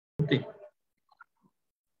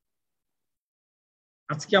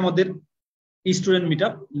আজকে আমাদের student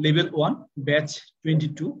meetup level 1 batch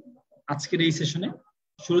 22। আজকের এই সেশনে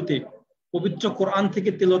শুরুতে পবিত্র কোরআন থেকে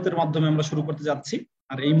তেলাওয়াতের মাধ্যমে আমরা শুরু করতে যাচ্ছি।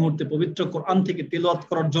 আর এই মুহূর্তে পবিত্র কোরআন থেকে তেলাওয়াত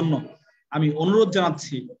করার জন্য আমি অনুরোধ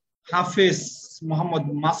জানাচ্ছি হাফেজ মোহাম্মদ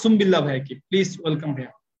মাসুম বিল্লাহ ভাইকে। প্লিজ ওয়েলকাম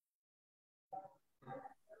ভাইয়া।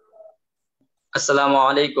 আসসালামু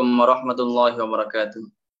আলাইকুম ওয়া রাহমাতুল্লাহি ওয়া বারাকাতুহু।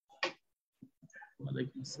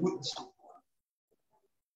 ওয়ালাইকুম আসসালাম।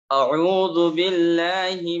 أعوذ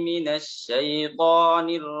بالله من الشيطان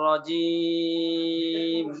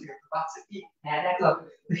الرجيم.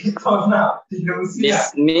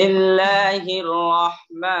 بسم الله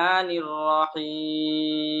الرحمن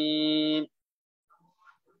الرحيم.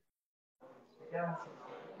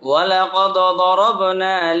 ولقد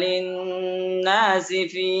ضربنا للناس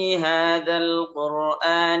في هذا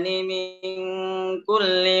القرآن من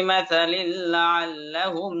كل مثل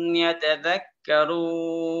لعلهم يتذكرون.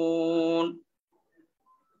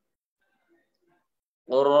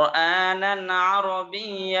 قرآنا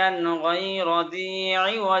عربيا غير ذي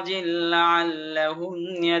عوج لعلهم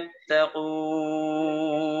يتقون.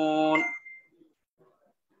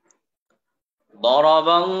 ضرب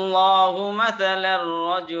الله مثلا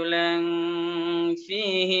رجلا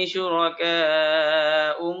فيه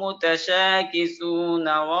شركاء متشاكسون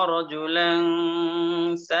ورجلا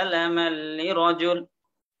سلما لرجل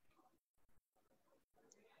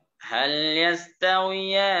هل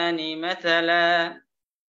يستويان مثلا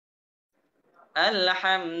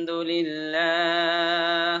الحمد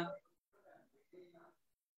لله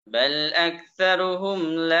بل أكثرهم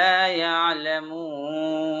لا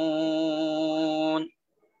يعلمون.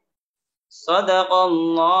 صدق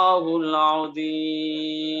الله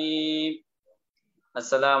العظيم.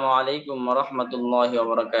 السلام عليكم ورحمة الله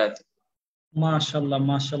وبركاته. মাশাআল্লাহ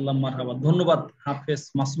মাশাআল্লাহ মারহাবা। ধন্যবাদ হাফেজ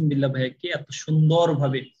মাসুম বিল্লাহ ভাইকে এত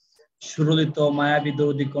সুন্দরভাবে সুরলিত মায়াবী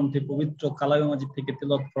দরদী কণ্ঠে পবিত্র কালামে মাজিদ থেকে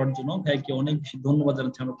তেলাওয়াত করার জন্য ভাইকে অনেক বেশি ধন্যবাদ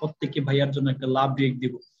জানাচ্ছি। আমরা প্রত্যেককে ভাইয়ার জন্য একটা লাভ রিয়েক্ট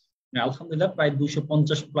দিব। আলহামদুলিল্লাহ প্রায়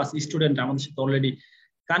 250 প্লাস স্টুডেন্ট আমাদের সাথে অলরেডি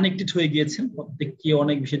কানেক্টেড হয়ে গিয়েছেন। প্রত্যেককে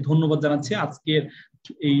অনেক বেশি ধন্যবাদ জানাচ্ছি। আজকের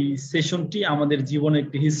এই সেশনটি আমাদের জীবনে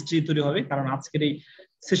একটি হিস্ট্রি তৈরি হবে, কারণ আজকের এই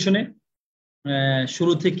সেশনে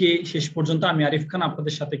শুরু থেকে শেষ পর্যন্ত আমি আরিফ খান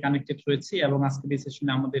আপনাদের সাথে কানেক্টেড রয়েছি এবং আজকের এই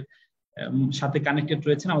সেশনে আমাদের সাথে কানেক্টেড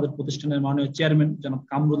রয়েছেন আমাদের প্রতিষ্ঠানের মাননীয় চেয়ারম্যান জনাব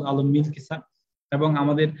কামরুল আলম মিল্কি স্যার। এবং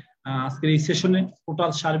আমাদের আজকের এই সেশনে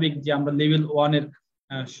টোটাল সার্বিক যে আমরা লেভেল 1 এর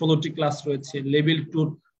 16টি ক্লাস রয়েছে, লেভেল 2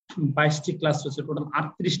 22টি ক্লাস রয়েছে, টোটাল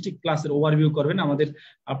 38টি ক্লাসের ওভারভিউ করবেন আমাদের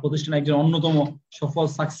প্রতিষ্ঠানের একজন অন্যতম সফল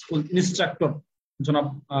সাকসেসফুল ইনস্ট্রাক্টর জনাব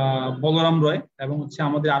বলরাম রয় এবং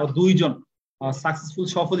আমাদের আরো 2 জন সাকসেসফুল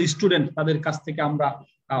সফল স্টুডেন্ট। তাদের কাছ থেকে আমরা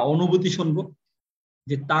অনুভূতি শুনবো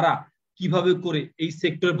যে তারা কিভাবে করে এই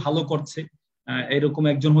সেক্টরে ভালো করছে। এরকম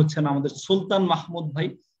একজন হচ্ছেন আমাদের সুলতান মাহমুদ ভাই,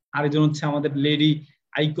 আরেকজন হচ্ছে আমাদের লেডি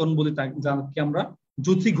আইকন বলে যাকে আমরা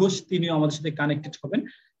জ্যোতি ঘোষ, তিনিও আমাদের সাথে কানেক্টেড হবেন।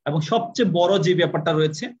 এবং সবচেয়ে বড় যে ব্যাপারটা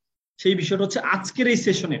রয়েছে সেই বিষয়টা হচ্ছে আজকের এই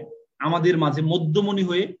সেশনে আমাদের মাঝে মধ্যমণি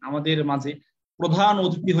হয়ে আমাদের মাঝে প্রধান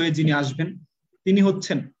অতিথি হয়ে যিনি আসবেন তিনি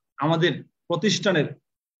হচ্ছেন আমাদের প্রতিষ্ঠানের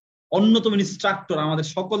অন্যতম ইনস্ট্রাক্টর, আমাদের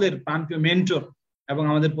সকলের প্রাণপ্রিয় মেন্টর এবং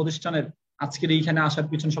আমাদের প্রতিষ্ঠানের আজকের এইখানে আসার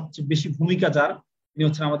পিছনে সবচেয়ে বেশি ভূমিকা যার, তিনি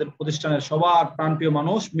হচ্ছেন আমাদের প্রতিষ্ঠানের সবার প্রাণপ্রিয়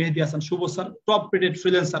মানুষ মেহেদী হাসান শুভ sir, top rated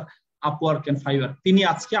freelancer Upwork and fibre. তিনি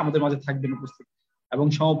আজকে আমাদের মাঝে থাকবেন উপস্থিত এবং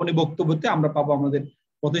সমাপনী বক্তব্যতে আমরা পাবো আমাদের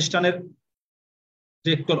প্রতিষ্ঠানের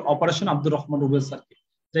ডিরেক্টর অপারেশন আব্দুর রহমান রুবেল স্যারকে।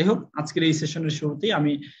 যাই হোক, আজকের এই সেশনের শুরুতেই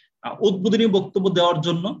আমি উদ্বোধনী বক্তব্য দেওয়ার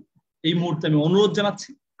জন্য এই মুহূর্তে আমি অনুরোধ জানাচ্ছি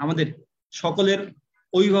আমাদের সকলের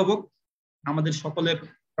অভিভাবক, আমাদের সকলের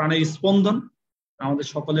প্রাণের স্পন্দন, আমাদের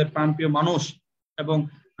সকলের প্রাণপ্রিয় মানুষ এবং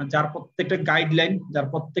যার প্রত্যেকটা গাইডলাইন, যার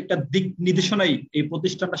প্রত্যেকটা দিক নির্দেশনাই এই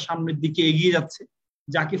প্রতিষ্ঠানটা সামনের দিকে এগিয়ে যাচ্ছে,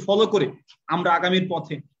 যাকে ফলো করে আমরা আগামীর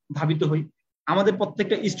পথে ধাবিত হই। আমাদের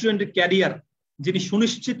প্রত্যেকটা স্টুডেন্টের ক্যারিয়ার যিনি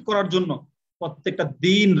সুনিশ্চিত করার জন্য প্রত্যেকটা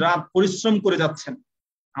দিন রাত পরিশ্রম করে যাচ্ছেন,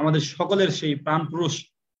 আমাদের সকলের সেই প্রাণ পুরুষ,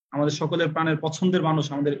 আমাদের সকলের প্রাণের পছন্দের মানুষ,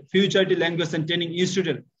 আমাদের ফিউচারিটি ল্যাঙ্গুয়েজ এন্ড ট্রেনিং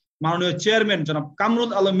ইনস্টিটিউটের মাননীয় চেয়ারম্যান জনাব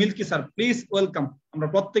Kamrul Alam milky sir. Please welcome. আমরা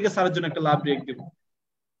প্রত্যেকে স্যারের জন্য একটা লাভ রিয়েক্ট দেব।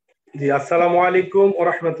 জি, আসসালামু আলাইকুম ওয়া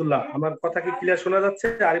রাহমাতুল্লাহ। আমার কথা কি ক্লিয়ার শোনা যাচ্ছে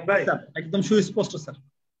আরিফ ভাই? স্যার একদম সুস্পষ্ট sir.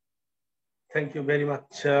 Thank you very much.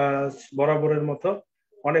 বরাবরের মতো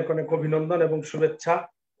অনেক অনেক অভিনন্দন এবং শুভেচ্ছা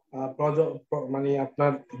মানে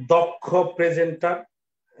আপনার দক্ষ প্রেজেন্টার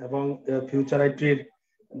এবং ফিউচার আইটির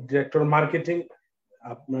ডিরেক্টর মার্কেটিং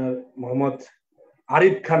আপনার মোহাম্মদ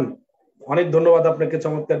আরিফ খান, অনেক ধন্যবাদ আপনাকে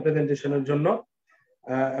চমৎকার প্রেজেন্টেশনের জন্য।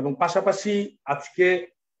 এবং পাশাপাশি আজকে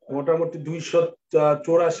মোটামুটি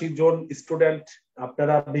 284 জন স্টুডেন্ট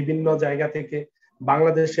আপনারা বিভিন্ন জায়গা থেকে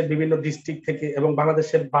বাংলাদেশের বিভিন্ন ডিস্ট্রিক্ট থেকে এবং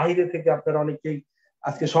বাংলাদেশের বাইরে থেকে আপনারা অনেকেই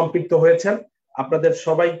আজকে সম্পৃক্ত হয়েছেন। আপনাদের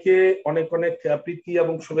সবাইকে অনেক অনেক প্রীতি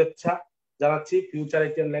এবং শুভেচ্ছা জানাচ্ছি future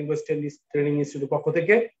IT and language training ইনস্টিটিউটের পক্ষ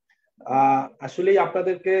থেকে। আসলেই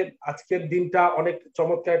আপনাদেরকে আজকের দিনটা অনেক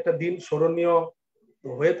চমৎকার একটা দিন, স্মরণীয়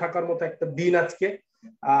হয়ে থাকার মতো একটা দিন আজকে।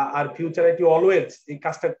 আর ফিউচার আইটি অলওয়েজ এই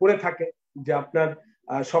কাজটা করে থাকে যে আপনার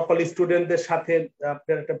সকল স্টুডেন্টদের সাথে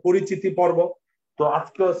আপনার একটা পরিচিতি পর্ব। তো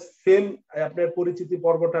আজকেও সেম আপনার পরিচিতি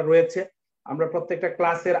পর্বটা রয়েছে। আমরা প্রত্যেকটা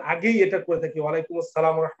ক্লাসের আগেই এটা করে থাকি। ওয়ালাইকুম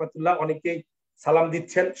আসসালাম ওয়া রাহমাতুল্লাহ। অনেকেই সালাম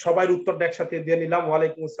দিচ্ছেন, সবার উত্তরটা একসাথে দিয়ে নিলাম।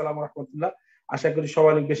 ওয়ালাইকুম আসসালাম ওয়া রাহমাতুল্লাহ। আশা করি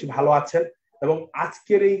সবাই অনেক বেশি ভালো আছেন এবং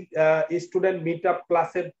আজকের এই স্টুডেন্ট মিট আপ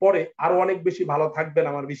ক্লাসের পরে আরো অনেক বেশি ভালো থাকবেন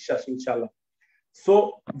আমার বিশ্বাস ইনশাআল্লাহ। সো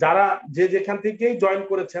যারা যে যেখান থেকেই জয়েন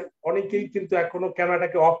করেছেন অনেকেই কিন্তু এখনো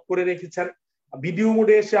ক্যামেরাটাকে অফ করে রেখেছেন। ভিডিও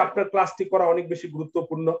মোডে এসে আপনার ক্লাসটি করা অনেক বেশি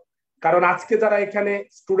গুরুত্বপূর্ণ, কারণ আজকে যারা এখানে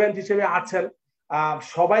স্টুডেন্ট হিসেবে আছেন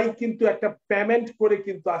সবাই কিন্তু একটা পেমেন্ট করে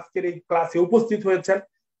কিন্তু আজকের এই ক্লাসে উপস্থিত হয়েছেন।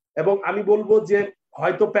 এবং আমি বলবো যে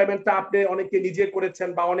হয়তো পেমেন্টটা আপনি অনেকে নিজে করেছেন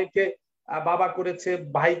বা অনেকে বাবা করেছে,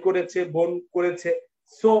 ভাই করেছে, বোন করেছে।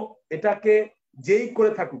 সো এটাকে যেই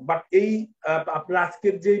করে থাকুক, বাট এই আপনার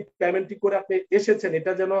আজকের যে পেমেন্টটি করে আপনি এসেছেন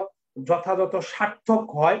এটা যেন যথাযথ সার্থক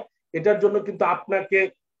হয়, এটার জন্য কিন্তু আপনাকে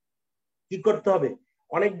কি করতে হবে,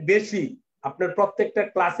 অনেক বেশি আপনার প্রত্যেকটা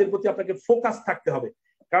ক্লাসের প্রতি আপনাকে ফোকাস থাকতে হবে।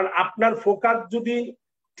 কারণ আপনার ফোকাস যদি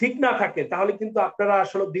ঠিক না থাকে তাহলে কিন্তু আপনারা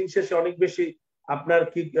আসলে দিন শেষে অনেক বেশি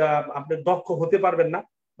আপনার দক্ষ হতে পারবেন না।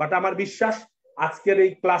 বাট আমার বিশ্বাস আজকের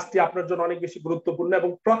এই ক্লাসটি আপনার জন্য অনেক বেশি গুরুত্বপূর্ণ এবং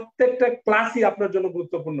প্রত্যেকটা ক্লাসই আপনার জন্য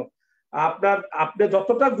গুরুত্বপূর্ণ। আপনি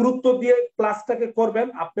যতটা গুরুত্ব দিয়ে ক্লাসটাকে করবেন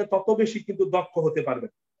আপনি তত বেশি কিন্তু দক্ষ হতে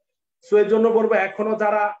পারবেন। সো এর জন্য বলবো এখনো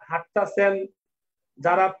যারা হাঁটতেছেন,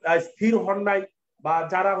 যারা স্থির হন নাই বা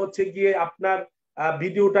যারা হচ্ছে গিয়ে আপনার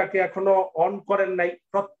ভিডিওটাকে এখনো অন করেন নাই,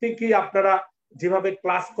 প্রত্যেকেই আপনারা যেভাবে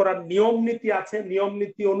ক্লাস করার নিয়ম নীতি আছে নিয়ম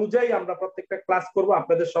নীতি অনুযায়ী আমরা প্রত্যেকটা ক্লাস করব।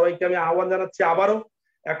 আপনাদের সবাইকে আমি আহ্বান জানাচ্ছি আবারও,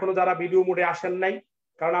 এখনো যারা ভিডিও মোডে আসেন নাই,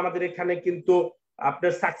 কারণ আমাদের এখানে কিন্তু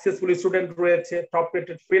আপনার সাকসেসফুল স্টুডেন্ট রয়েছে, টপ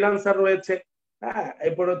রেটেড ফ্রিল্যান্সার রয়েছে, হ্যাঁ,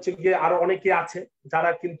 এরপর হচ্ছে গিয়ে আরো অনেকে আছে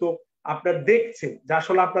যারা কিন্তু আপনার দেখছে যে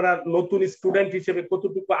আসলে আপনারা নতুন স্টুডেন্ট হিসেবে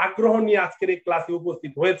কতটুকু আগ্রহ নিয়ে আজকের এই ক্লাসে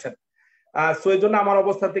উপস্থিত হয়েছেন। সো এই জন্য আমার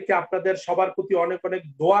অবস্থা থেকে আপনাদের সবার প্রতি অনেক অনেক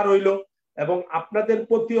দোয়া রইল এবং আপনাদের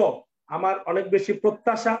প্রতিও আমার অনেক বেশি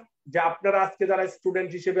প্রত্যাশা যে আপনারা আজকে যারা স্টুডেন্ট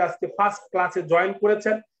হিসেবে আজকে ফার্স্ট ক্লাসে জয়েন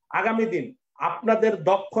করেছেন, আগামী দিন আপনাদের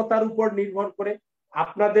দক্ষতার উপর নির্ভর করে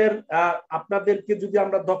আপনাদেরকে যদি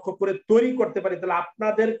আমরা দক্ষ করে তৈরি করতে পারি তাহলে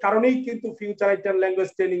আপনাদের কারণেই কিন্তু future IT and language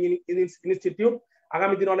training institute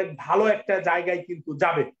আগামী দিন অনেক ভালো একটা জায়গায় কিন্তু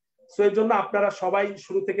যাবে। সো এই জন্য আপনারা সবাই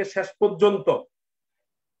শুরু থেকে শেষ পর্যন্ত,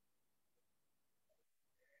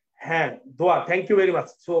 হ্যাঁ, দোয়া, thank you very much.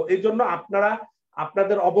 So এই জন্য আপনারা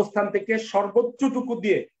আপনাদের অবস্থান থেকে সর্বোচ্চটুকু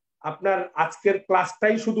দিয়ে আপনার আজকের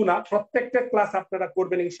ক্লাসটাই শুধু না প্রত্যেকটা ক্লাস আপনারা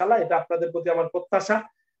করবেন ইনশাল্লাহ, এটা আপনাদের প্রতি আমার প্রত্যাশা।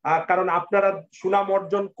 কারণ আপনারা সুনাম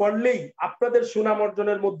অর্জন করলেই আপনাদের সুনাম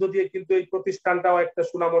অর্জনের মধ্য দিয়ে কিন্তু এই প্রতিষ্ঠানটাও একটা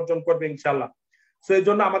সুনাম অর্জন করবে ইনশাল্লাহ। সো এই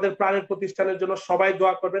জন্য আমাদের প্রাণের প্রতিষ্ঠানের জন্য সবাই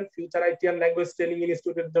দোয়া করবেন, future IT and language training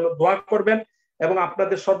ইনস্টিটিউটের জন্য দোয়া করবেন এবং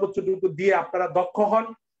আপনাদের সর্বোচ্চটুকু দিয়ে আপনারা দক্ষ হন,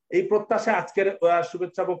 এই প্রত্যাশা আজকের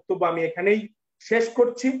শুভেচ্ছা বক্তব্য আমি এখানেই শেষ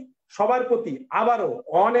করছি। সবার প্রতি আবারও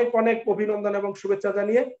অনেক অনেক অভিনন্দন এবং শুভেচ্ছা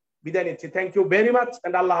জানিয়ে বিদায় নিচ্ছি। Thank you very much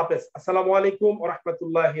and আল্লাহ হাফেজ। আসসালামু আলাইকুম ওয়া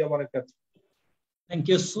রাহমাতুল্লাহি ওয়া বারাকাতুহু। Thank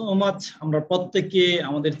you so much. আমরা প্রত্যেকে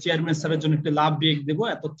আমাদের চেয়ারম্যান স্যারের জন্য একটি লাভ ব্রেক দেব,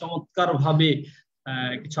 এত চমৎকার ভাবে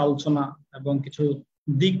কিছু আলোচনা এবং কিছু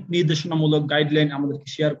দিক নির্দেশনামূলক গাইডলাইন আমাদেরকে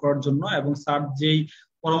শেয়ার করার জন্য, এবং স্যার যেই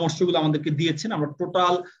পরামর্শগুলো আমাদেরকে দিয়েছেন আমরা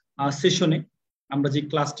টোটাল সেশনে আমরা যে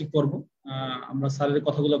ক্লাসটি করব আমরা স্যারের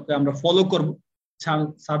কথাগুলোকে আমরা ফলো করব।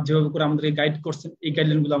 স্যার যেভাবে করে আমাদেরকে গাইড করছেন এই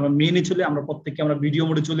গাইডলাইন গুলো আমরা মেনে চলে আমরা প্রত্যেকে আমরা ভিডিও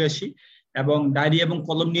মোডে চলে আসি এবং ডায়েরি এবং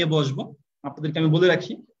কলম নিয়ে বসবো। আপনাদেরকে আমি বলে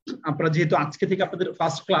রাখি, আপনারা যেহেতু আজকে থেকে আপনাদের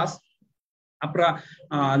ফার্স্ট ক্লাস, আপনারা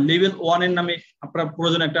লেভেল 1 এর নামে আপনারা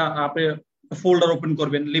প্রয়োজন একটা ফোল্ডার ওপেন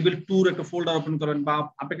করবেন, লেভেল 2 এর একটা ফোল্ডার ওপেন করবেন, বা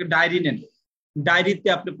আপনাকে ডায়েরি নেন, ডায়েরিতে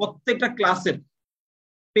আপনি প্রত্যেকটা ক্লাসের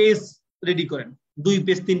পেজ রেডি করেন, 2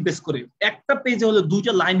 পেজ 3 পেজ করে, একটা পেজে হলে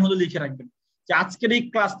 2টা লাইন হলে লিখে রাখবেন যে আজকের এই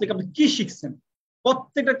ক্লাস থেকে আপনি কি শিখছেন।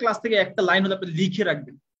 প্রত্যেকটা ক্লাস থেকে একটা লাইন হলে আপনি লিখে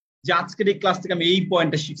রাখবেন যে আজকের এই ক্লাস থেকে আমি এই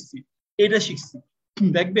পয়েন্টটা শিখছি, এটা শিখছি।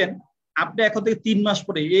 দেখবেন আপনি এখন থেকে 3 মাস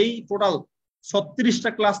পরে এই টোটাল 36টা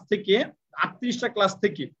ক্লাস থেকে 38টা ক্লাস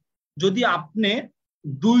থেকে যদি আপনি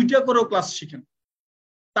 2টা করেও ক্লাস শিখেন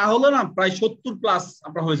তাহলে না প্রায় 70+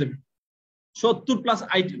 আপনার হয়ে যাবে। 70+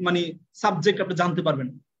 আইটি মানে সাবজেক্ট আপনি জানতে পারবেন,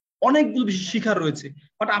 অনেকগুলো বেশি শিখার রয়েছে।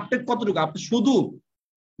 বাট আপনি কতটুকু, আপনি শুধু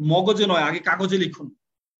মগজে নয়, আগে কাগজে লিখুন,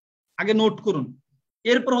 আগে নোট করুন,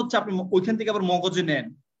 এরপর হচ্ছে আপনি ওইখান থেকে আবার মগজে নেন,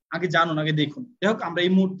 আগে জানুন, আগে দেখুন। যাই হোক, আমরা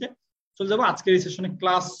এই মুহূর্তে চলে যাবো আজকের এই সেশনে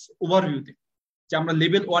ক্লাস ওভারভিউতে, যে আমরা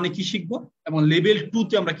লেভেল 1-এ কি শিখবো এবং লেভেল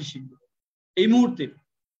 2-তে আমরা কি শিখবো। এই মুহূর্তে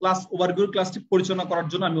ক্লাস ওভারভিউ ক্লাসটি পরিচালনা করার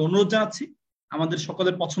জন্য আমি অনুরোধ জানাচ্ছি আমাদের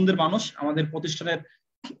সকলের পছন্দের মানুষ, আমাদের প্রতিষ্ঠানের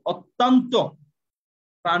অত্যন্ত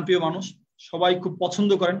প্রাণপ্রিয় মানুষ, সবাই খুব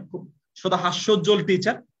পছন্দ করেন, খুব সদা হাস্যোজ্জ্বল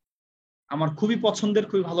টিচার, আমার খুবই পছন্দের,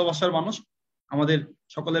 খুবই ভালোবাসার মানুষ, আমাদের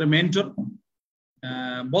সকলের mentor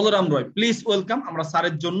Balaram Roy. Please welcome. আমরা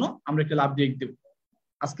স্যারের জন্য আমরা একটা লাভ ব্রেক দেব।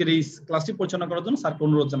 আজকের এই ক্লাসটি পরিচালনা করার জন্য স্যারকে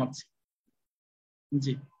অনুরোধ জানাচ্ছি।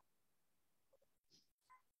 জি,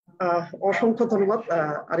 অসংখ্য ধন্যবাদ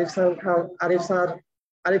আরিফ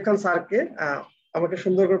খান স্যারকে আমাকে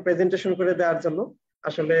সুন্দর করে প্রেজেন্টেশন করে দেওয়ার জন্য।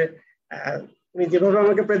 আসলে উনি যেভাবে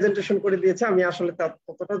আমাকে প্রেজেন্টেশন করে দিয়েছে আমি আসলে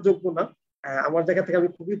ততটা যোগ্য না। আমার জায়গা থেকে আমি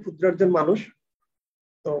খুবই ক্ষুদ্র একজন মানুষ।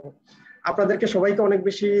 তো আপনাদেরকে সবাইকে অনেক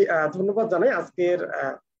বেশি ধন্যবাদ জানাই। আজকের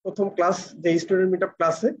প্রথম ক্লাস যে স্টুডেন্ট মিট আপ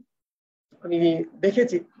ক্লাসে আমি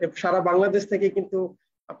দেখেছি সারা বাংলাদেশ থেকে কিন্তু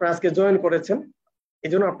আপনারা আজকে জয়েন করেছেন।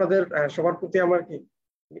 এই জন্য আপনাদের সবার প্রতি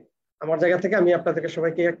আমার জায়গা থেকে আমি আপনাদেরকে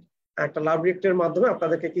সবাইকে একটা লাভ রিয়েক্টের মাধ্যমে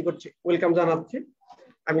আপনাদেরকে কি করছি, ওয়েলকাম জানাচ্ছি।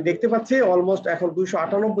 আমি দেখতে পাচ্ছি অলমোস্ট এখন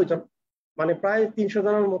 298 জন, মানে প্রায় 300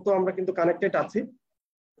 জনের মতো আমরা কিন্তু কানেক্টেড আছি।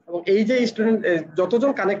 এবং এই যে স্টুডেন্ট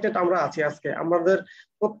যতজন কানেক্টেড আমরা আছি আজকে, আমাদের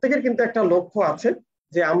প্রত্যেকের কিন্তু একটা লক্ষ্য আছে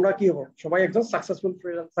যে আমরা কি হব, সবাই একজন সাকসেসফুল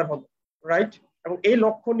ফ্রিল্যান্সার হব, রাইট? এবং এই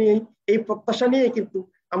লক্ষ্য নিয়ে, এই প্রত্যাশা নিয়ে কিন্তু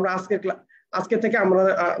আমরা আজকে থেকে আমরা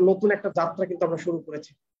নতুন একটা যাত্রা কিন্তু আমরা শুরু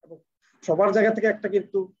করেছি। এবং সবার জায়গা থেকে একটা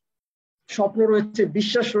কিন্তু স্বপ্ন রয়েছে,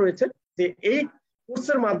 বিশ্বাস রয়েছে যে এই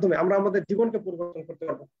কোর্সের মাধ্যমে আমরা আমাদের জীবনকে পরিবর্তন করতে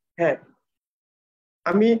পারবো। হ্যাঁ,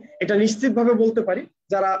 আমি এটা নিশ্চিতভাবে বলতে পারি,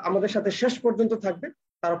 যারা আমাদের সাথে শেষ পর্যন্ত থাকবে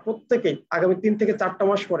তারা প্রত্যেকেই আগামী 3 থেকে 4টা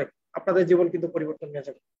মাস পরে আপনাদের জীবন কিন্তু পরিবর্তন হয়ে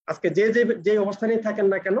যাবে। আজকে যে অবস্থানেই থাকেন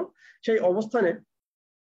না কেন, সেই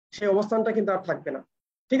অবস্থানটা কিন্তু আর থাকবে না।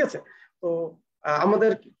 ঠিক আছে? তো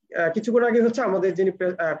আমাদের কিছুক্ষণ আগে হচ্ছে আমাদের যিনি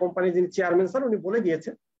কোম্পানির যিনি চেয়ারম্যান স্যার, উনি বলে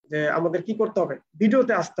গিয়েছে যে আমাদের কি করতে হবে,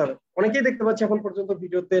 ভিডিওতে আসতে হবে। অনেকেই দেখতে পাচ্ছি এখন পর্যন্ত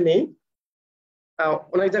ভিডিওতে নেই,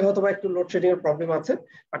 অনেক জায়গায় হয়তো একটু লোডশেডিং এর প্রবলেম আছে,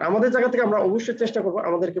 বাট আমাদের জায়গা থেকে আমরা অবশ্যই চেষ্টা করবো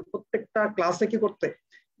আমাদেরকে প্রত্যেকটা ক্লাসে কি করতে,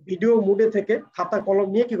 ভিডিও মুডে থেকে খাতা কলম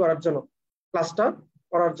নিয়ে কি করার জন্য, ক্লাসটা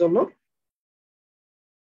করার জন্য।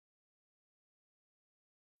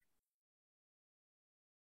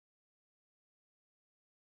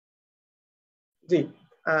 জি,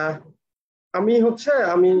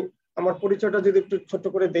 আমি আমার পরিচয়টা যদি একটু ছোট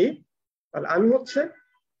করে দেই, তাহলে আমি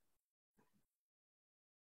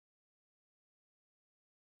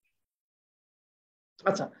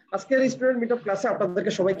আচ্ছা, আজকের স্টুডেন্ট মিট আপ ক্লাসে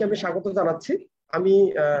আপনাদেরকে সবাইকে আমি স্বাগত জানাচ্ছি। আমি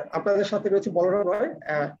আপনাদের সাথে রয়েছে বলরাম রয়,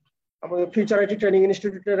 আমাদের ফিউচার আইটি ট্রেনিং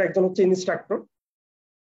ইনস্টিটিউটের একজন ইনস্ট্রাক্টর।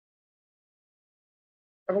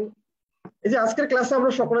 এবং এই যে আজকের ক্লাসে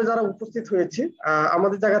আমরা সকলে যারা উপস্থিত হয়েছি,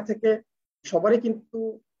 আমাদের জায়গা থেকে সবারই কিন্তু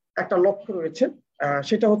একটা লক্ষ্য রয়েছে,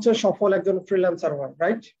 সেটা হচ্ছে সফল একজন ফ্রিল্যান্সার হওয়ার,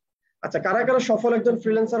 রাইট? আচ্ছা, কারা কারা সফল একজন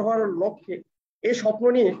ফ্রিল্যান্সার হওয়ার লক্ষ্যে, এই স্বপ্ন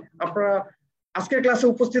নিয়ে আপনারা আজকের ক্লাসে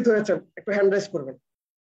উপস্থিত হয়েছেন, একটু হ্যান্ড রাইজ করবেন।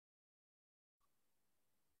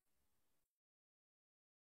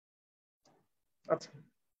 আচ্ছা,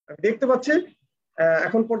 দেখতে পাচ্ছি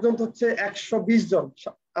এখন পর্যন্ত 120 জন।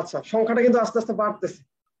 আচ্ছা, সংখ্যাটা কিন্তু আস্তে আস্তে বাড়তেছে।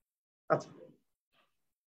 আচ্ছা,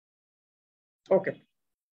 ওকে,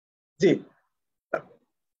 জি,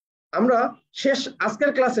 আমরা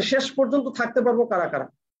আজকের ক্লাসে শেষ পর্যন্ত থাকতে পারবো কারা কারা?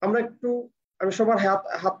 আমি সবার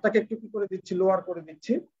হাতটাকে একটু কি করে দিচ্ছি, লোয়ার করে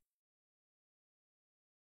দিচ্ছি।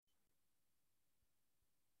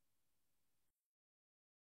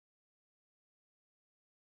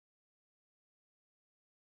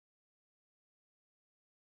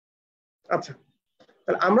 আচ্ছা,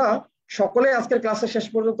 তাহলে আমরা সকলে আজকের ক্লাসে শেষ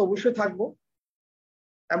পর্যন্ত অবশ্যই থাকবো।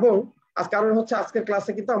 এবং কারণ আজকের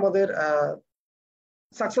ক্লাসে কিন্তু আমাদের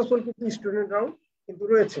সাকসেসফুল কিছু স্টুডেন্টরাও কিন্তু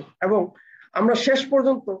রয়েছে, এবং আমরা শেষ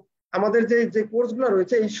পর্যন্ত আমাদের যে কোর্সগুলো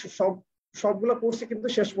রয়েছে, এই সবগুলো কোর্সে কিন্তু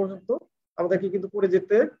শেষ পর্যন্ত আমাদেরকে কিন্তু করে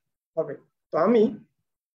যেতে হবে। তো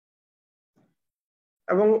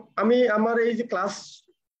আমার এই যে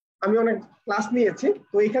আমি অনেক ক্লাস নিয়েছি,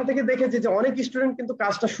 তো এখান থেকে দেখেছি যে অনেক স্টুডেন্ট কিন্তু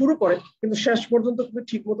কাজটা শুরু করে কিন্তু শেষ পর্যন্ত কিন্তু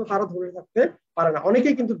ঠিক মতো তারা ধরে রাখতে পারে না,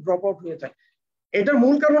 অনেকেই কিন্তু ড্রপ আউট হয়ে যায়। এটার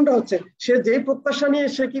মূল কারণটা হচ্ছে সে যেই প্রত্যাশা নিয়ে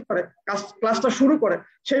সে কি করে ক্লাসটা শুরু করে,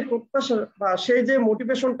 সেই প্রত্যাশা বা সেই যে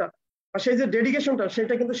মোটিভেশনটা বা সেই যে ডেডিকেশনটা,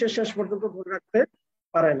 সেটা কিন্তু সে শেষ পর্যন্ত ধরে রাখতে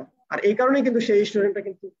পারে না। আর এই কারণেই কিন্তু সেই স্টুডেন্টটা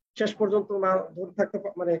কিন্তু শেষ পর্যন্ত না ধরে থাকতে,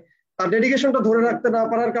 মানে তার ডেডিকেশনটা ধরে রাখতে না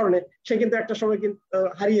পারার কারণে সে কিন্তু একটা সময় কিন্তু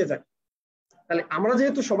হারিয়ে যায়। তাহলে আমরা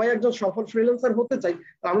যেহেতু সবাই একজন সফল ফ্রিল্যান্সার হতে চাই,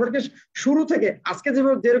 তো আমাদেরকে শুরু থেকে আজকে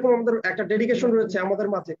যেরকম আমাদের একটা ডেডিকেশন রয়েছে আমাদের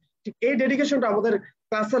মাঝে, ঠিক এই ডেডিকেশনটা আমাদের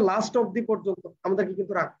ক্লাসের লাস্ট অবধি পর্যন্ত আমাদেরকে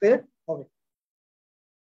কিন্তু রাখতে হবে।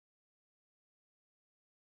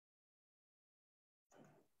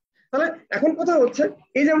 তাহলে এখন কথা হচ্ছে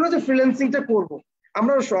এই যে আমরা যে ফ্রিল্যান্সিংটা করব,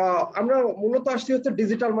 আমরা আমরা মূলত আসছি হচ্ছে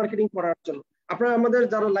ডিজিটাল মার্কেটিং করার জন্য। আপনারা আমাদের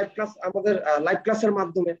যারা আমাদের লাইভ ক্লাসের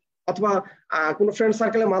মাধ্যমে অথবা কোনো ফ্রেন্ড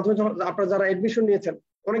সার্কেলের মাধ্যমে আপনারা যারা এডমিশন নিয়েছেন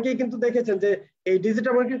অনেকেই কিন্তু দেখেছেন যে এই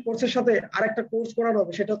ডিজিটাল মার্কেটিং কোর্সের সাথে আরেকটা কোর্স করানো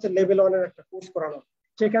হবে, সেটা হচ্ছে লেভেল 1 এর একটা কোর্স করানো হবে।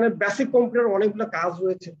 সেখানে বেসিক কম্পিউটার অনেকগুলো কাজ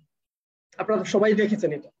রয়েছে, আপনারা সবাই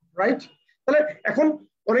দেখেছেন এটা, রাইট? তাহলে এখন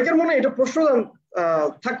অনেকের মনে এটা প্রশ্ন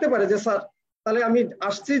থাকতে পারে যে স্যার তাহলে আমি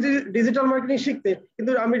আসছি ডিজিটাল মার্কেটিং শিখতে,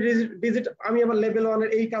 কিন্তু আমি আবার লেভেল 1 এর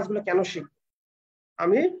এই কাজগুলো কেন শিখবো,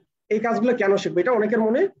 আমি এই কাজগুলো কেন শিখবো, এটা অনেকের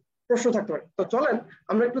মনে প্রশ্ন থাকতে পারে। তো চলেন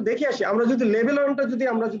আমরা একটু দেখে আসি, আমরা যদি লেভেল 1টা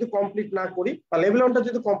আমরা যদি কমপ্লিট না করি বা লেভেল 1টা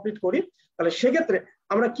যদি কমপ্লিট করি তাহলে সেক্ষেত্রে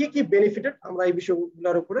আমরা কি কি বেনিফিটেড আমরা এই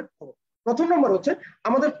বিষয়গুলোর উপরে পাবো। প্রথম নম্বর হচ্ছে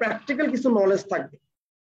আমাদের প্র্যাকটিক্যাল কিছু নলেজ থাকবে।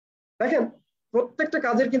 দেখেন প্রত্যেকটা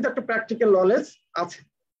কাজের কিন্তু একটা প্র্যাকটিক্যাল নলেজ আছে,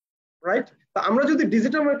 রাইট? তা আমরা যদি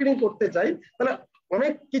ডিজিটাল মার্কেটিং করতে চাই তাহলে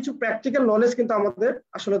অনেক কিছু প্র্যাকটিক্যাল নলেজ কিন্তু আমাদের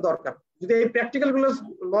আসলে দরকার। যদি এই প্র্যাকটিক্যাল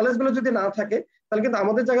নলেজ গুলো যদি না থাকে তাহলে কিন্তু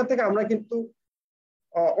আমাদের জায়গা থেকে আমরা কিন্তু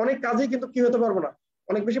অনেক কাজই কিন্তু কি হতে পারবো না,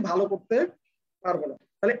 অনেক বেশি ভালো করতে পারবো না।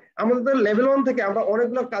 তাহলে আমাদের লেভেল 1 থেকে আমরা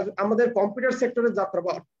অনেকগুলো কাজ, আমাদের কম্পিউটার সেক্টরের যাত্রা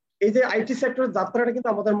বা এই যে আইটি সেক্টরের যাত্রাটা কিন্তু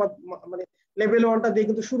আমাদের মানে লেভেল 1টা দিয়ে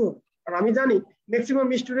কিন্তু শুরু হবে। আর আমি জানি ম্যাক্সিমাম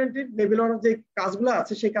স্টুডেন্টের লেভেল 1 যে কাজগুলো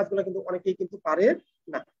আছে সেই কাজগুলো কিন্তু অনেকেই কিন্তু পারে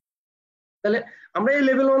না। তাহলে আমরা এই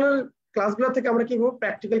লেভেল 1 এর ক্লাসগুলো থেকে আমরা কি করবো,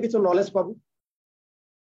 প্র্যাকটিক্যাল কিছু নলেজ পাবো,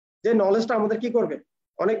 যে নলেজটা আমাদের কি করবে,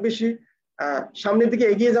 অনেক বেশি সামনের দিকে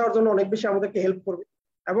এগিয়ে যাওয়ার জন্য অনেক বেশি আমাদেরকে হেল্প করবে।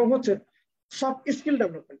 এবং হচ্ছে সফট স্কিল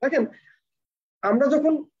ডেভেলপমেন্ট। দেখেন আমরা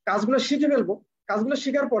যখন কাজগুলো শিখে ফেলবো, কাজগুলো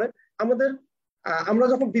শেখার পরে আমরা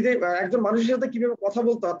যখন একজন মানুষের সাথে কিভাবে কথা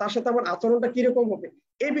বলতে হয়, তার সাথে আমার আচরণটা কিরকম হবে,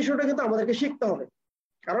 এই বিষয়টা কিন্তু আমাদেরকে শিখতে হবে।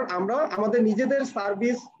 কারণ আমরা আমাদের নিজেদের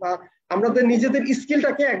সার্ভিস বা আমাদের নিজেদের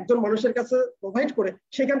স্কিলটাকে একজন মানুষের কাছে প্রোভাইড করে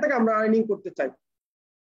সেখান থেকে আমরা আর্নিং করতে চাই,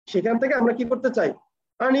 সেখান থেকে আমরা কি করতে চাই,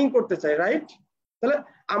 আর্নিং করতে চাই, রাইট? তাহলে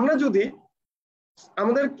আমরা যদি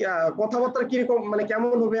আমাদের কথাবার্তা কিরকম মানে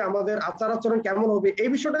কেমন হবে, আমাদের আচার আচরণ কেমন হবে, এই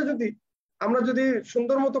বিষয়টা যদি আমরা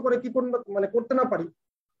সুন্দর মতো করে কি মানে করতে না পারি,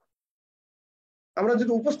 আমরা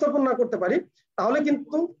যদি উপস্থাপন না করতে পারি, তাহলে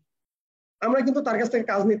কিন্তু আমরা কিন্তু তার কাছ থেকে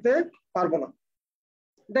কাজ নিতে পারবো না।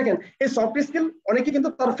 দেখেন এই সফট স্কিল অনেকে কিন্তু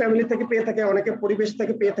তার ফ্যামিলি থেকে পেয়ে থাকে, অনেকে পরিবেশ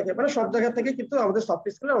থেকে পেয়ে থাকে, মানে সব জায়গা থেকে কিন্তু আমাদের সফট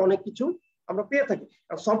স্কিলের অনেক কিছু আমরা পেয়ে থাকি।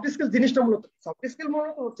 সফট স্কিল জিনিসটা মূলত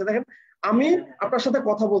হচ্ছে, দেখেন আমি আপনার সাথে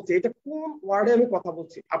কথা বলছি, এটা কোন ওয়ার্ডে আমি কথা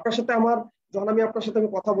বলছি আপনার সাথে, যখন আমি আপনার সাথে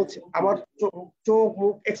কথা বলছি আমার চোখ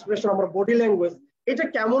মুখ এক্সপ্রেশন, আমার বডি ল্যাঙ্গুয়েজ, এটা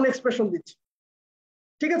কেমন এক্সপ্রেশন দিচ্ছি,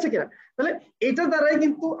 ঠিক আছে কিনা? তাহলে এটা দ্বারাই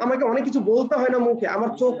কিন্তু আমাকে অনেক কিছু বলতে হয় না মুখে, আমার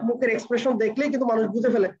চোখ মুখের এক্সপ্রেশন দেখলেই কিন্তু মানুষ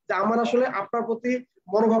বুঝে ফেলে যে আমার আসলে আপনার প্রতি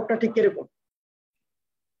মনোভাবটা ঠিক কিরকম,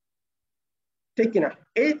 ঠিক কিনা?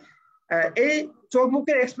 এই চোখ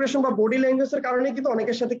মুখের এক্সপ্রেশন বা বডি ল্যাঙ্গুয়েজের কারণে কিন্তু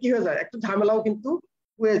অনেকের সাথে কি হয়ে যায়, একটু ঝামেলাও কিন্তু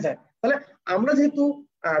হয়ে যায়। তাহলে আমরা যেহেতু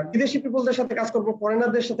বিদেশি পিপলদের সাথে কাজ করব,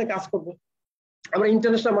 ফরেনারদের সাথে কাজ করব, আমরা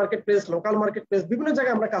international market place, local market place, বিভিন্ন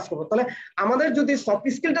জায়গায় আমরা কাজ করবো, তাহলে আমাদের যদি সফট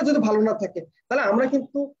স্কিলটা যদি ভালো না থাকে তাহলে আমরা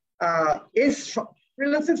কিন্তু এই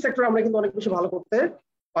ফ্রিল্যান্সিং সেক্টরে আমরা কিন্তু অনেক বেশি ভালো করতে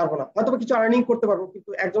পারবো না। হয়তো কিছু আর্নিং করতে পারবো,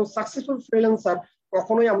 কিন্তু একজন সাকসেসফুল ফ্রিল্যান্সার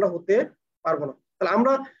কখনোই আমরা হতে পারবো না। তাহলে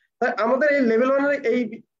আমাদের এই লেভেল 1 এর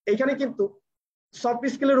এইখানে কিন্তু সফট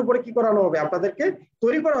স্কিলের উপরে কি করানো হবে, আপনাদেরকে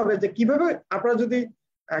তৈরি করা হবে যে কিভাবে আপনারা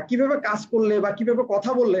কিভাবে কাজ করলে বা কিভাবে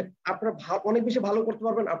কথা বললে আপনারা অনেক বেশি ভালো করতে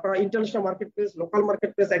পারবেন, আপনারা international market place, local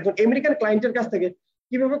market place, একজন আমেরিকান ক্লায়েন্টের কাছ থেকে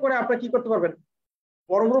কিভাবে করে আপনারা কি করতে পারবেন,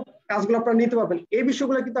 বড় বড় কাজগুলো আপনারা নিতে পারবেন। এই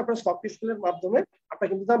বিষয়গুলো কিন্তু আপনারা সফট স্কিলের মাধ্যমে আপনারা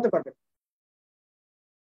কিন্তু জানতে পারবেন।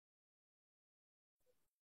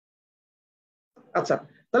 আচ্ছা,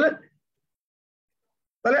 তাহলে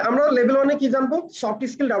আমরা লেভেল 1 এ কি জানবো, সফট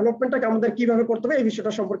স্কিল ডেভেলপমেন্টটা আমাদের কিভাবে করতে হবে এই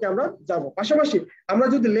বিষয়টা সম্পর্কে আমরা জানবো। পাশাপাশি আমরা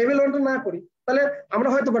যদি লেভেল 1 না করি তাহলে আমরা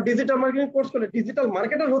হয়তো বা ডিজিটাল মার্কেটিং কোর্স করলে ডিজিটাল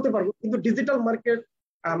মার্কেটার হতে পারবো, কিন্তু ডিজিটাল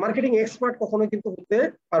মার্কেটিং এক্সপার্ট কখনোই কিন্তু হতে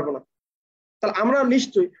পারবো না। তাহলে আমরা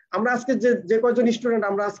নিশ্চয়ই আমরা আজকে যে কয়জন স্টুডেন্ট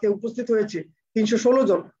আমরা আজকে উপস্থিত হয়েছি 316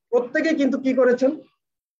 জন, প্রত্যেকে কিন্তু কি করেছেন,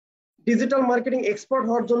 ডিজিটাল মার্কেটিং এক্সপার্ট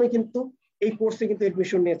হওয়ার জন্য কিন্তু এই কোর্সে কিন্তু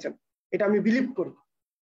এডমিশন নিয়েছেন, এটা আমি বিলিভ করি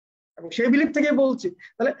এবং সেই বিলিভ থেকে বলছি।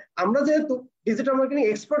 তাহলে আমরা যেহেতু ডিজিটাল মার্কেটিং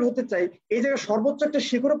এক্সপার্ট হতে চাই, এই জায়গায় সর্বোচ্চ একটা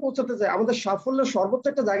শিখরে পৌঁছাতে চাই, আমাদের সাফল্যের সর্বোচ্চ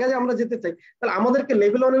একটা জায়গায় আমরা যেতে চাই, তাহলে আমাদেরকে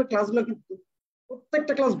লেভেল 1 এর ক্লাসগুলো কিন্তু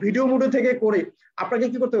প্রত্যেকটা ক্লাস ভিডিও মোডে থেকে করে আপনাকে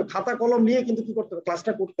কি করতে হবে, খাতা কলম নিয়ে কিন্তু কি করতে হবে,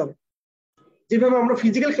 ক্লাসটা করতে হবে। যেভাবে আমরা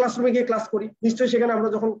ফিজিক্যাল ক্লাসরুমে গিয়ে ক্লাস করি, নিশ্চয়ই সেখানে আমরা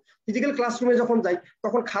যখন ফিজিক্যাল ক্লাসরুমে যখন যাই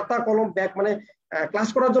তখন খাতা কলম ব্যাগ মানে ক্লাস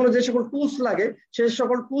করার জন্য যে সকল টুলস লাগে সেই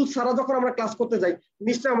সকল টুলস ছাড়া যখন আমরা ক্লাস করতে যাই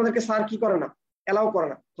নিশ্চয়ই আমাদেরকে স্যার কি করে না, এলাও করে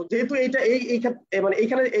না। তো যেহেতু মানে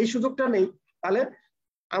এইখানে এই সুযোগটা নেই, তাহলে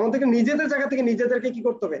আমাদেরকে নিজেদের জায়গা থেকে নিজেদেরকে কি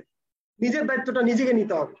করতে হবে, নিজের দায়িত্বটা নিজেকে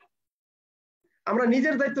নিতে হবে। আমরা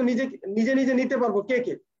নিজের দায়িত্ব নিজে নিজে নিজে নিতে পারবো? কে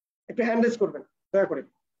কে একটু হ্যান্ড রেজ করবেন দয়া করে।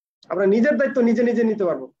 আমরা নিজের দায়িত্ব নিজে নিজে নিতে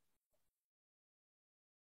পারবো?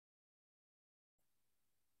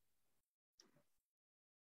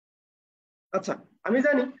 আচ্ছা, আমি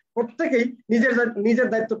জানি প্রত্যেকেই নিজের নিজের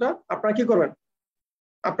দায়িত্বটা আপনারা কি করবেন,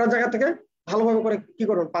 আপনার জায়গা থেকে ভালোভাবে করে কি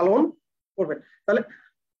করবেন, পালন করবেন। তাহলে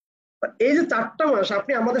এই যে 4টা মাস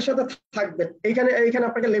আপনি আমাদের সাথে থাকবেন, এইখানে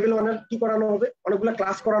আপনাকে লেভেল 1 এর কি করানো হবে, অনেকগুলো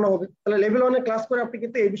ক্লাস করানো হবে। তাহলে লেভেল 1 এর ক্লাস করে আপনি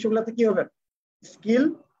কিন্তু এই বিষয়গুলোতে কি হবেন, স্কিল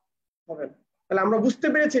হবেন। তাহলে আমরা বুঝতে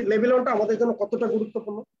পেরেছি লেভেল 1টা আমাদের জন্য কতটা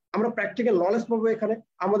গুরুত্বপূর্ণ। আমরা প্র্যাকটিক্যাল নলেজ পাবো, এখানে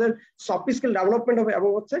আমাদের সফট স্কিল ডেভেলপমেন্ট হবে, এবং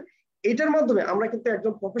হচ্ছে এটার মাধ্যমে আমরা কিন্তু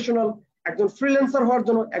একজন প্রফেশনাল, একজন ফ্রিল্যান্সার হওয়ার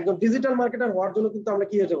জন্য, একজন ডিজিটাল মার্কেটার হওয়ার জন্য কিন্তু আমরা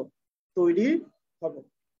কি হয়ে যাব, তৈরি হব।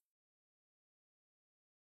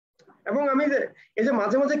 এবং আমি যে এই যে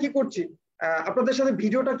মাঝে মাঝে কি করছি, আপনাদের সাথে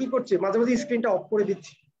ভিডিওটা কি করছি, মাঝে মাঝে স্ক্রিনটা অফ করে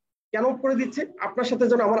দিচ্ছি। কেন অফ করে দিচ্ছি? আপনার সাথে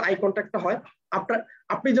যেন আমার আই কন্ট্যাক্টটা হয়,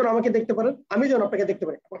 আপনি যেন আমাকে দেখতে পারেন, আমি যেন আপনাকে দেখতে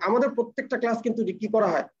পারি। আমাদের প্রত্যেকটা ক্লাস কিন্তু কি করা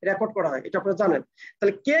হয়, রেকর্ড করা হয়, এটা আপনারা জানেন।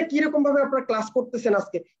 তাহলে কে কিরকম ভাবে আপনারা ক্লাস করতেছেন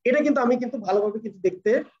আজকে, এটা কিন্তু আমি কিন্তু ভালোভাবে কিন্তু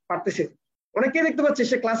দেখতে পারতেছি। অনেকে দেখতে পাচ্ছি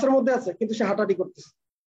সে ক্লাসের মধ্যে আছে কিন্তু সে হাঁটাহাঁটি করতেছে।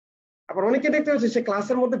 আবার অনেকে দেখতে পাচ্ছি সে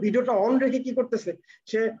ক্লাসের মধ্যে ভিডিওটা অন রেখে কি করতেছে,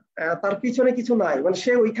 সে তার পিছনে কিছু নাই, মানে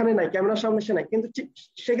সে ওইখানে নাই, ক্যামেরার সামনে সে নাই, কিন্তু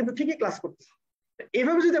সে কিন্তু ঠিকই ক্লাস করতেছে।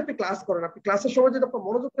 এইভাবে যদি আপনি ক্লাস করেন, আপনি ক্লাসের সময় যদি আপনার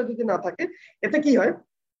মনোযোগটা যদি না থাকে, এতে কি হয়,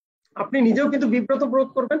 আপনি নিজেও কিন্তু বিব্রত বোধ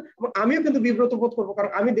করবেন এবং আমিও কিন্তু বিব্রত বোধ করবো,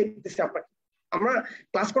 কারণ আমি দেখতেছি আপনাকে। আমরা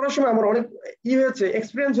ক্লাস করার সময় আমার অনেক হয়েছে,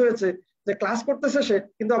 এক্সপিরিয়েন্স হয়েছে যে ক্লাস করতেছে সে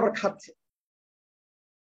কিন্তু আবার খাচ্ছে,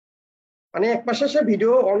 মানে এক পাশে সে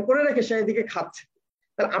ভিডিও অন করে রেখে সে এদিকে খাচ্ছে।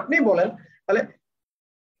 তাহলে আপনি বলেন, তাহলে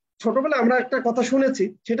ছোটবেলায় আমরা একটা কথা শুনেছি,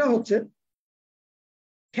 সেটা হচ্ছে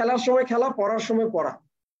খেলার সময় খেলা, পড়ার সময় পড়া,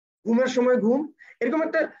 ঘুমের সময় ঘুম, এরকম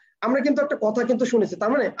একটা আমরা কিন্তু একটা কথা কিন্তু শুনেছি।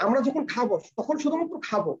 তার মানে আমরা যখন খাবো তখন শুধুমাত্র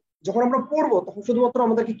খাবো, যখন আমরা পড়বো তখন শুধুমাত্র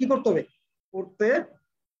আমাদেরকে কি করতে হবে, পড়তে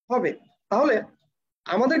হবে। তাহলে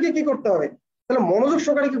আমাদেরকে কি করতে হবে, তাহলে মনোযোগ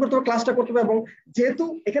সহকারে কি করতে হবে, ক্লাসটা করতে হবে। এবং যেহেতু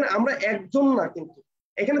এখানে আমরা একজন না, কিন্তু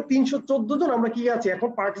এখানে 314 জন আমরা কি আছে এখন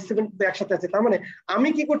পার্টিসিপেন্ট একসাথে আছে। তার মানে আমি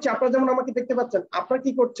কি করছি, আপনারা যেমন আমাকে দেখতে পাচ্ছেন, আপনারা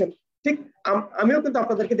কি করছেন, ঠিক আমিও কিন্তু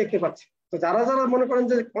আপনাদেরকে দেখতে পাচ্ছি। তো যারা যারা মনে করেন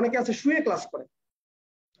যে অনেকে আছে শুয়ে ক্লাস করে,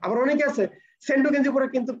 আবার অনেকে আছে সেন্ডো গেঞ্জি পরে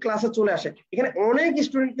কিন্তু ক্লাসে চলে আসে, এখানে অনেক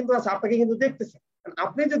স্টুডেন্ট কিন্তু আছে আপনাকে কিন্তু দেখতেছে।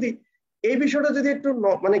 আপনি যদি এই বিষয়টা যদি একটু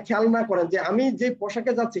মানে খেয়াল না করেন যে আমি যে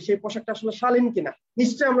পোশাকে যাচ্ছি সেই পোশাকটা আসলে শালীন কিনা,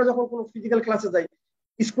 নিশ্চয়ই আমরা যখন কোনো ফিজিক্যাল ক্লাসে যাই,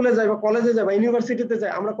 স্কুলে যাই বা কলেজে যাই বা ইউনিভার্সিটিতে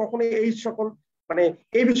যাই, আমরা কখনোই এই সকল মানে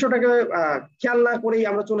এই বিষয়টাকে খেয়াল না করেই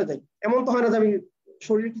আমরা চলে যাই। এমন তো হয় না যে আমি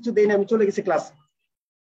শরীর কিছু দেই না আমি চলে গেছি ক্লাস,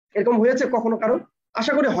 এরকম হয়েছে কখনো কারো?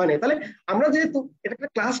 আশা করি হয় নাই। তাহলে আমরা যেহেতু এটা একটা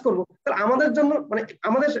ক্লাস করবো, তাহলে আমাদের জন্য মানে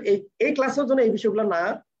আমাদের এই ক্লাসের জন্য এই বিষয়গুলো না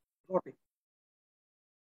ঘটে।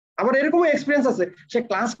 আমার এরকম এক্সপিরিয়েন্স আছে, সে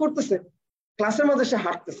ক্লাস করতেছে, ক্লাসের মাঝে সে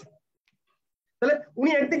হাঁটতেছে। তাহলে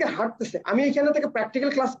উনি একদিকে হাঁটতেছে, আমি এখানে থেকে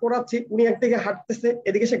প্র্যাকটিক্যাল ক্লাস করাচ্ছি, উনি একদিকে হাঁটতেছে,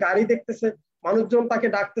 এদিকে সে গাড়ি দেখতেছে, মানুষজন তাকে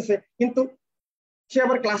ডাকতেছে, কিন্তু সে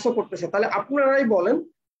আবার ক্লাসও করতেছে। তাহলে আপনারাই বলেন,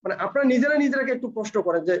 মানে আপনারা নিজেরাকে একটু প্রশ্ন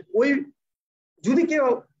করেন যে ওই যদি কেউ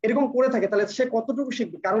এরকম করে থাকে তাহলে সে কতটুকু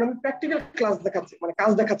শিখবে, কারণ আমি প্র্যাকটিক্যাল ক্লাস দেখাচ্ছি, মানে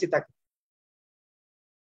কাজ দেখাচ্ছি তাকে।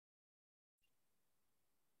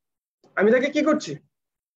 আমি তাকে কি করছি,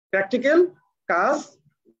 প্র্যাকটিক্যাল কাজ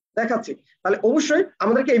দেখাচ্ছি। তাহলে অবশ্যই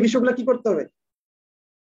আমাদেরকে এই বিষয়গুলো কি করতে হবে,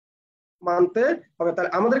 মানতে হবে।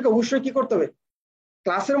 তাহলে আমাদেরকে অবশ্যই কি করতে হবে,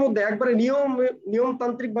 ক্লাসের মধ্যে একবারে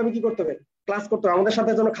নিয়মতান্ত্রিক ভাবে কি করতে হবে, ক্লাস করতে হবে। আমাদের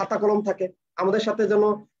সাথে যেন খাতা কলম থাকে, আমাদের সাথে যেন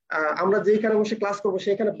আমরা যেখানে বসে ক্লাস করবো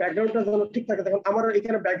সেখানে ব্যাকগ্রাউন্ডটা যেন ঠিক থাকে। দেখুন আমার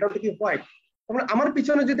এখানে ব্যাকগ্রাউন্ডটা কি হোয়াইট, আমার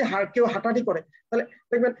পিছনে যদি কেউ হাঁটাহাঁটি করে, তাহলে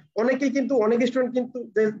দেখবেন অনেকেই কিন্তু অনেক স্টুডেন্ট কিন্তু,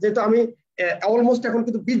 যেহেতু আমি অলমোস্ট এখন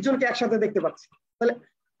কিন্তু 20 জনকে একসাথে দেখতে পাচ্ছি, তাহলে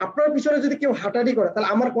আপনার পিছনে যদি কেউ হাঁটাহাঁটি করে তাহলে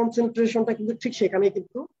আমার কনসেন্ট্রেশনটা কিন্তু ঠিক সেখানেই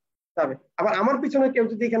কিন্তু যাবে। আবার আমার পিছনে কেউ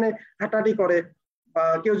যদি এখানে হাঁটাহাঁটি করে বা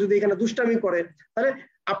কেউ যদি এখানে দুষ্টামি করে, তাহলে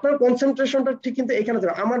আপনার কনসেন্ট্রেশনটা ঠিক কিন্তু এখানে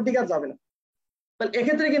যাবে, আমার দিকে আর যাবে না। তাহলে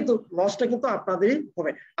এক্ষেত্রে কিন্তু লসটা কিন্তু আপনাদেরই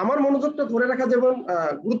হবে। আমার মনোযোগটা ধরে রাখা যেমন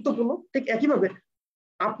গুরুত্বপূর্ণ, ঠিক একইভাবে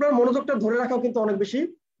আপনার মনোযোগটা ধরে রাখাও কিন্তু অনেক বেশি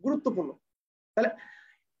গুরুত্বপূর্ণ। তাহলে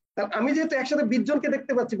আমি যেহেতু একসাথে 20 জনকে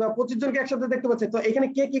দেখতে পাচ্ছি বা 25 জনকে একসাথে দেখতে পাচ্ছি, তো এখানে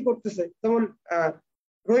কে কি করতেছে, যেমন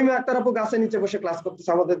রহিমা আক্তার আপু গাছের নিচে বসে ক্লাস করতেছে,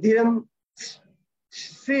 আমাদের ধীরেন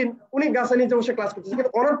সিন উনি গাছের নিচে বসে ক্লাস করতেছে,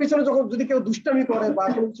 কিন্তু ওনার পিছনে যখন যদি কেউ দুষ্টামি করে বা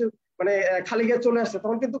কোনো কিছু মানে খালি গিয়ে চলে আসছে,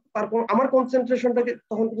 তখন কিন্তু আমার কনসেন্ট্রেশনটা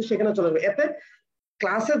তখন কিন্তু সেখানে চলে যাবে। এতে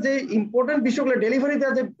ক্লাসের যে ইম্পর্টেন্ট বিষয়গুলো ডেলিভারি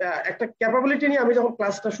দেওয়ার যে একটা ক্যাপাবিলিটি নিয়ে আমি যখন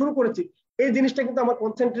ক্লাসটা শুরু করেছি, এই জিনিসটা কিন্তু আমার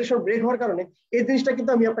কনসেন্ট্রেশন ব্রেক হওয়ার কারণে এই জিনিসটা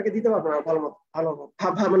কিন্তু আমি আপনাকে দিতে পারবো না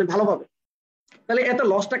মানে ভালোভাবে। তাহলে এত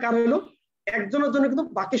লসটা কার হলো, একজনের জন্য, কিন্তু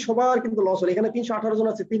বাকি সবার কিন্তু লস হলো। এখানে 318 জন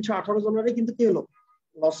আছে, 318 জনেরই কিন্তু কি হলো,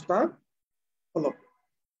 লসটা হলো।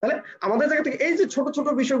 তাহলে আমাদের জায়গা থেকে এই যে ছোট ছোট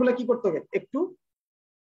বিষয়গুলো কি করতে হবে, একটু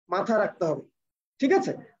মাথায় রাখতে হবে। ঠিক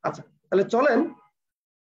আছে? আচ্ছা, তাহলে চলেন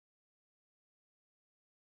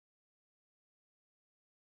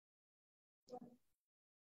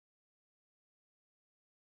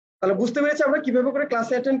তাহলে বুঝতে পেরেছি আমরা কিভাবে করে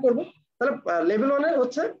ক্লাসে অ্যাটেন্ড করব। তাহলে লেভেল 1 এর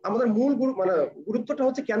হচ্ছে আমাদের মূল মানে গুরুত্বটা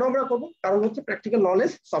হচ্ছে কেন আমরা করব, কারণ হচ্ছে practical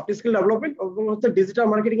knowledge, soft skill development এবং হচ্ছে ডিজিটাল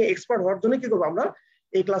মার্কেটিং এ এক্সপার্ট হওয়ার জন্য কি করব, আমরা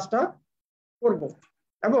এই ক্লাসটা করব।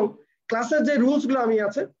 এবং ক্লাসের যে রুলস গুলো আমি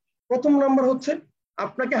আছে, প্রথম নাম্বার হচ্ছে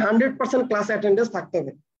আপনাকে 100% ক্লাস অ্যাটেন্ডেন্স থাকতে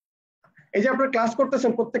হবে। এই যে আপনারা ক্লাস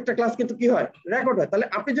করতেছেন, প্রত্যেকটা ক্লাস কিন্তু কি হয়, রেকর্ড হয়। তাহলে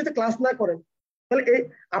আপনি যদি ক্লাস না করেন তাহলে এই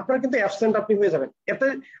আপনার কিন্তু অ্যাবসেন্ট আপনি হয়ে যাবেন। এতে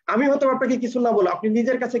আমি হয়তো আপনাকে কিছু না বলে আপনি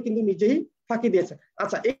নিজের কাছে কিন্তু নিজেই ফাঁকি দিয়েছেন।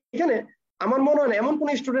 আচ্ছা, এখানে আমার মনে হয় না এমন কোন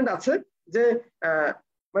স্টুডেন্ট আছে যে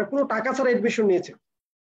মানে কোনো টাকা ছাড়া এডমিশন নিয়েছে।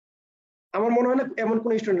 আমার মনে হয় না এমন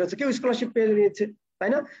কোন স্টুডেন্ট আছে, কেউ স্কলারশিপ পেয়ে নিয়েছে, তাই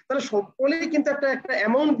না? তাহলে সকলেই কিন্তু একটা একটা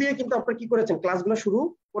অ্যামাউন্ট দিয়ে কিন্তু আপনারা কি করেছেন, ক্লাসগুলো শুরু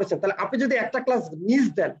করেছেন। তাহলে আপনি যদি একটা ক্লাস মিস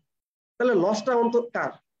দেন তাহলে লসটা অন্তত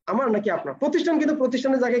কার, আমার নাকি আপনার? প্রতিষ্ঠান কিন্তু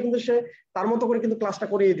প্রতিষ্ঠানের জায়গায় কিন্তু সে তার মতো করে কিন্তু ক্লাসটা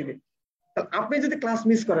করিয়ে দিবে। তাহলে আপনি যদি ক্লাস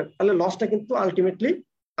মিস করেন তাহলে লসটা কিন্তু আলটিমেটলি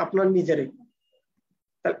আপনার নিজেরই।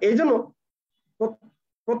 তাহলে এই জন্য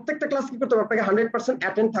প্রত্যেকটা ক্লাস কি করতে হবে, আপনাকে 100%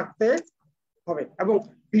 অ্যাটেন্ড থাকতে হবে এবং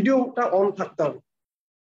ভিডিওটা অন থাকতে হবে।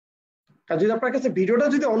 আর যদি আপনার কাছে ভিডিওটা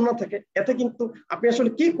যদি অন না থাকে, এতে কিন্তু আপনি আসলে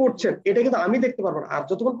কি করছেন এটা কিন্তু আমি দেখতে পারবো না। আর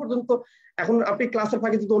যতক্ষণ পর্যন্ত এখন আপনি ক্লাসের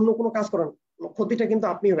ফাঁকে যদি অন্য কোনো কাজ করেন, ক্ষতিটা কিন্তু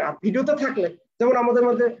আপনি হবে। আর ভিডিওতে থাকলে, যেমন আমাদের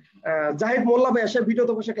মধ্যে জাহিদ মোল্লা ভাই এসে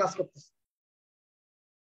ভিডিওতে বসে ক্লাস করতেছে,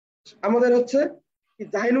 আমাদের হচ্ছে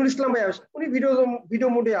জাহিনুল ইসলাম ভাই উনি ভিডিও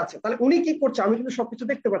মোডে আছে, তাহলে উনি কি করছে আমি কিন্তু সবকিছু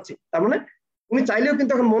দেখতে পাচ্ছি। তার মানে উনি চাইলেও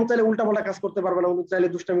কিন্তু এখন মন চাইলে উল্টাপাল্টা কাজ করতে পারবে না, উনি চাইলে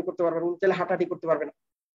দুষ্টামি করতে পারবেন, উনি চাইলে হাঁটাহাঁটি করতে পারবে না,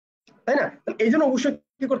 তাই না? এই জন্য অবশ্যই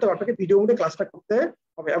কি করতে হবে, আপনাকে ভিডিও মোডে ক্লাসটা করতে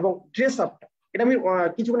হবে। এবং ড্রেস আপটা, এটা আমি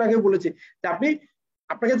কিছুক্ষণ আগে বলেছি যে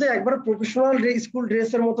আপনাকে যে একবার প্রফেশনাল স্কুল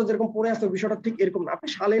ড্রেসের মতো যেরকম পরে আসতে বিষয়টা ঠিক এরকম না। আপনি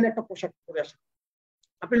শালীন একটা পোশাক পরে আসেন,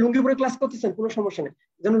 আপনি লুঙ্গি পরে ক্লাস করতেছেন কোনো সমস্যা নেই,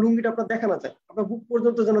 যেন লুঙ্গিটা আপনার দেখা না যায়, আপনার বুক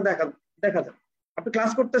পর্যন্ত যেন দেখা যায়। আপনি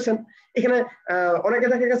ক্লাস করতেছেন, এখানে অনেকে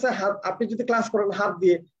দেখা গেছে হাত, আপনি যদি ক্লাস করেন হাত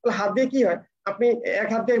দিয়ে, তাহলে হাত দিয়ে কি হয়, আপনি এক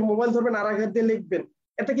হাত দিয়ে মোবাইল ধরবেন আর এক হাত দিয়ে লিখবেন,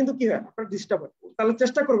 এটা কিন্তু কি হয়, আপনার ডিস্টার্ব হয়। তাহলে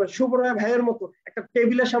চেষ্টা করবেন সুপ্রভাত ভাইয়ের মতো একটা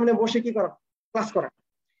টেবিলের সামনে বসে কি করা, ক্লাস করা।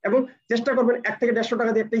 এবং চেষ্টা করবেন 1 থেকে 150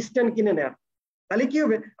 টাকা দিয়ে একটা স্ট্যান্ড কিনে নেওয়ার। তাহলে কি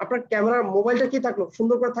হবে, আপনার ক্যামেরার মোবাইলটা কি থাকলো,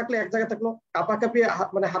 সুন্দর করে থাকলে এক জায়গায় থাকলো, কাঁপাকাঁপি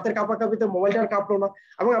মানে হাতের কাঁপাকাঁপিতে মোবাইলটা আর কাঁপলো না,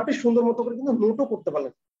 এবং আপনি সুন্দর মতো করে কিন্তু নোটও করতে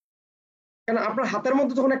পারলেন। কেন, আপনার হাতের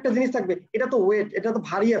মধ্যে যখন একটা জিনিস থাকবে, এটা তো ওয়েট, এটা তো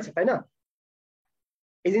ভারী আছে, তাই না?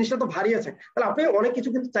 এই জিনিসটা তো ভারী আছে, তাহলে আপনি অনেক কিছু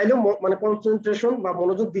কিন্তু চাইলেও মানে কনসেন্ট্রেশন বা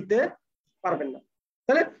মনোযোগ দিতে পারবেন না।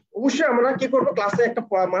 তাহলে অবশ্যই আমরা কি করবো, ক্লাসে একটা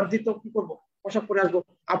মার্জিত কি করবো পোশাক পরে আসবো।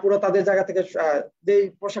 আপুরা তাদের জায়গা থেকে যে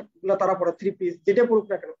পোশাক গুলো তারা পরে, 3 পিস যেটা পড়ুক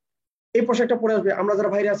না কেন, এই পোশাকটা পরে আসবে। আমরা যারা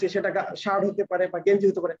বাইরে আছি সেটা শার্ট হতে পারে বা গেঞ্জি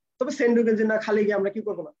হতে পারে, তবে স্যান্ডো গেঞ্জি না খালি গিয়ে আমরা কি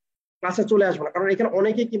করবো না, ক্লাসে চলে আসবো না। কারণ এখানে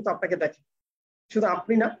অনেকেই কিন্তু আপনাকে দেখে, শুধু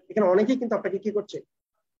আপনি না, এখানে অনেকেই কিন্তু আপনাকে কি করছে,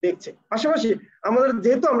 দেখছে। পাশাপাশি আমাদের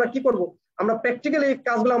যেহেতু আমরা কি করব, আমরা প্র্যাকটিক্যালি এই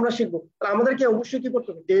কাজগুলো আমরা শিখবো, তাহলে আমাদেরকে অবশ্যই কি করতে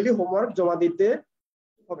হবে, ডেইলি হোমওয়ার্ক জমা দিতে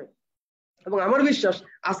হবে। এবং আমার বিশ্বাস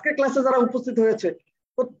আজকের ক্লাসে যারা উপস্থিত হয়েছে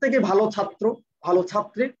প্রত্যেকে ভালো ছাত্র, ভালো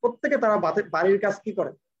ছাত্রী, প্রত্যেকে তারা বাড়ির কাজ কি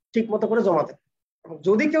করে, ঠিক মতো করে জমা দেয়। এবং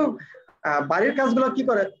যদি কেউ বাড়ির কাজগুলো কি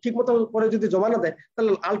করে ঠিক মতো করে যদি জমা না দেয়,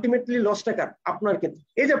 তাহলে আলটিমেটলি লসটা কার, আপনার। কিন্তু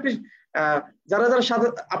এই যে আপনি যারা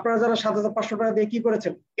আপনারা যারা 7,500 টাকা দিয়ে কি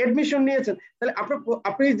করেছেন, এডমিশন নিয়েছেন, তাহলে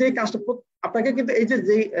আপনি যে কাজটা, আপনাকে কিন্তু এই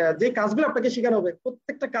যে কাজগুলো আপনাকে শেখানো হবে,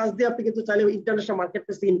 প্রত্যেকটা কাজ দিয়ে আপনি কিন্তু চাইলে ইন্টারন্যাশনাল মার্কেট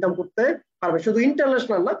প্লেস থেকে ইনকাম করতে পারবেন। শুধু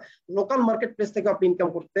ইন্টারন্যাশনাল না, লোকাল মার্কেট প্লেস থেকে আপনি ইনকাম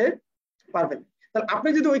করতে পারবেন। তাহলে আপনি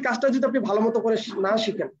যদি ওই কাজটা যদি আপনি ভালো মতো করে না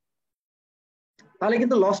শিখেন, তাহলে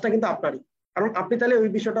কিন্তু লসটা কিন্তু আপনারই। কারণ আপনি তাহলে ওই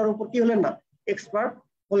বিষয়টার উপর কি হলেন না, এক্সপার্ট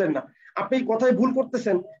হলেন না। আপনি কথায় ভুল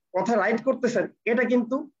করতেছেন, কথা রাইট করতেছেন, এটা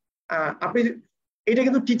কিন্তু এটা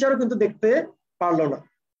কিন্তু টিচারও কিন্তু দেখতে পারলো না,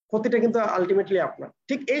 ক্ষতিটা কিন্তু আলটিমেটলি আপনার।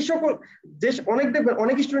 ঠিক এই সকল যে দেখবেন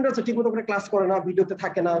অনেক স্টুডেন্ট আছে ঠিক মতো করে ক্লাস করে না, ভিডিওতে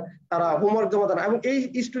থাকে না, তারা হোমওয়ার্ক জমা দেয় না, এবং এই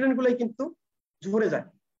স্টুডেন্ট গুলাই কিন্তু ঝরে যায়।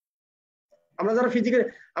 আমরা যারা ফিজিক্যাল,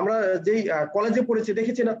 আমরা যেই কলেজে পড়েছি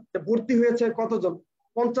দেখেছি না, ভর্তি হয়েছে কতজন,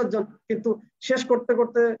 50 জন, কিন্তু শেষ করতে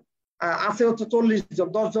করতে আছে হচ্ছে 40 জন,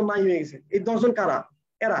 10 জন নাই হয়ে গেছে। এই 10 জন কারা,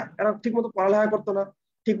 এরা ঠিক মতো পড়ালেখা করতো না,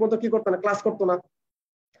 ঠিক মতো কি করতো না, ক্লাস করতো না,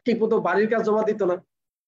 ঠিক মতো বাড়ির কাজ জমা দিত না,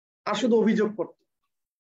 আর শুধু অভিযোগ করতো।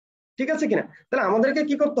 ঠিক আছে কিনা? তাহলে আমাদেরকে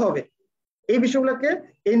কি করতে হবে, এই বিষয়গুলোকে,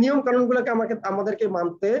 এই নিয়ম কানুন গুলোকে আমাদেরকে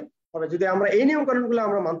মানতে হবে। যদি আমরা এই নিয়ম কানুন গুলো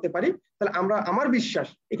আমরা মানতে পারি, তাহলে আমার বিশ্বাস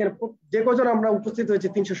এখানে যে কজন আমরা উপস্থিত হয়েছে,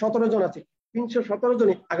 317 জন আছে, 317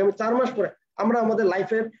 জনই আগামী 4 মাস পরে আমরা আমাদের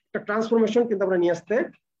লাইফের একটা ট্রান্সফরমেশন কিন্তু আমরা নিয়ে আসতে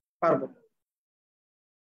পারবো।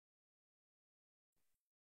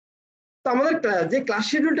 তো আমাদের যে ক্লাস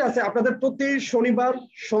শিডিউলটা আছে আপনাদের প্রতি শনিবার,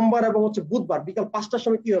 সোমবার এবং হচ্ছে বুধবার বিকাল 5টার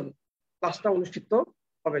সময় কি হবে, ক্লাসটা অনুষ্ঠিত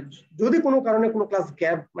হবে। যদি কোনো কারণে কোনো ক্লাস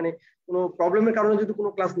গ্যাপ মানে কোনো প্রবলেমের কারণে যদি কোনো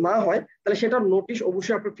ক্লাস না হয় তাহলে সেটার নোটিশ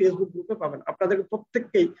অবশ্যই আপনি ফেসবুক গ্রুপে পাবেন। আপনাদেরকে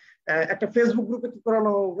প্রত্যেককেই একটা ফেসবুক গ্রুপে কি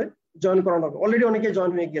করানো হবে, জয়েন করানো হবে। অলরেডি অনেকে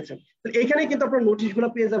জয়েন হয়ে গিয়েছেন। এইখানেই কিন্তু আপনার নোটিশগুলো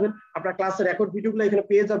পেয়ে যাবেন, আপনার ক্লাসের রেকর্ড ভিডিওগুলো এখানে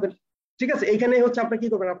পেয়ে যাবেন। ঠিক আছে, এইখানে হচ্ছে আপনি কি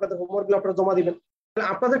করবেন, আপনাদের হোমওয়ার্কগুলো আপনারা জমা দিবেন। তাহলে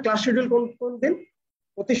আপনাদের ক্লাস শিডিউল কোন কোন দিন,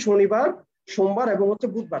 প্রতি শনিবার, সোমবার এবং হচ্ছে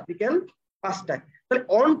বুধবার বিকেল 5টায়। তাহলে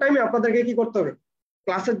অন টাইমে আপনাদেরকে কি করতে হবে,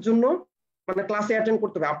 ক্লাসের জন্য মানে ক্লাসে অ্যাটেন্ড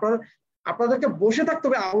করতে হবে। আপনাদেরকে বসে থাকতে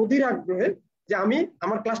হবে অধীর আগ্রহে যে আমি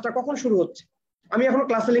আমার ক্লাসটা কখন শুরু হচ্ছে, আমি এখনো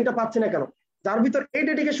ক্লাসের লিঙ্কটা পাচ্ছি না কেন। যার ভিতর এই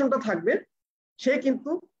ডেডিকেশনটা থাকবে সে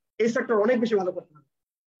কিন্তু এই সেক্টর অনেক বেশি ভালো করতে পারবে।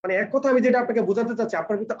 মানে এক কথা আমি যেটা আপনাকে বোঝাতে চাচ্ছি,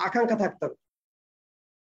 আপনার ভিতর আকাঙ্ক্ষা থাকতে হবে,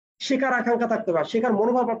 শেখার আকাঙ্ক্ষা থাকতে হবে, শেখার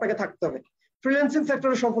মনোভাব আপনাকে থাকতে হবে। ফ্রিল্যান্সিং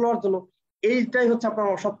সেক্টরে সফল হওয়ার জন্য এইটাই হচ্ছে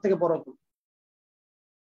আপনার সব থেকে বড় গুণ।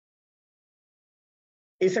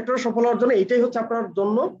 এই সেক্টরে সফল হওয়ার জন্য এইটাই হচ্ছে আপনার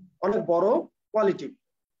জন্য অনেক বড় কোয়ালিটি।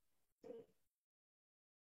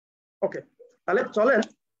 ওকে, তাহলে চলেন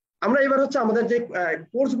আমরা এবার হচ্ছে আমাদের যে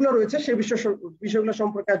কোর্সগুলো রয়েছে সেই বিষয়গুলো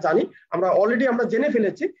সম্পর্কে জানি। আমরা অলরেডি জেনে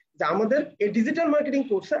ফেলেছি যে আমাদের এই ডিজিটাল মার্কেটিং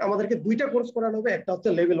কোর্সে আমাদেরকে দুইটা কোর্স করানো হবে, একটা হচ্ছে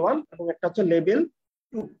লেভেল 1 এবং একটা হচ্ছে লেভেল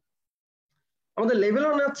 2। আমাদের লেভেল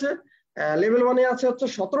 1 আছে, লেভেল 1 এ আছে হচ্ছে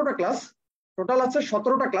 17টা ক্লাস, টোটাল আছে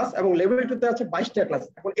 17টা ক্লাস, এবং লেভেল 2 তে আছে 22টা ক্লাস।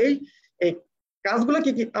 এখন এই ক্লাসগুলো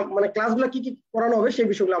কি কি মানে ক্লাসগুলো কি কি করানো হবে সেই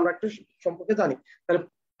বিষয়গুলো আমরা একটু সম্পর্কে জানি। তাহলে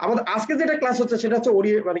আমাদের আজকে যেটা ক্লাস হচ্ছে সেটা হচ্ছে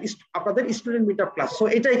মানে আপনাদের student meet up class. So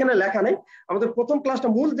এটা এখানে লেখা নেই। আমাদের প্রথম ক্লাসটা,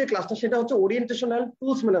 মূল যে ক্লাসটা সেটা হচ্ছে ওরিয়েন্টেশন এন্ড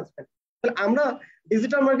টুলস ম্যানেজমেন্ট। তাহলে আমরা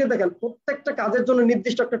ডিজিটাল মার্কেট দেখেন প্রত্যেকটা কাজের জন্য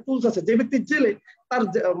নির্দিষ্ট একটা টুলস আছে। যে ব্যক্তি জেলে তার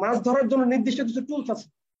মাছ ধরার জন্য নির্দিষ্ট কিছু টুলস আছে,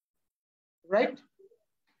 রাইট?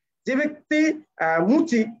 যে ব্যক্তি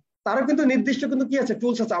মুচি তারও কিন্তু নির্দিষ্ট কিন্তু কি আছে,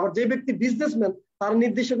 টুলস আছে। আবার যে ব্যক্তি বিজনেসম্যান তার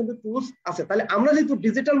নির্দিষ্ট কিন্তু টুলস আছে। তাহলে আমরা যেহেতু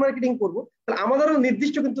ডিজিটাল মার্কেটিং করব তাহলে আমাদেরও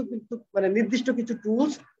নির্দিষ্ট কিন্তু মানে নির্দিষ্ট কিছু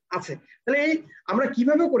টুলস আছে। তাহলে এই আমরা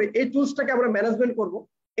কিভাবে করে এই টুলসটাকে আমরা ম্যানেজমেন্ট করব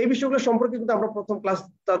এই বিষয়গুলো সম্পর্কে কিন্তু আমরা প্রথম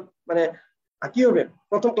ক্লাসটা মানে কি হবে,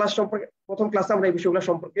 প্রথম ক্লাসে আমরা এই বিষয়গুলো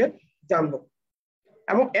সম্পর্কে জানবো।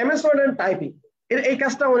 এবং এমএস ওয়ার্ড এন্ড টাইপিং এই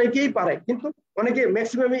কাজটা অনেকেই পারে, কিন্তু অনেকে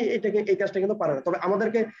ম্যাক্সিমামই এই কাজটা কিন্তু পারে না। তবে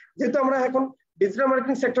আমাদেরকে যেহেতু আমরা এখন ডিজিটাল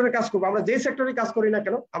মার্কেটিং সেক্টরে কাজ করবো, আমরা যে সেক্টরে কাজ করি না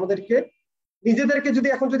কেন, আমাদেরকে নিজেদেরকে যদি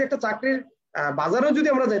এখন যদি একটা চাকরির বাজারেও যদি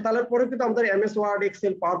আমরা যাই তাহলে পরে কিন্তু আমাদের MS word,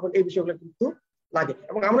 Excel, power point এই বিষয়গুলো কিন্তু লাগে।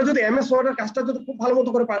 এবং আমরা যদি এমএস ওয়ার্ড এর কাজটা যদি খুব ভালো মতো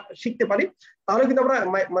করে শিখতে পারি তাহলে কিন্তু আমরা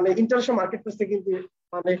মানে ইন্টারন্যাশনাল মার্কেট প্লেস থেকে কিন্তু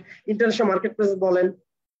মানে ইন্টারন্যাশনাল মার্কেট প্লেস বলেন,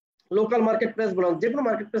 লোকাল মার্কেট প্লেস বলেন, যে কোনো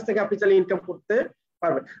মার্কেট প্লেস থেকে আপনি চাইলে ইনকাম করতে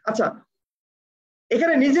পারবেন। আচ্ছা,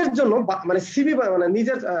 এখানে নিজের জন্য মানে সিভি মানে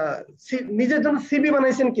নিজের জন্য সিভি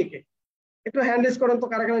বানাইছেন কে কে? একটু হ্যান্ড রেজ করেন তো,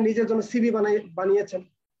 কারা কারা নিজের জন্য সিভি বানিয়েছেন?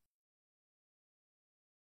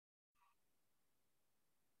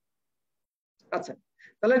 আচ্ছা,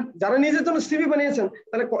 তাহলে যারা নিজের জন্য সিভি বানিয়েছেন,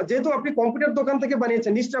 তাহলে যেহেতু আপনি কম্পিউটার দোকান থেকে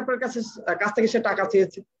বানিয়েছেন, নিশ্চয়ই আপনার কাছ থেকে সে টাকা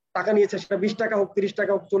চেয়েছে, টাকা নিয়েছে, সেটা 20 টাকা হোক, 30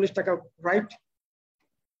 টাকা হোক, 40 টাকা হোক, রাইট?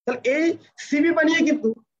 তাহলে এই সিভি বানিয়ে কিন্তু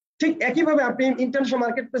ঠিক একইভাবে আপনি ইন্টারন্যাশনাল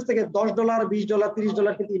মার্কেট প্লেস থেকে $10, $20,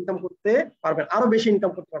 $30 কিন্তু ইনকাম করতে পারবেন, আরো বেশি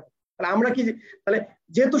ইনকাম করতে পারবেন। তাহলে আমরা কি, তাহলে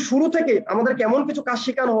যেহেতু শুরু থেকে আমাদের কেমন কিছু কাজ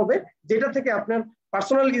শেখানো হবে যেটা থেকে আপনার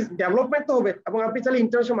পার্সোনাল ডেভেলপমেন্ট তো হবে এবং আপনি চাইলে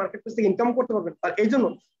ইন্টারন্যাশনাল মার্কেট প্লেস থেকে ইনকাম করতে পারবেন। আর এই জন্য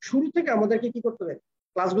শুরু থেকে আমাদেরকে কি করতে হবে,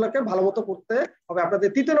 ক্লাসগুলোকে ভালো মতো করতে হবে। আপনাদের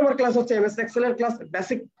 3 নম্বর ক্লাস হচ্ছে এমএস এক্সেল এর class,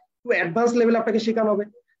 basic to advance level আপনাকে শেখানো হবে।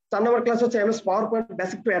 4 নম্বর ক্লাস হচ্ছে MS power point,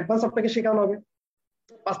 basic to advance আপনাকে শেখানো হবে।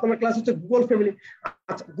 5 নম্বর ক্লাস হচ্ছে গুগল ফ্যামিলি।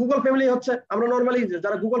 আচ্ছা, গুগল ফ্যামিলি হচ্ছে আমরা নর্মালি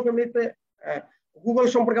যারা গুগল ফ্যামিলিতে গুগল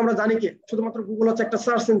সম্পর্কে আমরা জানি কি শুধুমাত্র গুগল হচ্ছে একটা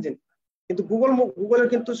সার্চ ইঞ্জিন, কিন্তু গুগলের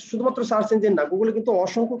কিন্তু শুধুমাত্র সার্চ ইঞ্জিন না, গুগলে কিন্তু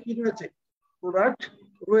অসংখ্য কি রয়েছে, প্রোডাক্ট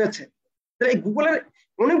রয়েছে। তাহলে এই গুগলের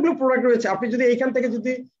অনেকগুলো প্রোডাক্ট রয়েছে। আপনি যদি এইখান থেকে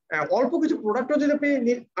যদি অল্প কিছু প্রোডাক্টও যদি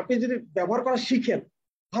আপনি যদি ব্যবহার করা শিখেন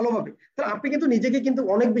ভালোভাবে, তাহলে আপনি কিন্তু নিজেকে কিন্তু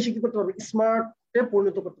অনেক বেশি কি করতে পারবেন, স্মার্টে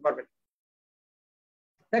পরিণত করতে পারবেন।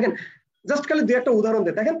 দেখেন জাস্ট খালি 2-1টা উদাহরণ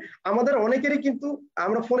দেয়। দেখেন আমাদের অনেকেরই কিন্তু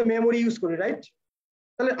আমরা ফোনে মেমোরি ইউজ করি, রাইট?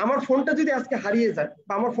 তাহলে আমার ফোনটা যদি আজকে হারিয়ে যায়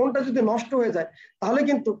বা আমার ফোনটা যদি নষ্ট হয়ে যায় তাহলে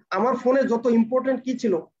কিন্তু আমার ফোনে যত ইম্পর্টেন্ট কি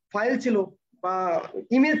ছিল, ফাইল ছিল বা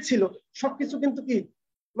ইমেজ ছিল, সবকিছু কিন্তু কি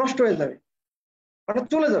নষ্ট হয়ে যাবে, অর্থাৎ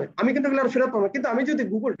চলে যাবে। আমি কিন্তু এগুলো আর ফেরত পাবো। কিন্তু আমি যদি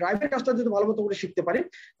গুগল ড্রাইভের কাজটা যদি ভালো মতো করে শিখতে পারি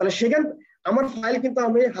তাহলে সেখানে আমার ফাইল কিন্তু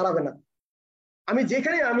আমি হারাবে না। আমি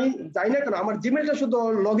যেখানে আমি যাই না কেন আমার জিমেলটা শুধু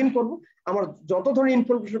লগ ইন করবো, আমার যত ধরনের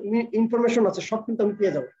ইনফরমেশন আছে সব কিন্তু আমি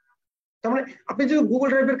পেয়ে যাবো। তার মানে আপনি যদি গুগল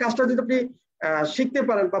ড্রাইভের কাজটা যদি আপনি শিখতে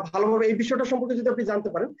পারেন বা ভালোভাবে এই বিষয়টা সম্পর্কে যদি আপনি জানতে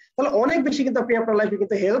পারেন তাহলে অনেক বেশি কিন্তু আপনি আপনার লাইফে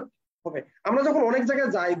কিন্তু হেল্প হবে। আমরা যখন অনেক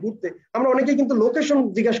জায়গায় যাই ঘুরতে, আমরা অনেকে কিন্তু লোকেশন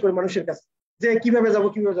জিজ্ঞাসা করি মানুষের কাছে যে কিভাবে যাব,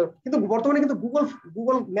 কিন্তু বর্তমানে কিন্তু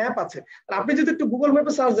গুগল ম্যাপ আছে। আপনি যদি একটু গুগল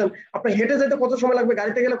ম্যাপে সার্চ দেন, আপনার হেঁটে যেতে কত সময় লাগবে,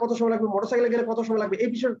 গাড়িতে গেলে কত সময় লাগবে, মোটরসাইকেলে গেলে কত সময় লাগবে, এই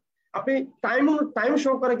বিষয়ে আপনি টাইম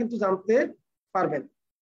সহকারে কিন্তু জানতে পারবেন।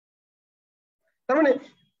 তার মানে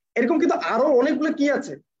এরকম কিন্তু আরো অনেকগুলো কি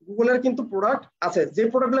আছে, গুগলের কিন্তু প্রোডাক্ট আছে, যে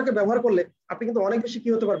প্রোডাক্টগুলোকে ব্যবহার করলে আপনি কিন্তু অনেক বেশি কি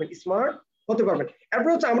হতে পারবেন, স্মার্ট হতে পারবেন।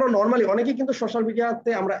 এরপর হচ্ছে আমরা নর্মালি অনেকেই কিন্তু সোশ্যাল মিডিয়াতে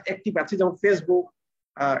আমরা অ্যাক্টিভ আছি, যেমন ফেসবুক,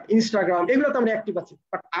 ইনস্টাগ্রাম, এগুলোতে আমরা অ্যাক্টিভ আছি।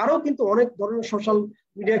 বাট আরো কিন্তু অনেক ধরনের সোশ্যাল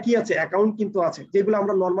মিডিয়া কি আছে, অ্যাকাউন্ট কিন্তু আছে, যেগুলো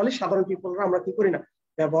আমরা নর্মালি সাধারণ পিপলরা আমরা কি করি না,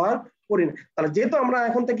 ব্যবহার করি না। তাহলে যেহেতু আমরা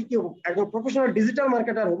এখন থেকে কি হবো, একজন প্রফেশনাল ডিজিটাল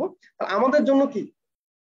মার্কেটার হবো, তাহলে আমাদের জন্য কি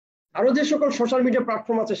আরো যে সকল সোশ্যাল মিডিয়া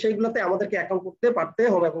প্ল্যাটফর্ম আছে সেইগুলোতে আমাদেরকে অ্যাকাউন্ট করতে পারতে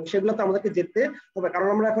হবে এবং সেগুলোতে আমাদেরকে যেতে হবে, কারণ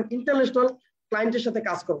আমরা এখন ইন্টারন্যাশনাল ক্লায়েন্টের সাথে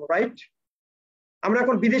কাজ করবো, রাইট? আমরা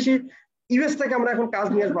এখন বিদেশি ইউএস থেকে আমরা এখন কাজ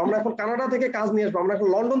নিয়ে আসবো, আমরা এখন কানাডা থেকে কাজ নিয়ে আসবো, আমরা এখন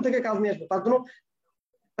লন্ডন থেকে কাজ নিয়ে আসবো। তার জন্য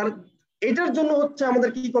এটার জন্য হচ্ছে আমাদের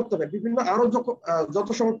কি করতে হবে, বিভিন্ন আরো যত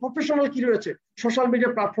সময় প্রফেশনাল কি রয়েছে সোশ্যাল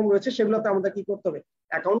মিডিয়া প্ল্যাটফর্ম রয়েছে সেগুলোতে আমাদের কি করতে হবে,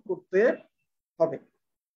 অ্যাকাউন্ট করতে হবে।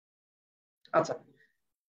 আচ্ছা,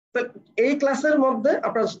 এই ক্লাসের মধ্যে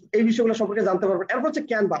আপনারা এই বিষয়গুলো সম্পর্কে জানতে পারবেন। এরপর হচ্ছে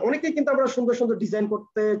ক্যানভা। অনেকেই কিন্তু আমরা সুন্দর সুন্দর ডিজাইন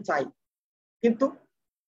করতে চাই, কিন্তু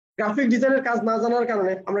গ্রাফিক ডিজাইনের কাজ না জানার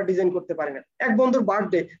কারণে আমরা ডিজাইন করতে পারি না। এক বন্ধুর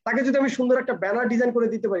বার্থডে, তাকে যদি আমি সুন্দর একটা ব্যানার ডিজাইন করে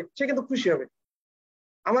দিতে পারি, সে কিন্তু খুশি হবে।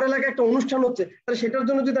 আমার এলাকায় একটা অনুষ্ঠান হচ্ছে, তাহলে সেটার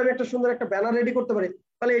জন্য যদি আমি একটা সুন্দর একটা ব্যানার রেডি করতে পারি,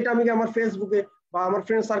 তাহলে এটা আমি আমার ফেসবুকে বা আমার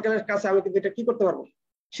ফ্রেন্ড সার্কেলের কাছে আমি কিন্তু এটা কি করতে পারবো,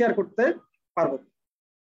 শেয়ার করতে পারবো।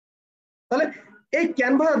 তাহলে এই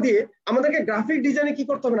ক্যানভা দিয়ে আমাদেরকে গ্রাফিক ডিজাইনে কি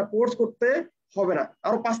করতে হবে না, কোর্স করতে হবে না,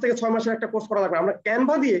 আরো 5 থেকে 6 মাসের একটা কোর্স করা লাগবে। আমরা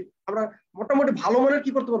ক্যানভা দিয়ে আমরা মোটামুটি ভালো মানের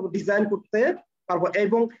কি করতে পারবো, ডিজাইন করতে পারবো।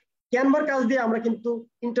 এবং ক্যানভার কাজ দিয়ে আমরা কিন্তু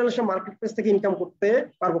ইন্টারন্যাশনাল মার্কেট প্লেস থেকে ইনকাম করতে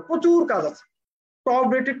পারবো। প্রচুর কাজ আছে, টপ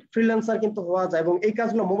রেটেড ফ্রিল্যান্সার কিন্তু হওয়া যায় এবং এই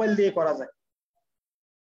কাজগুলো মোবাইল দিয়ে করা যায়।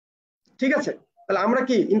 ঠিক আছে, তাহলে আমরা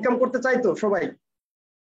কি ইনকাম করতে চাই তো সবাই?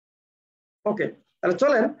 ওকে, তাহলে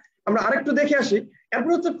চলেন আমরা আরেকটু দেখে আসি।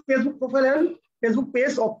 এরপর হচ্ছে Facebook profile and Facebook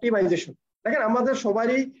page optimisation. দেখেন আমাদের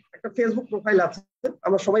সবারই একটা ফেসবুক প্রোফাইল আছে,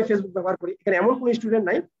 আমরা সবাই ফেসবুক ব্যবহার করি, এখানে এমন কোন স্টুডেন্ট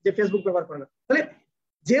নাই যে ফেসবুক ব্যবহার করে না। তাহলে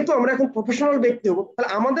যেহেতু আমরা এখন প্রফেশনাল ব্যক্তি হবো, তাহলে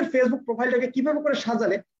আমাদের ফেসবুক প্রোফাইলটাকে কিভাবে করে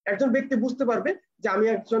সাজালে একজন ব্যক্তি বুঝতে পারবে যে আমি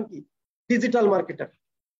একজন কি ডিজিটাল মার্কেটার,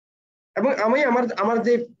 এবং আমি আমার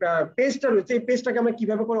যে পেজটা রয়েছে এই পেজটাকে আমরা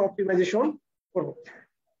কিভাবে করে অপটিমাইজেশন করব।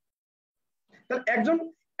 তাহলে একজন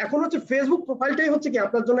এখন হচ্ছে ফেসবুক প্রোফাইলটাই হচ্ছে কি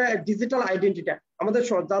আপনার জন্য ডিজিটাল আইডেন্টিটি। আমাদের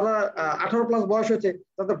যারা 18+ বয়স হয়েছে,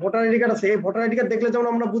 তাদের ভোটার আইডি কার্ড আছে, এই ভোটার আইডি কার্ড দেখলে যেমন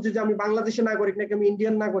আমরা বুঝি যে আমি বাংলাদেশি নাগরিক নাকি আমি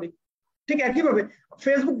ইন্ডিয়ান নাগরিক, ঠিক একইভাবে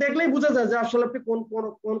ফেসবুক দেখলেই বোঝা যায় যে আসলে আপনি কোন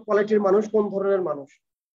কোন কোয়ালিটির মানুষ, কোন ধরনের মানুষ।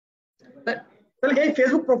 তাহলে এই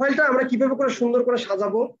ফেসবুক প্রোফাইলটা আমরা কিভাবে করে সুন্দর করে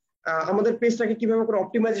সাজাবো, আমাদের পেজটাকে কিভাবে করে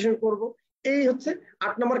অপটিমাইজেশন করব, এই হচ্ছে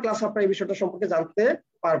 8 নম্বর ক্লাস। আপনারা এই বিষয়টা সম্পর্কে জানতে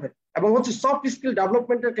পারবেন। এবং হচ্ছে সফট স্কিল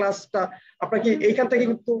ডেভেলপমেন্টের ক্লাসটা আপনাকে এইখান থেকে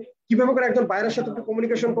কিন্তু কিভাবে করে একজন বাইরের সাথে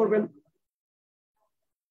কমিউনিকেশন করবেন,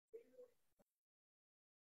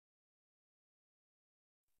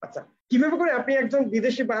 আচ্ছা কিভাবে করে আপনি একজন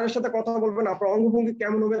বিদেশি বাইরের সাথে কথা বলবেন, আপনার অঙ্গভঙ্গি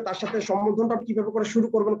কেমন হবে, তার সাথে সম্বোধনটা কিভাবে করে শুরু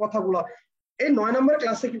করবেন কথাগুলো, এই 9 নম্বর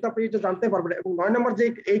ক্লাসে কিন্তু আপনি এটা জানতে পারবেন। এবং 9 নম্বর যে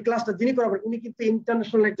এই ক্লাসটা যিনি করাবেন উনি কিন্তু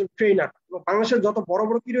ইন্টারন্যাশনাল একজন ট্রেনার, বাংলাদেশের যত বড়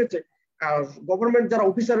বড় কি রয়েছে গভর্নমেন্ট যারা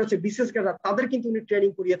অফিসার রয়েছে, বিশেষ ক্যাডার, তাদের কিন্তু উনি ট্রেনিং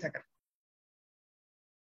করিয়ে থাকেন।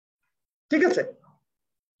 ঠিক আছে,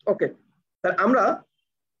 ওকে, তাহলে আমরা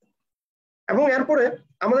এবং এরপরে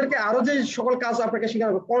আমাদেরকে আরো যে সকল কাজ আপনাকে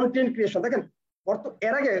শেখানো হবে, কন্টেন্ট ক্রিয়েশন। দেখেন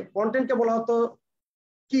এর আগে কন্টেন্টকে বলা হতো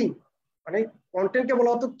কিং, মানে কন্টেন্টকে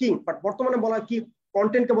বলা হতো কিং, বাট বর্তমানে বলা হয় কি,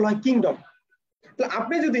 কন্টেন্টকে বলা হয় কিংডম। তাহলে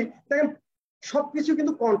আপনি যদি দেখেন সবকিছু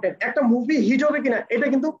কিন্তু কন্টেন্ট, একটা মুভি হিট হবে কিনা এটা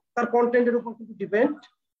কিন্তু তার কন্টেন্টের উপর কিন্তু ডিপেন্ড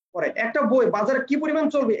করে, একটা বই বাজারে কি পরিমাণ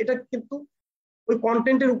চলবে এটা কিন্তু ওই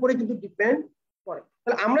কন্টেন্টের উপরে কিন্তু ডিপেন্ড করে।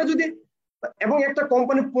 তাহলে আমরা যদি, এবং একটা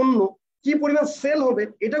কোম্পানির পণ্য কি পরিমাণ সেল হবে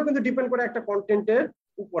এটাও কিন্তু ডিপেন্ড করে একটা কন্টেন্টের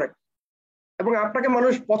উপরে, এবং আপনাকে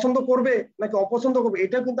মানুষ পছন্দ করবে নাকি অপছন্দ করবে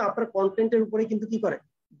এটাও কিন্তু আপনার কন্টেন্টের উপরে কিন্তু কি করে,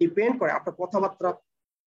 ডিপেন্ড করে। আপনার কথাবার্তা,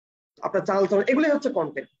 আপনার চালচলন, এগুলোই হচ্ছে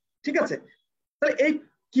কন্টেন্ট। ঠিক আছে, তাহলে এই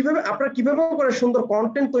কিভাবে আপনারা কিভাবে করে সুন্দর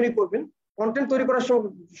কন্টেন্ট তৈরি করবেন, কন্টেন্ট তৈরি করার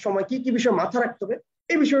সময় কি কি বিষয় মাথায় রাখতে হবে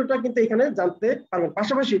এই বিষয়টা কিন্তু এখানে জানতে পারবেন।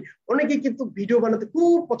 পাশাপাশি অনেকেই কিন্তু ভিডিও বানাতে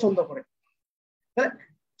খুব পছন্দ করে, তাহলে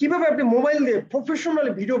কিভাবে আপনি মোবাইল দিয়ে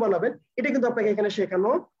প্রফেশনালি ভিডিও বানাবেন এটা কিন্তু আপনাকে এখানে শেখানো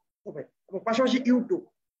হবে। এবং পাশাপাশি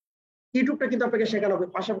ইউটিউবটা কিন্তু আপনাকে শেখানো হবে।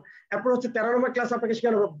 পাশাপাশি এরপর হচ্ছে 13 নম্বর ক্লাস আপনাকে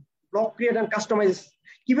শেখানো হবে ব্লগ ক্রিয়েট এন্ড কাস্টমাইজ,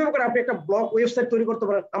 কিভাবে করে আপনি একটা ব্লগ ওয়েবসাইট তৈরি করতে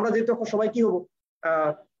পারেন। আমরা যেহেতু এখন সবাই কি হবো,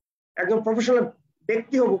 একজন প্রফেশনাল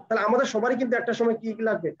ব্যক্তি হবো, তাহলে আমাদের সবারই কিন্তু একটা সময় কি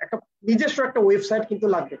লাগবে, একটা নিজস্ব একটা ওয়েবসাইট কিন্তু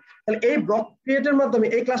লাগবে। তাহলে এই ব্লগ ক্রিয়েটের মাধ্যমে,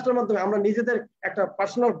 এই ক্লাসটার মাধ্যমে আমরা নিজেদের একটা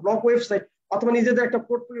পার্সোনাল ব্লগ ওয়েবসাইট অথবা নিজেদের একটা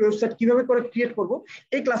পোর্টফোলিও ওয়েবসাইট কিভাবে করে ক্রিয়েট করব,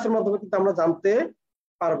 এই ক্লাসের মাধ্যমে কিন্তু আমরা জানতে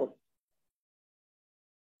পারবো।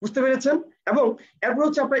 বুঝতে পেরেছেন? এবং এরপর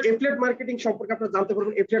হচ্ছে আপনার এফিলিয়েট মার্কেটিং সম্পর্কে আপনারা জানতে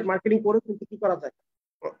পারবেন। এফিলিয়েট মার্কেটিং করে কিন্তু কি করা যায়,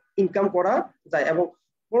 ইনকাম করা যায়। এবং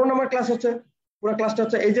 15 নম্বর ক্লাস হচ্ছে, পুরো ক্লাসটা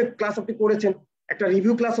হচ্ছে এই যে ক্লাস আপনি করেছেন, একটা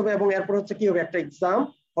রিভিউ ক্লাস হবে এবং এরপর হচ্ছে কি হবে, একটা এক্সাম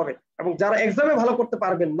হবে। এবং যারা এক্সামে ভালো করতে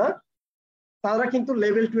পারবেন না তারা কিন্তু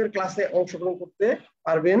লেভেল 2 এর ক্লাসে অংশগ্রহণ করতে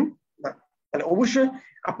পারবেন না। তাহলে অবশ্যই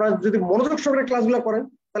আপনারা যদি মনোযোগ সহকারে ক্লাসগুলো করেন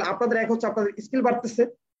তাহলে আপনাদের এক হচ্ছে আপনাদের স্কিল বাড়তেছে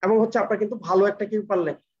এবং হচ্ছে আপনারা কিন্তু ভালো একটা কি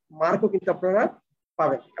পারলেন, মার্কও কিন্তু আপনারা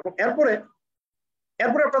পাবেন। এবং এরপরে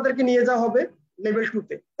আপনাদেরকে নিয়ে যাওয়া হবে লেভেল 2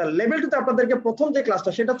 তে। তাহলে লেভেল 2 তে আপনাদেরকে প্রথম যে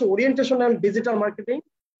ক্লাসটা সেটা হচ্ছে orientation and digital marketing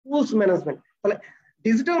tools management. তাহলে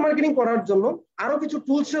ডিজিটাল মার্কেটিং করার জন্য আরো কিছু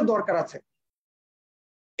টুলস এর দরকার আছে,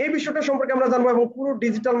 এই বিষয়টা সম্পর্কে আমরা জানবো। এবং পুরো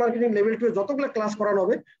ডিজিটাল মার্কেটিং লেভেল 2 এ যতগুলো ক্লাস করানো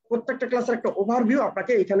হবে প্রত্যেকটা ক্লাসের একটা ওভারভিউ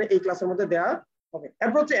আপনাকে এখানে এই ক্লাসের মধ্যে দেওয়া হবে।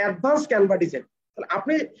 এরপর হচ্ছে অ্যাডভান্স ক্যানভা ডিজাইন। তাহলে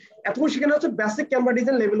আপনি এতক্ষণ শেখানো হচ্ছে বেসিক ক্যানভা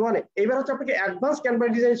ডিজাইন লেভেল 1 এ, এবার হচ্ছে আপনাকে অ্যাডভান্স ক্যানভা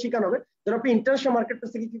ডিজাইন শেখানো হবে যেন আপনি ইন্টারন্যাশনাল মার্কেট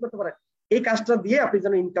প্লেস থেকে কি করতে পারেন, এই কাজটা দিয়ে আপনি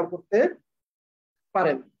যেন ইনকাম করতে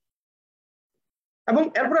পারেন। এবং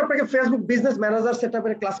এরপর আপনাকে ফেসবুক বিজনেস ম্যানেজার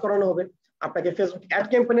সেটআপের ক্লাস করানো হবে, আপনাকে ফেসবুক অ্যাড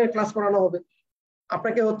ক্যাম্পেইনের ক্লাস করানো হবে,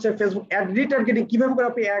 আপনাকে হচ্ছে ফেসবুক অ্যাড রিটার্গেটিং কিভাবে করে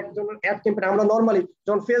আপনি একজনের অ্যাড ক্যাম্পেইন, আমরা নরমালি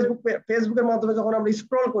যখন ফেসবুকের মাধ্যমে যখন আমরা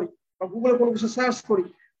স্ক্রল করি বা গুগলে কোনো কিছু সার্চ করি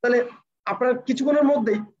তাহলে আপনার কিছুক্ষণের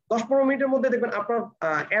মধ্যেই 10-15 মিনিটের মধ্যে দেখবেন আপনার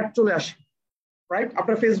অ্যাড চলে আসে, রাইট,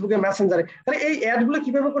 আপনার ফেসবুকে মেসেঞ্জারে। তাহলে এই অ্যাড গুলো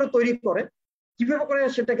কিভাবে করে তৈরি করে, কিভাবে করে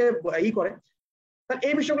সেটাকে করে, তাহলে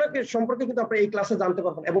এই বিষয়গুলো সম্পর্কে কিন্তু আপনি এই ক্লাসে জানতে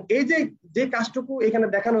পারবেন। এবং এই যে কাজটুকু এখানে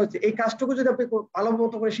দেখানো হয়েছে এই কাজটুকু যদি আপনি ভালো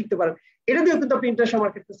মতো করে শিখতে পারেন এটা দিয়েও কিন্তু আপনি ইন্টারন্যাশনাল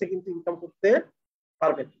মার্কেট প্লেসে কিন্তু ইনকাম করতে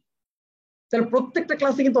পারবেন। তাহলে প্রত্যেকটা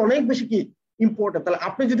ক্লাসে কিন্তু অনেক বেশি কি ইম্পর্টেন্ট। তাহলে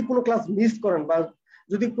আপনি যদি কোনো ক্লাস মিস করেন বা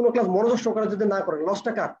যদি কোনো ক্লাস মনোযোগ সহকারে যদি না করেন,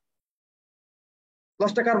 লসটা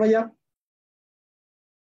কার ভাইয়া?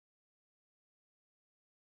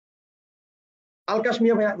 আলকাশ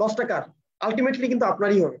মিয়া ভাইয়া, লসটা কার? আলটিমেটলি কিন্তু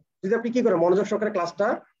আপনারই হবে যদি আপনি কি করেন, মনোযোগ সহকারে ক্লাসটা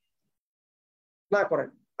না করেন।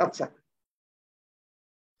 আচ্ছা,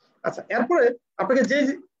 এরপরে আপনাকে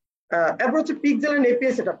এরপর হচ্ছে পিক্সেল এন্ড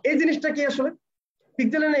এপিআই সেটআপ। এই জিনিসটা কি আসলে?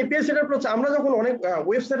 পিক্সেল এন্ড এপিআই সেটআপ হচ্ছে আমরা যখন অনেক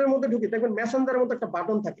ওয়েবসাইটের মধ্যে ঢুকি দেখবেন মেসেঞ্জারের মধ্যে একটা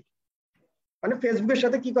বাটন থাকে, মানে ফেসবুকের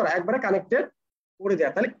সাথে কি করা, একবারে কানেক্টেড করে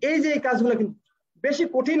দেয়া। তাহলে এই যে এই কাজগুলো কিন্তু বেশি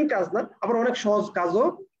কঠিন কাজ না, আবার অনেক সহজ কাজও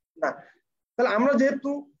না। তাহলে আমরা যেহেতু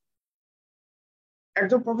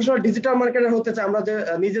একজন প্রফেশনাল ডিজিটাল মার্কেটার হতে চাই, আমরা যে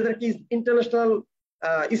নিজেদেরকে ইন্টারন্যাশনাল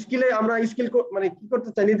স্কিলে আমরা মানে কি করতে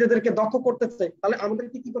চাই, নিজেদেরকে দক্ষ করতে চাই, তাহলে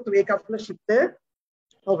আমাদেরকে কি করতে হবে, এই কাজগুলো শিখতে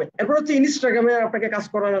হবে। এরপর হচ্ছে ইনস্টাগ্রামে আপনাকে কাজ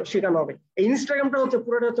করা শেখানো হবে। এই ইনস্টাগ্রামটা হচ্ছে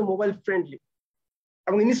পুরোটা হচ্ছে মোবাইল ফ্রেন্ডলি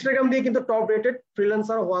এবং ইনস্টাগ্রাম দিয়ে কিন্তু টপ রেটেড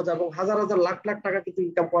ফ্রিল্যান্সার হওয়া যায় এবং হাজার হাজার লাখ লাখ টাকা কিন্তু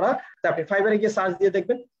ইনকাম করা যায়। আপনি ফাইবারে গিয়ে সার্চ দিয়ে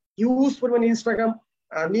দেখবেন হিউজ পরিমাণ ইনস্টাগ্রাম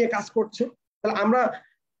নিয়ে কাজ করছে। তাহলে আমরা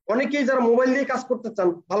অনেকেই যারা মোবাইল দিয়ে কাজ করতে চান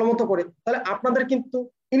ভালো মতো করে, তাহলে আপনাদের কিন্তু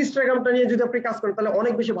ইনস্টাগ্রামটা নিয়ে যদি আপনি কাজ করেন তাহলে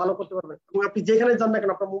অনেক বেশি ভালো করতে পারবেন। এবং আপনি যেখানে যান না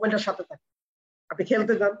কেন আপনার মোবাইলটার সাথে থাকে, আপনি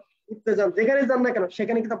খেলতে যান, ঘুরতে যান, যেখানে যান না কেন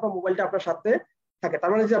সেখানে কিন্তু আপনার মোবাইলটা আপনার সাথে থাকে।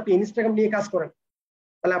 তার মানে যদি আপনি ইনস্টাগ্রাম নিয়ে কাজ করেন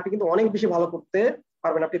তাহলে আপনি কিন্তু অনেক বেশি ভালো করতে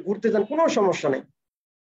পারবেন। আপনি ঘুরতে যান, কোনো সমস্যা নেই,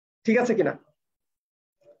 ঠিক আছে কিনা?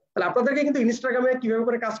 তাহলে আপনাদেরকে কিন্তু ইনস্টাগ্রামে কিভাবে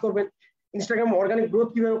করে কাজ করবেন, ইনস্টাগ্রাম অর্গানিক গ্রোথ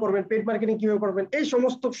কিভাবে করবেন, পেড মার্কেটিং কিভাবে করবেন, এই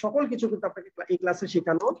সমস্ত সকল কিছু কিন্তু আপনাকে এই ক্লাসে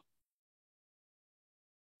শেখানো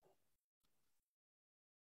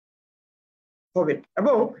হবে।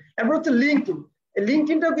 এবং এরপর হচ্ছে লিঙ্কডইন।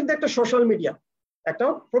 লিঙ্কডইনটাও কিন্তু একটা সোশ্যাল মিডিয়া, একটা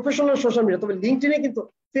প্রফেশনাল সোশ্যাল মিডিয়া। তবে লিঙ্কডইনে কিন্তু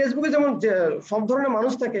ফেসবুকে যেমন সব ধরনের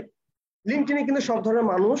মানুষ থাকে, লিঙ্কডইনে কিন্তু সব ধরনের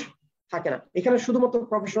মানুষ থাকে না। এখানে শুধুমাত্র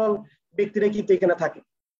প্রফেশনাল ব্যক্তিরা কিন্তু এখানে থাকে।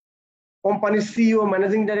 কোম্পানির CEO,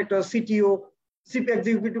 managing director, CTO, chief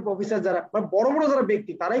executive officer যারা বড় বড় যারা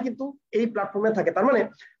ব্যক্তি তারাই কিন্তু এই প্ল্যাটফর্মে থাকে। তার মানে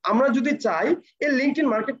আমরা যদি চাই এই লিঙ্কডইন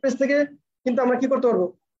মার্কেট প্লেস থেকে কিন্তু আমরা কি করতে পারবো,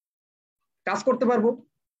 কাজ করতে পারবো।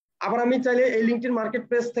 আবার আমি চাইলে এই লিঙ্কডইন মার্কেট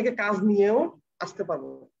প্লেস থেকে কাজ নিয়েও আসতে পারবো।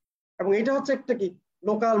 এবং এটা হচ্ছে একটা কি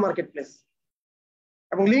লোকাল মার্কেট প্লেস।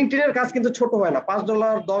 এবং লিঙ্কডইনের কাজ কিন্তু ছোট হয় না, $5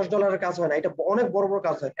 $10 কাজ হয় না, এটা অনেক বড় বড়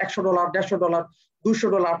কাজ হয়, $100 $150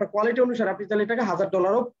 $200। আপনার কোয়ালিটি অনুসারে আপনি চাইলে এটাকে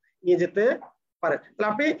 $1000 নিয়ে যেতে পারেন। তাহলে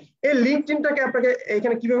আপনি এই লিঙ্কডইনটাকে আপনাকে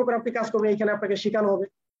এখানে কিভাবে করে আপনি কাজ করবেন এখানে আপনাকে শেখানো হবে।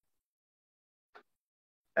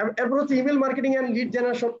 এরপর হচ্ছে email marketing and lead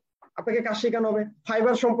generation, আপনাকে কাজ শেখানো হবে।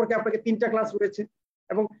 ফাইবার সম্পর্কে আপনাকে 3টা ক্লাস রয়েছে।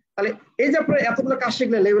 এবং তাহলে এই যে আপনারা এতগুলো কাজ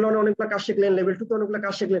শিখলেন, লেভেল 1 অনেকগুলো কাজ শিখলেন, লেভেল 2 তে অনেকগুলো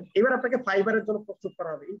কাজ শিখলেন, এবার আপনাকে ফাইবারের জন্য প্রস্তুত করা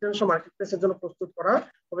হবে, ইন্টারন্যাশনাল মার্কেট প্লেসের জন্য প্রস্তুত করা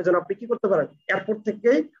হবে যেন আপনি কি করতে পারেন, এয়ারপোর্ট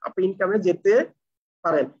থেকেই আপনি ইনকামে যেতে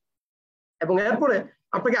পারেন। এবং এরপরে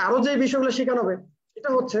আপনাকে আরো যে বিষয়গুলো শেখানো হবে এটা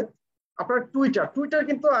হচ্ছে আপনার টুইটার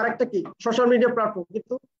কিন্তু আরেকটা কি সোশ্যাল মিডিয়া প্ল্যাটফর্ম।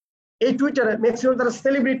 কিন্তু এই টুইটারে ম্যাক্সিমাম যারা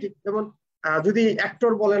সেলিব্রিটি, যেমন যদি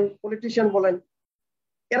অ্যাক্টর বলেন, পলিটিশিয়ান বলেন,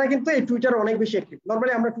 এরা কিন্তু এই টুইটার অনেক বেশি অ্যাক্টিভ।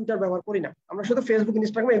 নর্মালি আমরা টুইটার ব্যবহার করি না, আমরা শুধু ফেসবুক,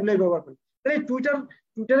 ইনস্টাগ্রাম এগুলোই ব্যবহার করি। তাহলে এই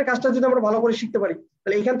টুইটারের কাজটা যদি আমরা ভালো করে শিখতে পারি,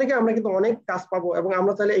 তাহলে এখান থেকে আমরা কিন্তু অনেক কাজ পাবো এবং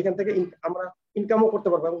আমরা চাইলে এখান থেকে আমরা ইনকামও করতে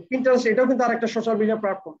পারবো। এবং পিন্টারেস্ট এটাও কিন্তু আরেকটা সোশ্যাল মিডিয়া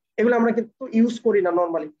প্ল্যাটফর্ম, এগুলো আমরা কিন্তু ইউজ করি না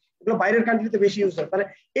নর্মালি, এগুলো বাইরের কান্ট্রিতে বেশি ইউজ হয়। তাহলে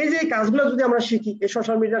এই যে কাজগুলো যদি আমরা শিখি, এই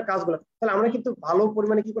সোশ্যাল মিডিয়ার কাজগুলো, তাহলে আমরা কিন্তু ভালো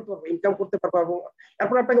পরিমাণে কি করতে পারবো, ইনকাম করতে পারবো। এবং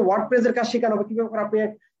এরপর আপনাকে ওয়ার্ডপ্রেসের কাজ শেখানো হবে, কিভাবে করে আপনি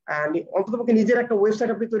অন্ততপক্ষে নিজের একটা ওয়েবসাইট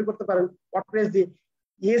আপনি তৈরি করতে পারেন ওয়ার্ডপ্রেস দিয়ে।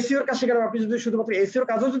 এসইওর কাজ শেখানো, আপনি যদি শুধুমাত্র এসইওর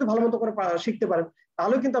কাজও যদি ভালো মতো করে শিখতে পারেন,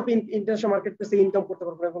 তাহলে কিন্তু আপনি ইন্টারন্যাশনাল মার্কেট প্লেসে ইনকাম করতে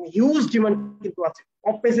পারবেন। এবং হিউজ ডিমান্ড কিন্তু আছে।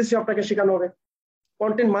 অফ পেজ এসইও আপনাকে শেখানো হবে,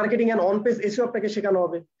 content marketing and on page SEO আপনাকে শেখানো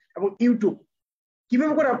হবে। এবং ইউটিউব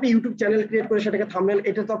কিভাবে করে আপনি ইউটিউব চ্যানেল ক্রিয়েট করে সেটাকে থাম্বনেল,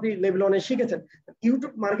 এটা তো আপনি লেভেল 1 এ শিখেছেন।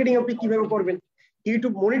 ইউটিউব মার্কেটিং আপনি কিভাবে করবেন,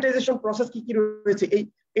 ইউটিউব মনিটাইজেশন প্রসেস কি কি রয়েছে,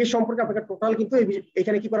 এই সম্পর্কে আপনাকে টোটাল কিন্তু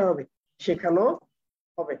এখানে কি করা হবে, শেখানো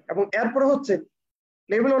হবে। এবং এরপরে হচ্ছে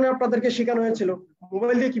লেভেল 1 এ আপনাদেরকে শেখানো হয়েছিল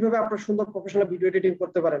মোবাইল দিয়ে কিভাবে আপনার সুন্দর প্রফেশনাল ভিডিও এডিটিং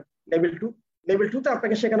করতে পারেন। লেভেল 2 তে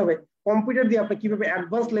আপনাকে শেখানো হবে কম্পিউটার দিয়ে আপনি কিভাবে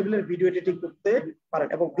অ্যাডভান্স লেভেলের ভিডিও এডিটিং করতে পারেন।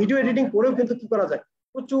 এবং ভিডিও এডিটিং করেও কিন্তু কি করা যায়,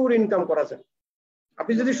 প্রচুর ইনকাম করা যায়।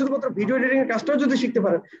 আপনি যদি শুধুমাত্র ভিডিও এডিটিং এর কাজটাও যদি শিখতে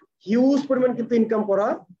পারেন, হিউজ পরিমাণ কিন্তু ইনকাম করা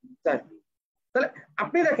যায়। তাহলে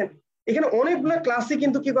আপনি দেখেন এখানে অনেকগুলো ক্লাসই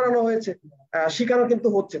কিন্তু কি করানো হয়েছে, শেখানো কিন্তু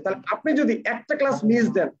হচ্ছে। তাহলে আপনি যদি একটা ক্লাস মিস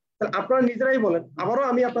দেন, তাহলে আপনারা নিজেরাই বলেন, আবারও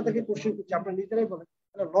আমি আপনাদেরকে কোশ্চেন করছি, আপনারা নিজেরাই বলেন,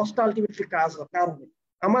 তাহলে লসটা আলটিমেটলি কার হবে,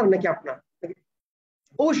 আমার নাকি আপনার?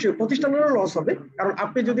 অবশ্যই প্রতিষ্ঠানেরও লস হবে, কারণ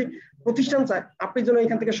আপনি যদি প্রতিষ্ঠান চায় আপনি যেন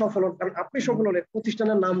এখান থেকে সফল হন, কারণ আপনি সফল হলে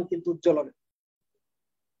প্রতিষ্ঠানের নাম কিন্তু উজ্জ্বল হবে।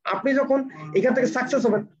 আপনি যখন এখান থেকে সাকসেস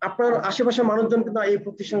হবেন, আপনার আশেপাশের মানুষজন কিন্তু এই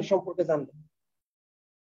প্রতিষ্ঠান সম্পর্কে জানবে,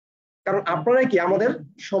 কারণ আপনারাই কি আমাদের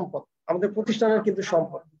সম্পদ, আমাদের প্রতিষ্ঠানের কিন্তু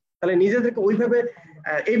সম্পদ। তাহলে নিজেদেরকে ওইভাবে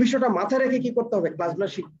এই বিষয়টা মাথায় রেখে কি করতে হবে, ক্লাসগুলো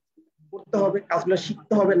করতে হবে, কাজগুলো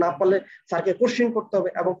শিখতে হবে, না পারলে স্যারকে কোশ্চেন করতে হবে।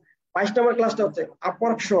 এবং 22 নম্বর ক্লাসটা হচ্ছে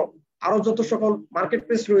আপওয়ার্ক সহ আরো যত সকল মার্কেট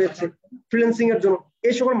প্লেস রয়েছে ফ্রিল্যান্সিং এর জন্য,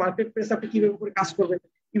 এই সকল মার্কেট প্লেস আপনি কিভাবে করে কাজ করবেন,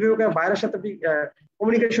 কিভাবে করে বাইরের সাথে আপনি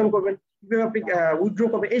কমিউনিকেশন করবেন, কিভাবে আপনি উইথড্র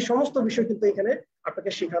করবেন, এই সমস্ত বিষয় কিন্তু এখানে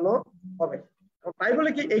আপনাকে শেখানো হবে। তাই বলে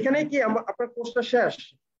কি এখানে কি আপনার কোর্সটা শেষ?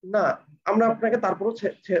 না, আমরা আপনাকে তারপরও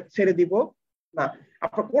ছেড়ে দিব না।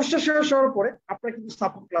 আপনার কোর্সটা শেষ হওয়ার পরে আপনার কিন্তু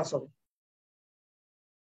সাপোর্ট ক্লাস হবে,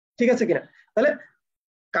 ঠিক আছে কিনা? তাহলে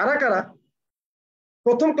কারা কারা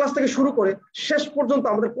প্রথম ক্লাস থেকে শুরু করে শেষ পর্যন্ত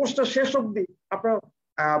আমাদের কোর্সটা শেষ অবধি আপনার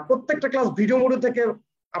প্রত্যেকটা ক্লাস ভিডিও মোড থেকে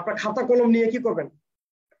আপনার খাতা কলম নিয়ে কি করবেন,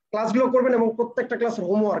 ক্লাসগুলো করবেন এবং প্রত্যেকটা ক্লাসের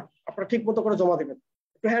হোমওয়ার্ক আপনারা ঠিক মতো করে জমা দিবেন,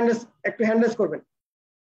 একটু হ্যান্ডরেজ করবেন।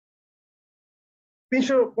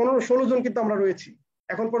 315-16 জন কিন্তু আমরা রয়েছি,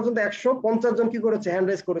 এখন পর্যন্ত 150 জন কি করেছে,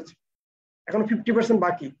 হ্যান্ডরেজ করেছে, এখন 50%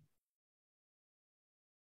 বাকি।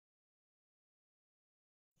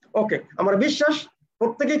 ওকে, আমার বিশ্বাস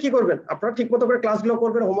প্রত্যেকে কি করবেন, আপনারা ঠিক মতো করে ক্লাসগুলো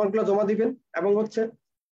করবেন, হোমওয়ার্কগুলো জমা দিবেন এবং হচ্ছে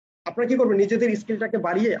আপনারা কি করবেন, নিজেদের স্কিলটাকে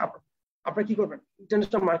বাড়িয়ে আপনারা কি করবেন,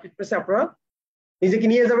 ইন্টারন্যাশনাল মার্কেট প্লেসে আপনারা নিজেকে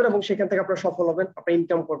নিয়ে যাবেন এবং সেখান থেকে আপনারা সফল হবেন, আপনারা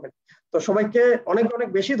ইনকাম করবেন। তো সবাইকে অনেক অনেক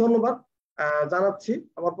বেশি ধন্যবাদ জানাচ্ছি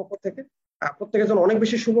আমার পক্ষ থেকে। প্রত্যেকের জন্য অনেক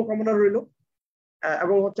বেশি শুভকামনা রইল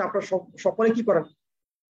এবং হচ্ছে আপনারা সকলে কি করেন,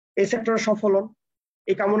 এই সেক্টরে সফল হন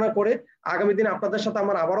এই কামনা করে আগামী দিনে আপনাদের সাথে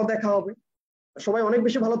আমার আবারও দেখা হবে। সবাই অনেক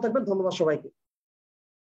বেশি ভালো থাকবেন, ধন্যবাদ সবাইকে।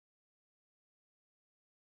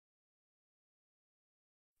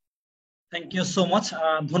 থ্যাংক ইউ সো মাচ,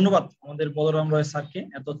 ধন্যবাদ আমাদের বলরাম রয় স্যারকে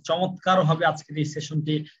এত চমৎকার ভাবে আজকের এই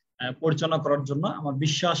সেশনটি পরিচালনা করার জন্য। আমার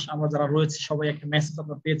বিশ্বাস আমরা যারা রয়েছে সবাই একটা মেসেজ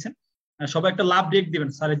আপনারা পেয়েছেন, সবাই একটা লাভ রেক দিবেন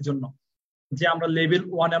স্যারের জন্য, যে আমরা লেভেল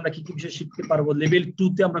 1 আমরা কি কি বিষয় শিখতে পারবো, লেভেল 2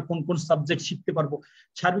 তে আমরা কোন কোন সাবজেক্ট শিখতে পারবো,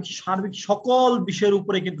 সার্বিক সকল বিষয়ের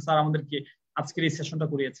উপরে কিন্তু স্যার আমাদেরকে আজকের এই সেশনটা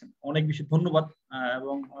করিয়েছেন। অনেক বেশি ধন্যবাদ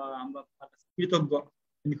এবং আমরা কৃতজ্ঞ,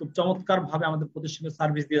 তিনি খুব চমৎকার ভাবে আমাদের প্রতিষ্ঠানে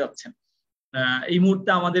সার্ভিস দিয়ে যাচ্ছেন। এই মুহূর্তে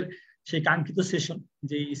আমাদের সেই কাঙ্ক্ষিত সেশন,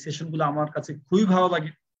 যে সেশনগুলো আমার কাছে খুবই ভালো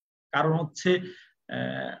লাগে, কারণ হচ্ছে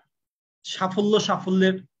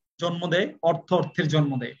সাফল্যের জন্ম দেয়, অর্থের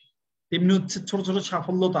জন্ম দেয়, তেমনি হচ্ছে ছোট ছোট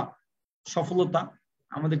সফলতা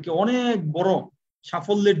আমাদেরকে অনেক বড়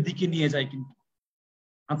সাফল্যের দিকে নিয়ে যায়। কিন্তু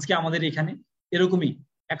আজকে আমাদের এখানে এরকমই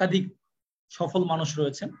একাধিক সফল মানুষ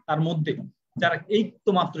রয়েছেন, তার মধ্যে যারা এই তো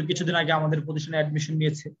মাত্র কিছুদিন আগে আমাদের প্রতিষ্ঠানে অ্যাডমিশন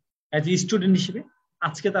নিয়েছে অ্যাজ এ স্টুডেন্ট হিসেবে,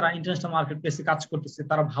 আজকে তারা ইন্টারন্যাশনাল মার্কেট প্লেসে কাজ করতেছে,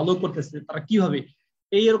 তারা ভালো করতেছে, তারা কিভাবে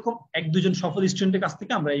এইরকম 1-2 জন সফল স্টুডেন্টের কাছ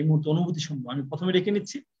থেকে আমরা এই মুহূর্তে অনুভূতি শুনবো। আমি প্রথমে রেখে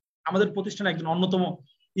নিচ্ছি আমাদের প্রতিষ্ঠানে একজন অন্যতম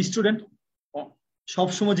স্টুডেন্ট,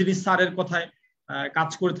 সবসময় যিনি স্যারের কথায় কাজ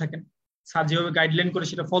করে থাকেন, স্যার যেভাবে গাইডলাইন করে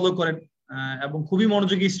সেটা ফলো করেন এবং খুবই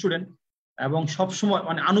মনোযোগী স্টুডেন্ট এবং সবসময়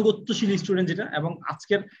মানে আনুগত্যশীল স্টুডেন্ট যেটা, এবং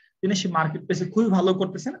আজকের দিনে সে মার্কেট প্লেসে খুবই ভালো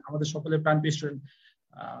করতেছেন, আমাদের সকলের প্রান্তীয় স্টুডেন্ট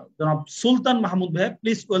জনাব সুলতান মাহমুদ ভাই,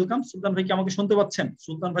 প্লিজ ওয়েলকাম। সুলতান ভাই কি আমাকে শুনতে পাচ্ছেন?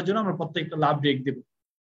 সুলতান ভাইয়ের জন্য আমরা প্রত্যেকটা লাভ break Dev.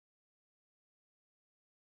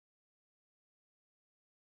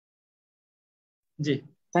 G,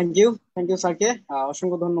 thank you স্যারকে,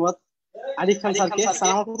 অসংখ্য ধন্যবাদ। আরিফ খান স্যারকে। স্যার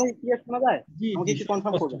আমার কথা ক্লিয়ার শোনা যায়? জি আমাকে জি, একটু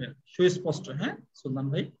কনফার্ম সুস্পষ্ট, করবেন। সুস্পষ্ট। হ্যাঁ সুলতান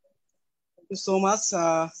ভাই, থ্যাংক ইউ সো মাচ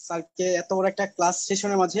স্যারকে এত বড় একটা ক্লাস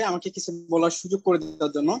সেশনের মাঝে আমাকে কিছু বলার সুযোগ করে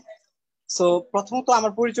দেওয়ার জন্য। সো প্রথমত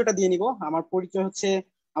আমার পরিচয়টা দিয়ে নিব। আমার পরিচয় হচ্ছে,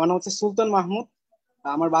 আমার নাম হচ্ছে সুলতান মাহমুদ।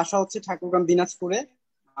 আমার বাসা হচ্ছে ঠাকুরগাঁও দিনাজপুরে।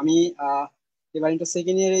 আমি এবার ইন্টার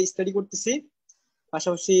সেকেন্ড ইয়ারে স্টাডি করতেছি,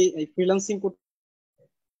 পাশাপাশি এই ফ্রিল্যান্সিং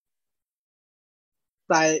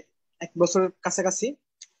প্রায় 1 বছরের কাছাকাছি।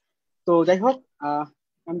 তো যাই হোক,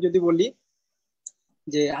 আমি যদি বলি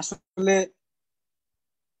যে আসলে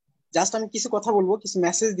জাস্ট আমি কিছু কথা বলবো, কিছু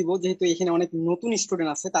মেসেজ দিব, যেহেতু এখানে অনেক নতুন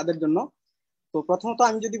স্টুডেন্ট আছে তাদের জন্য। তো প্রথমত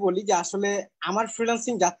আমি যদি বলি যে আসলে আমার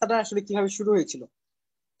ফ্রিল্যান্সিং যাত্রাটা আসলে কিভাবে শুরু হয়েছিল।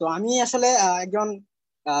 তো আমি আসলে একজন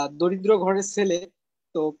দরিদ্র ঘরের ছেলে।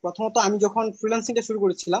 তো প্রথমত আমি যখন ফ্রিল্যান্সিংটা শুরু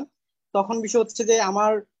করেছিলাম, তখন বিষয় হচ্ছে যে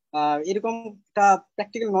আমার এরকম একটা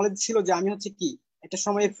প্র্যাকটিক্যাল নলেজ ছিল যে আমি হচ্ছে কি একটা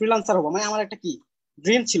সময় ফ্রিল্যান্সার হবো, মানে আমার একটা কি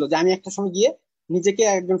ড্রিম ছিল যে আমি একটা সময় গিয়ে নিজেকে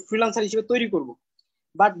একজন ফ্রিল্যান্সার হিসেবে তৈরি করব।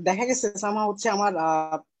 বাট দেখা গেছে সামহাও হচ্ছে আমার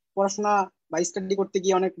পড়াশোনা বা স্টাডি করতে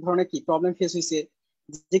গিয়ে অনেক ধরনের কি প্রবলেম ফেস হয়েছে।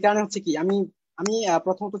 যে কারণে হচ্ছে কি আমি আমি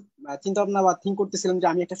প্রথমত চিন্তা ভাবনা বা থিঙ্ক করতেছিলাম যে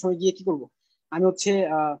আমি একটা সময় গিয়ে কি করব, আমি হচ্ছে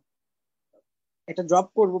একটা জব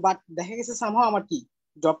করব। বাট দেখা গেছে সামহাও আমার কি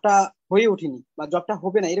জবটা হয়ে ওঠেনি বা জবটা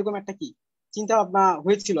হবে না, এরকম একটা কি চিন্তা ভাবনা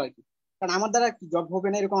হয়েছিল আর কি। কারণ আমার দ্বারা কি জব হবে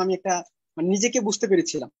না এরকম আমি একটা মানে নিজেকে বুঝতে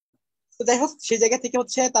পেরেছিলাম। তো যাই হোক, সেই জায়গা থেকে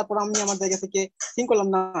হচ্ছে তারপর আমি আমার জায়গা থেকে থিঙ্ক করলাম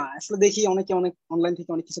না, আসলে দেখি অনেকে অনেক অনলাইন থেকে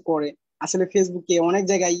অনেক কিছু করে। আসলে ফেসবুকে অনেক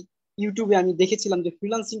জায়গায়, ইউটিউবে আমি দেখেছিলাম যে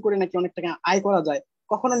ফ্রিল্যান্সিং করে নাকি অনেক টাকা আয় করা যায়।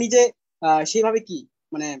 কখনো নিজে সেইভাবে কি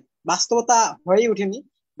মানে বাস্তবতা হয়ে ওঠেনি।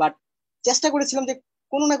 বাট চেষ্টা করেছিলাম যে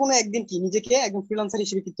কোনো না কোনো একদিন কি নিজেকে একদম ফ্রিল্যান্সার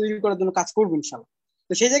হিসেবে কি তৈরি করার জন্য কাজ করবো ইনশাল্লাহ।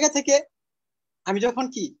 তো সেই জায়গা থেকে আমি যখন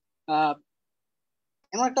কি আহ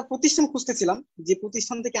এমন একটা প্রতিষ্ঠান খুঁজতেছিলাম, যে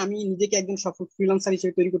প্রতিষ্ঠান থেকে আমি নিজেকে একজন সফল ফ্রিল্যান্সার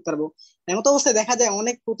হিসেবে তৈরি করতে পারবো। এমন অবস্থায় দেখা যায়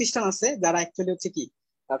অনেক প্রতিষ্ঠান আছে যারা অ্যাকচুয়ালি হচ্ছে কি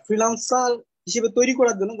ফ্রিল্যান্সার হিসেবে তৈরি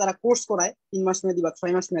করার জন্য যারা কোর্স করায় 3 মাস মেয়াদি বা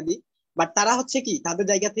 6 মাস মেয়াদি। বাট তারা হচ্ছে কি তাদের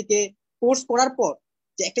জায়গা থেকে কোর্স করার পর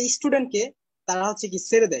যে একটা স্টুডেন্টকে তারা হচ্ছে কি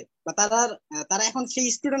ছেড়ে দেয়, বা তারা এখন সেই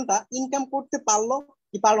স্টুডেন্টটা ইনকাম করতে পারলো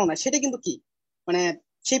কি পারলো না সেটা কিন্তু কি মানে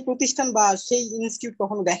সেই প্রতিষ্ঠান বা সেই ইনস্টিটিউট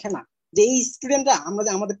কখনো দেখে না যে এই স্টুডেন্টরা আমরা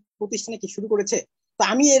যে আমাদের প্রতিষ্ঠানে কি শুরু করেছে। তো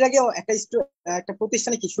আমি এর আগে একটা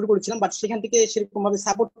প্রতিষ্ঠানে কি শুরু করেছিলাম, বাট সেখান থেকে সেরকম ভাবে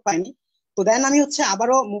সাপোর্ট পাইনি। তো দেন আমি হচ্ছে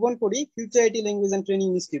আবারও মুভ অন করি future IT language and training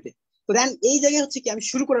ইনস্টিটিউটে। তো দেন এই জায়গায় হচ্ছে কি আমি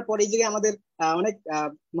শুরু করার পর এই জায়গায় আমাদের অনেক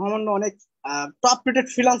মহামান্য অনেক টপ রেটেড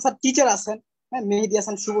ফ্রিল্যান্সার টিচার আছেন। হ্যাঁ, মেহেদি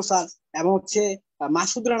হাসান শুভ স্যার এবং হচ্ছে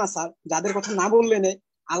মাসুদ রানা স্যার, যাদের কথা না বললে নয়,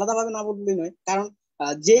 আলাদাভাবে না বললে নয়। কারণ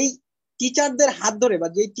যেই টিচারদের হাত ধরে বা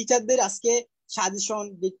যেই টিচারদের আজকে সাজেশন,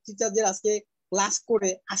 যে টিচারদের আজকে ক্লাস করে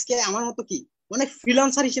আজকে আমার মতো কি অনেক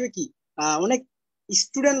ফ্রিল্যান্সার হিসেবে কি অনেক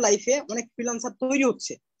স্টুডেন্ট লাইফে অনেক ফ্রিল্যান্সার তৈরি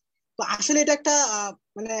হচ্ছে। তো আসলে এটা একটা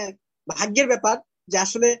মানে ভাগ্যের ব্যাপার যে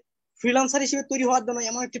আসলে ফ্রিল্যান্সার হিসেবে তৈরি হওয়ার জন্য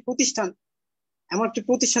এমন একটি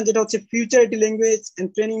প্রতিষ্ঠান যেটা হচ্ছে ফিউচারিটি ল্যাঙ্গুয়েজ এন্ড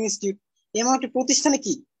ট্রেনিং ইনস্টিটিউট। এমন একটি প্রতিষ্ঠানে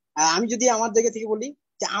কি আমি যদি আমার জায়গা থেকে বলি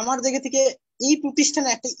যে আমার জায়গা থেকে এই প্রতিষ্ঠানে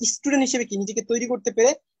একটা স্টুডেন্ট হিসেবে কি নিজেকে তৈরি করতে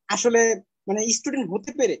পেরে আসলে মানে স্টুডেন্ট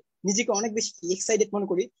হতে পেরে নিজেকে অনেক বেশি এক্সাইটেড মনে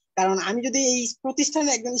করি। কারণ আমি যদি এই প্রতিষ্ঠানে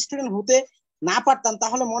একজন স্টুডেন্ট হতে না পারতাম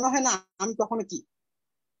তাহলে মনে হয় না আমি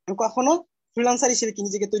কখনো ফ্রিল্যান্সার হিসেবে কি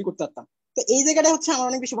নিজেকে তৈরি করতে পারতাম। তো এই জায়গাটা হচ্ছে আমার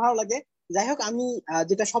অনেক বেশি ভালো লাগে। যাই হোক, আমি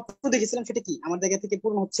যেটা স্বপ্ন দেখেছিলাম সেটা কি আমার জায়গা থেকে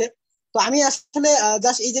পূরণ হচ্ছে। তো আমি আসলে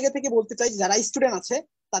জাস্ট এই জায়গা থেকে বলতে চাই যারা স্টুডেন্ট আছে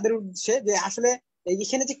তাদের উদ্দেশ্যে যে আসলে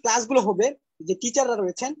এখানে যে ক্লাসগুলো হবে, যে টিচাররা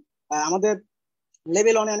রয়েছেন আমাদের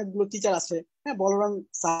লেভেল ওয়ানে অনেকগুলো টিচার আছে। হ্যাঁ, বলরাম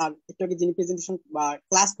স্যার একটু আগে যিনি প্রেজেন্টেশন বা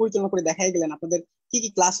ক্লাস পরিচালনা করে দেখাই গেলেন আপনাদের কি কি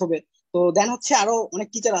ক্লাস হবে। তো দেন হচ্ছে আরো অনেক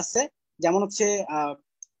টিচার আছে, যেমন হচ্ছে আহ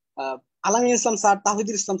আহ আলামিন ইসলাম স্যার,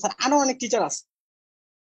 তাহিদুল ইসলাম স্যার, আরো অনেক টিচার আছে।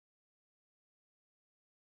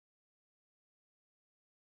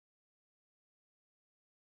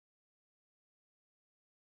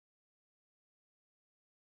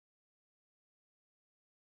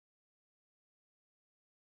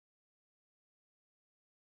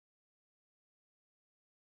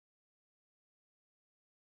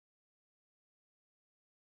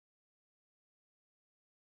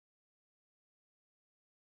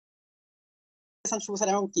 শুভ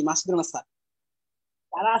স্যার এবং কি মাসুদ রানা স্যার,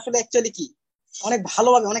 তারা আসলে অ্যাকচুয়ালি কি অনেক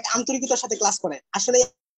ভালোভাবে অনেক আন্তরিকতার সাথে ক্লাস করে আসলে।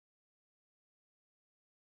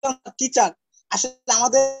 টিচার আসলে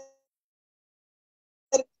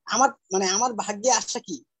আমার ভাগ্যে আসা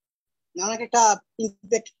কি অনেক একটা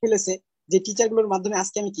ইম্প্যাক্ট ফেলেছে যে টিচার গুলোর মাধ্যমে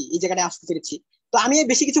আজকে আমি কি এই জায়গায় আসতে পেরেছি। তো আমি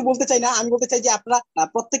বেশি কিছু বলতে চাই না, আমি বলতে চাই যে আপনারা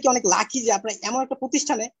প্রত্যেকে অনেক লাকি যে আপনারা এমন একটা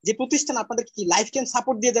প্রতিষ্ঠানে, যে প্রতিষ্ঠান আপনাদের কি লাইফ টাইম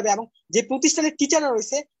সাপোর্ট দিয়ে যাবে, এবং যে প্রতিষ্ঠানের টিচাররা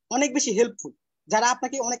রয়েছে অনেক বেশি হেল্পফুল, যারা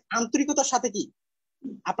আপনাকে অনেক আন্তরিকতার সাথে কি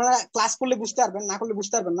আপনারা ক্লাস করলে বুঝতে পারবেন, না করলে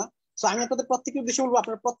বুঝতে পারবেন না। তো আমি আপনাদের প্রত্যেকের উদ্দেশ্যে বলবো,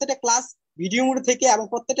 আপনারা প্রত্যেকটা ক্লাস ভিডিও মোডে থেকে এবং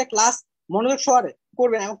প্রত্যেকটা ক্লাস মনোযোগ সহকারে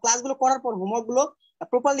করবেন, এবং ক্লাসগুলো করার পর হোমওয়ার্ক গুলো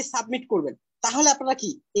প্রপারলি সাবমিট করবেন। তাহলে আপনারা কি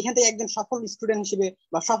এখান থেকে একজন সফল স্টুডেন্ট হিসেবে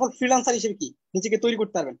বা সফল ফ্রিল্যান্সার হিসেবে কি নিজেকে তৈরি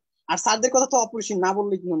করতে পারবেন। আর স্যারদের কথা তো অপরিসীম, না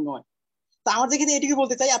বললে কি নয়। তো আমার যেখানে এটুকু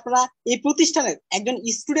বলতে চাই, আপনারা এই প্রতিষ্ঠানের একজন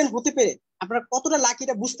স্টুডেন্ট হতে পেরে আপনারা কতটা লাকি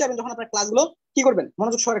এটা বুঝতে পারবেন যখন আপনারা ক্লাসগুলো কি করবেন,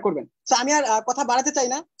 মনোযোগ সহকারে করবেন। তো আমি আর কথা বাড়াতে চাই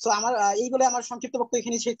না। তো আমার এই বলে আমার সংক্ষিপ্ত বক্তব্য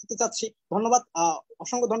এখানে শেষ করতে চাচ্ছি। ধন্যবাদ,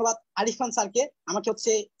 অসংখ্য ধন্যবাদ আরিফ খান স্যারকে, আমাকে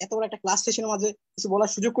হচ্ছে এত বড় একটা ক্লাস সেশনের মাঝে কিছু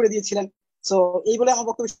বলার সুযোগ করে দিয়েছিলেন। তো এই বলে আমার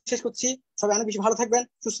বক্তব্য শেষ করছি। সবাই অনেক বেশি ভালো থাকবেন,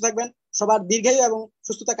 সুস্থ থাকবেন, সবার দীর্ঘায়ু এবং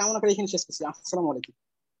সুস্থতা কামনা করে এখানে শেষ করছি। আসসালামু আলাইকুম।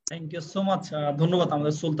 Thank you so much. ধন্যবাদ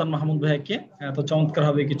আমাদের সুলতান মাহমুদ ভাইকে এত চমৎকার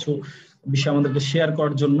ভাবে কিছু বিষয় আমাদেরকে শেয়ার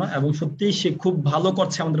করার জন্য, এবং সত্যিই সে খুব ভালো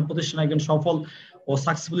করছে আমাদের প্রতিষ্ঠানে, একজন সফল ও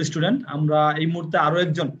সাকসেসফুল স্টুডেন্ট। আমরা এই মুহূর্তে আরো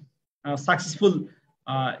একজন সাকসেসফুল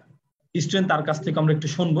স্টুডেন্ট, তার কাছ থেকে আমরা একটু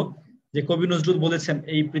শুনবো যে কবি নজরুল বলেছেন,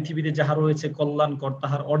 এই পৃথিবীতে যাহা রয়েছে কল্যাণকর,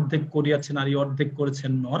 তাহার অর্ধেক করিয়াছেন নারী, অর্ধেক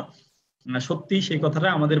করেছেন নর। সত্যি সেই কথাটা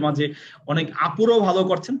আমাদের মাঝে অনেক আপুরও ভালো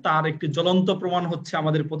করছেন। তার একটি জ্বলন্ত প্রমাণ হচ্ছে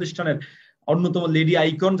আমাদের প্রতিষ্ঠানের অন্যতম লেডি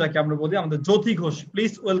আইকন, যাকে আমরা বলি আমাদের জ্যোতি ঘোষ।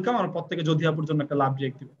 Please welcome. আমরা প্রত্যেকে জ্যোতি আপুর জন্য একটা লাভ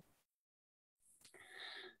রিয়েক্ট দিব।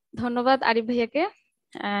 ধন্যবাদ আরিফ ভাইয়াকে।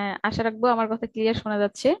 আশা রাখবো আমার কথা ক্লিয়ার শোনা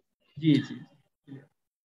যাচ্ছে। জি জি।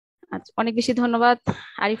 আচ্ছা, অনেক বেশি ধন্যবাদ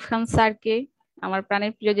আরিফ খান স্যারকে, আমার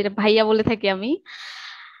প্রাণের প্রিয়, যেটা ভাইয়া বলে থাকি আমি।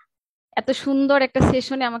 এত সুন্দর একটা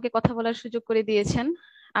সেশনে আমাকে কথা বলার সুযোগ করে দিয়েছেন।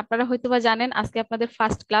 আপনারা হয়তোবা জানেন আজকে আপনাদের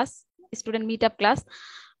first class, student meet up class.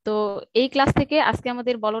 তো এই ক্লাস থেকে আজকে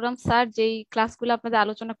আমাদের বলরাম স্যার যেই ক্লাসগুলো আপনাদের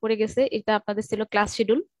আলোচনা করে গেছে, এটা আপনাদের ছিল ক্লাস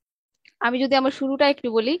শিডিউল। আমি যদি আমার শুরুটা একটু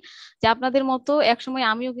বলি, যে আপনাদের মতো একসময়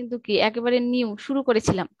আমিও কিন্তু কি একেবারে নিউ শুরু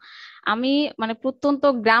করেছিলাম। আমি মানে প্রত্যন্ত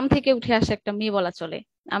গ্রাম থেকে উঠে আসা একটা মেয়ে বলা চলে।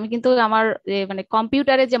 আমি কিন্তু আমার মানে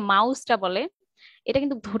কম্পিউটারে যে মাউসটা বলে, এটা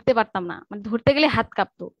কিন্তু ধরতে পারতাম না, মানে ধরতে গেলে হাত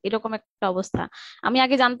কাঁপতো, এরকম একটা অবস্থা। আমি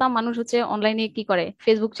আগে জানতাম মানুষ হচ্ছে অনলাইনে কি করে,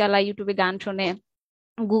 ফেসবুক চালায়, ইউটিউবে গান শোনে,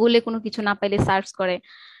 গুগলে কোনো কিছু না পাইলে সার্চ করে,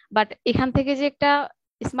 বাট এখান থেকে যে একটা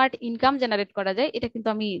স্মার্ট ইনকাম জেনারেট করা যায় এটা কিন্তু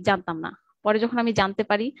আমি জানতাম না। পরে যখন আমি জানতে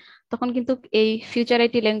পারি, তখন কিন্তু এই ফিউচার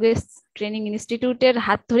আইটি ল্যাঙ্গুয়েজ ট্রেনিং ইনস্টিটিউটের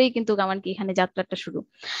হাত ধরেই কিন্তু আমার কি এখানে যাত্রাটা শুরু।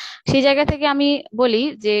 সেই জায়গা থেকে আমি বলি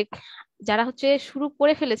যে যারা হচ্ছে শুরু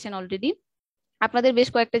করে ফেলেছেন অলরেডি, আপনাদের বেশ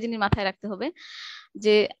কয়েকটা জিনিস মাথায় রাখতে হবে।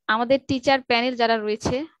 যে আমাদের টিচার প্যানেল যারা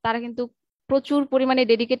রয়েছে, তারা কিন্তু প্রচুর পরিমাণে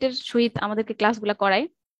ডেডিকেটেড সহিত আমাদেরকে ক্লাসগুলো করায়।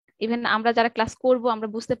 ইভেন আমরা যারা ক্লাস করব আমরা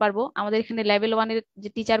বুঝতে পারবো, আমাদের এখানে লেভেল 1-এর যে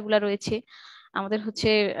টিচার গুলা রয়েছে, আমাদের হচ্ছে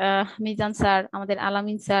মিজান স্যার, আমাদের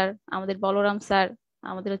আলামিন স্যার, আমাদের বলরাম স্যার,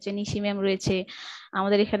 আমাদের হচ্ছে নিশি ম্যাম রয়েছে,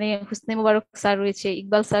 আমাদের এখানে হুসনে মুবারক স্যার রয়েছে,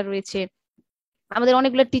 ইকবাল স্যার রয়েছে, আমাদের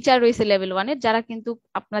অনেকগুলো টিচার রয়েছে লেভেল 1-এর, যারা কিন্তু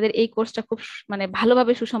আপনাদের এই কোর্সটা খুব মানে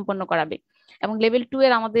ভালোভাবে সুসম্পন্ন করাবে। এবং লেভেল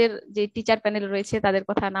 2-এর আমাদের যে টিচার প্যানেল রয়েছে, তাদের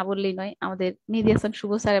কথা না বললেই নয়, আমাদের মেহেদী হাসান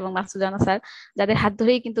শুভ স্যার এবং মাসুজানা স্যার, যাদের হাত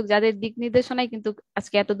ধরেই কিন্তু, যাদের দিক নির্দেশনায় কিন্তু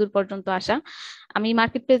আজকে এত দূর পর্যন্ত আসা। আমি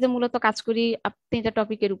মার্কেট প্লেসে মূলত কাজ করি 3টা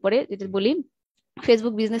টপিকের উপরে, যেটা বলি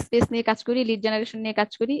ফেসবুক বিজনেস পেজ নিয়ে কাজ করি, লিড জেনারেশন নিয়ে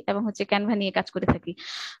কাজ করি, এবং হচ্ছে ক্যানভা নিয়ে কাজ করে থাকি।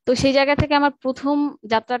 তো সেই জায়গা থেকে আমার প্রথম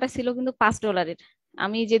যাত্রাটা ছিল কিন্তু $5।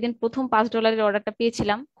 আমি যেদিন প্রথম $5 অর্ডারটা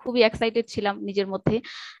পেয়েছিলাম, খুবই এক্সাইটেড ছিলাম নিজের মধ্যে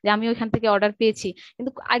যে আমি ওইখান থেকে অর্ডার পেয়েছি।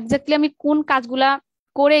 কিন্তু এক্স্যাক্টলি আমি কোন কাজগুলা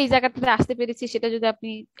করে এই জায়গাটাতে আসতে পেরেছি, সেটা যদি আপনি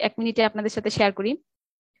 1 মিনিটে আপনাদের সাথে শেয়ার করি।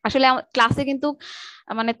 আসলে ক্লাসে কিন্তু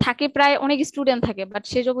মানে থাকে প্রায় অনেক স্টুডেন্ট থাকে, বাট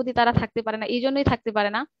শেষ অবধি তারা থাকতে পারে না। এই জন্যই থাকতে পারে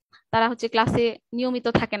না, তারা হচ্ছে ক্লাসে নিয়মিত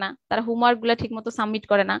থাকে না, তারা হোমওয়ার্ক গুলা ঠিক মতো সাবমিট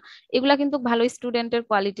করে না। এগুলা কিন্তু ভালো স্টুডেন্টের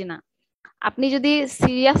কোয়ালিটি না। আপনি যদি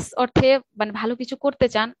সিরিয়াস অর্থে মানে ভালো কিছু করতে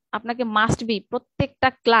চান, আপনাকে মাস্ট বি প্রত্যেকটা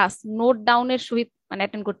ক্লাস নোট ডাউনের সহিত মানে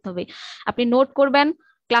অ্যাটেন্ড করতে হবে। আপনি নোট করবেন,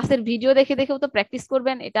 ক্লাসের ভিডিও দেখে দেখেও তো প্র্যাকটিস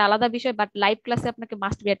করবেন, এটা আলাদা বিষয়, বাট লাইভ ক্লাসে আপনাকে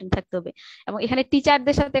মাস্ট বি অ্যাটেন্ড থাকতে হবে। এবং এখানে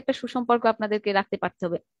টিচারদের সাথে একটা সুসম্পর্ক আপনাদেরকে রাখতে পারতে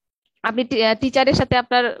হবে। আপনি টিচারের সাথে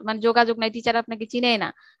আপনার মানে যোগাযোগ নাই, টিচার আপনাকে চিনেই না,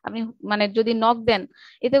 আপনি মানে যদি নক দেন,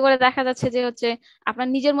 এতে করে দেখা যাচ্ছে যে হচ্ছে আপনার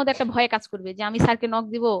নিজের মধ্যে একটা ভয় কাজ করবে যে আমি স্যারকে নক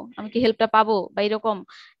দিব, আমি কি হেল্পটা পাবো বা এরকম।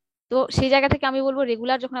 তো সেই জায়গা থেকে আমি বলবো,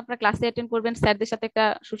 রেগুলার যখন আপনার ক্লাসে অ্যাটেন্ড করবেন, স্যারদের সাথে একটা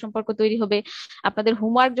সুসম্পর্ক তৈরি হবে। আপনাদের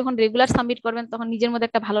হোমওয়ার্ক যখন রেগুলার সাবমিট করবেন, তখন নিজের মধ্যে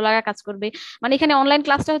একটা ভালো লাগা কাজ করবে। মানে এখানে অনলাইন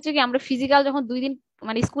ক্লাসটা হচ্ছে কি, আমরা ফিজিক্যাল যখন 2 দিন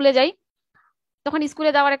মানে স্কুলে যাই, তখন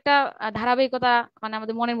স্কুলে যাওয়ার একটা ধারাবাহিকতা মানে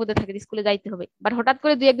আমাদের মনের মধ্যে থাকে, স্কুলে যাইতে হবে। বাট হঠাৎ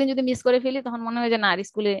করে 2-1 দিন যদি মিস করে ফেলি, তখন মনে হয় যে না, আর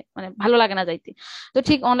স্কুলে মানে ভালো লাগে না যাইতে। তো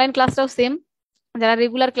ঠিক অনলাইন ক্লাসটাও সেম, যারা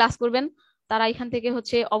রেগুলার ক্লাস করবেন তারা এখান থেকে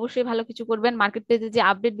হচ্ছে অবশ্যই ভালো কিছু করবেন। মার্কেট প্লেসে যে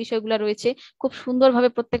আপডেট বিষয়গুলো রয়েছে, খুব সুন্দরভাবে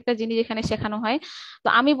প্রত্যেকটা জিনিস এখানে শেখানো হয়। তো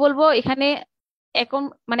আমি বলবো এখানে এখন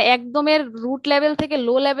মানে একদমের রুট লেভেল থেকে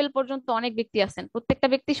লো লেভেল পর্যন্ত অনেক ব্যক্তি আছেন, প্রত্যেকটা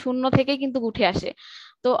ব্যক্তি শূন্য থেকেই কিন্তু উঠে আসে।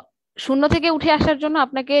 তো শূন্য থেকে উঠে আসার জন্য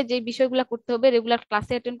আপনাকে যে বিষয়গুলো করতে হবে, রেগুলার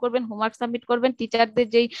ক্লাসে অ্যাটেন্ড করবেন, হোমওয়ার্ক সাবমিট করবেন, টিচারদের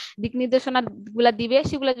যেই দিক নির্দেশনা গুলা দিবে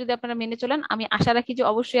সেগুলো যদি আপনারা মেনে চলেন, আমি আশা রাখি যে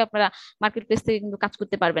অবশ্যই আপনারা মার্কেট প্লেস থেকে কিন্তু কাজ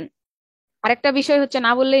করতে পারবেন। আরেকটা বিষয় হচ্ছে,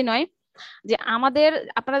 না বললেই নয়, যে আমাদের,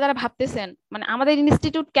 আপনারা যারা ভাবতেছেন মানে আমাদের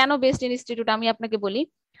ইনস্টিটিউট কেন বেস্ট ইনস্টিটিউট, আমি আপনাকে বলি।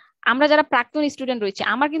 আমরা যারা প্রাক্তন স্টুডেন্ট রয়েছে,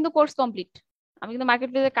 আমার কিন্তু কোর্স কমপ্লিট, আমি কিন্তু মার্কেট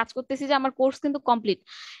প্লেসে কাজ করতেছি যে আমার কোর্স কিন্তু কমপ্লিট।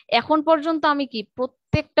 এখন পর্যন্ত আমি কি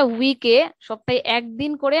প্রত্যেকটা উইকে, সপ্তাহে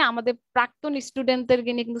একদিন করে আমাদের প্রাক্তন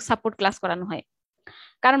স্টুডেন্টদেরকে নিয়ে কিন্তু সাপোর্ট ক্লাস করানো হয়।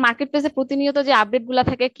 কারণ মার্কেট প্লেসে প্রতিনিয়ত যে আপডেট গুলা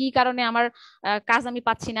থাকে, কি কারণে আমার কাজ আমি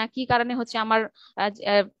পাচ্ছি না, কি কারণে হচ্ছে আমার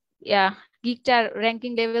গিগটার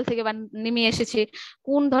র্যাঙ্কিং লেভেল থেকে বা নেমে এসেছে,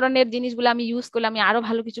 কোন ধরনের জিনিসগুলো আমি ইউজ করলে আমি আরো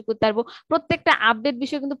ভালো কিছু করতে পারবো, প্রত্যেকটা আপডেট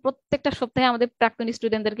বিষয় কিন্তু প্রত্যেকটা সপ্তাহে আমাদের প্রাক্তন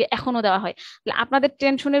স্টুডেন্টদেরকে এখনো দেওয়া হয়। আপনাদের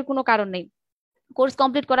টেনশনের কোনো কারণ নেই। কোর্স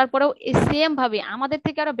কমপ্লিট করার পরেও সেম ভাবে আমাদের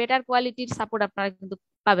থেকে আরো বেটার কোয়ালিটির সাপোর্ট আপনারা কিন্তু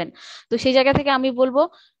পাবেন। তো সেই জায়গা থেকে আমি বলবো,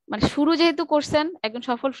 মানে শুরু যেহেতু করছেন একজন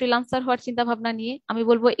সফল ফ্রিল্যান্সার হওয়ার চিন্তা ভাবনা নিয়ে, আমি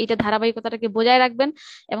বলবো এটা ধারাবাহিকতাটাকে বজায় রাখবেন,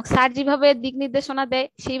 এবং স্যার যেভাবে দিক নির্দেশনা দেয়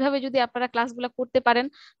সেইভাবে যদি আপনারা ক্লাসগুলো করতে পারেন,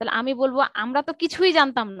 তাহলে আমি বলবো আমরা তো কিছুই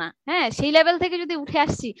জানতাম না, হ্যাঁ, সেই লেভেল থেকে যদি উঠে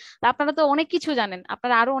আসছি, তা আপনারা তো অনেক কিছু জানেন,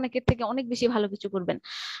 আপনারা আরো অনেকের থেকে অনেক বেশি ভালো কিছু করবেন।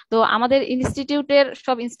 তো আমাদের ইনস্টিটিউটের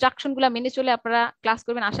সব ইনস্ট্রাকশন গুলা মেনে চলে আপনারা ক্লাস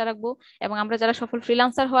করবেন আশা রাখবো, এবং আমরা যারা সফল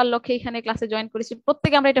ফ্রিল্যান্সার হওয়ার লক্ষ্যে এখানে ক্লাসে জয়েন করেছি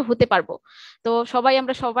প্রত্যেকে আমরা এটা হতে পারবো। তো সবাই আমরা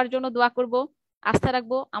সবার জন্য দোয়া করব, আস্থা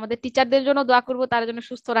রাখবো, আমাদের টিচারদের জন্য দোয়া করব, তারা যেন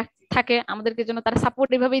সুস্থ থাকে, আমাদেরকে যেন তারা সাপোর্ট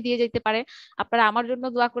এভাবেই দিয়ে যেতে পারে। আপনারা আমার জন্য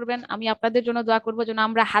দোয়া করবেন, আমি আপনাদের জন্য দোয়া করবো, যেন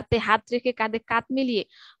আমরা হাতে হাত রেখে কাঁধে কাঁধ মিলিয়ে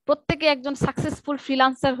প্রত্যেকে একজন সাকসেসফুল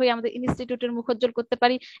ফ্রিল্যান্সার হয়ে আমাদের ইনস্টিটিউটের মুখ উজ্জ্বল করতে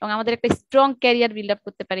পারি, এবং আমাদের একটা স্ট্রং ক্যারিয়ার বিল্ড আপ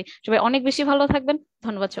করতে পারি। সবাই অনেক বেশি ভালো থাকবেন,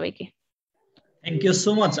 ধন্যবাদ সবাইকে। Thank you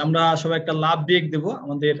so much. আমরা সবাই একটা লাভ ব্রেক দেব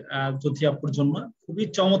আমাদের জ্যোতি আপুর জন্য। খুবই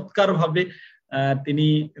চমৎকার ভাবে তিনি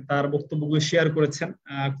তার বক্তব্যগুলো শেয়ার করেছেন,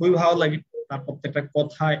 খুবই ভালো লাগে তার প্রত্যেকটা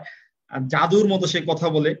কথায় জাদুর মতো সে কথা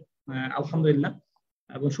বলে। আলহামদুলিল্লাহ,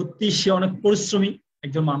 এবং সত্যি সে অনেক পরিশ্রমী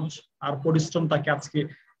একজন মানুষ, আর পরিশ্রম তাকে আজকে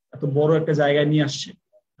এত বড় একটা জায়গায় নিয়ে আসছে,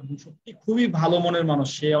 এবং সত্যি খুবই ভালো মনের মানুষ,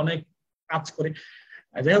 সে অনেক কাজ করে।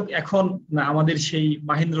 যাই হোক, এখন আমাদের সেই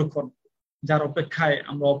মাহেন্দ্রক্ষণ, যার অপেক্ষায়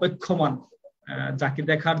আমরা অপেক্ষমান, যাকে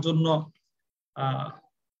দেখার জন্য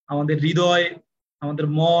আমাদের হৃদয়, আমাদের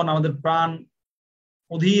মন, আমাদের প্রাণ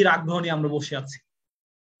অধীর আগ্রহ নিয়ে আমরা বসে আছি,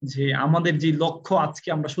 যে আমাদের যে লক্ষ্য আজকে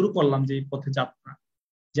আমরা শুরু করলাম যে পথে যাত্রা,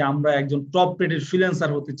 যে আমরা একজন টপ রেটেড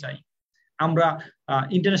ফ্রিল্যান্সার হতে চাই, আমরা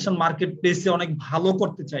ইন্টারন্যাশনাল মার্কেট প্লেসে অনেক ভালো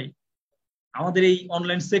করতে চাই, আমাদের এই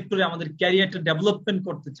অনলাইন সেক্টরে আমাদের ক্যারিয়ারটা ডেভেলপমেন্ট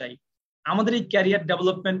করতে চাই। আমাদের এই ক্যারিয়ার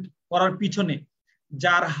ডেভেলপমেন্ট করার পিছনে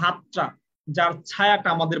যার হাতটা, যার ছায়াটা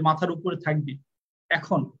আমাদের মাথার উপরে থাকবে,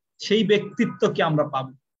 এখন সেই ব্যক্তিত্বকে আমরা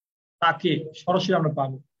পাবো, তাকে সরাসরি আমরা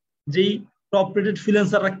পাবো। যেই টপ রেটেড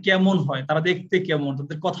ফ্রিল্যান্সাররা কেমন হয়, তারা দেখতে কেমন,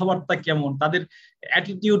 তাদের কথাবার্তা কেমন, তাদের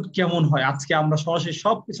অ্যাটিটিউড কেমন হয়, আজকে আমরা সরাসরি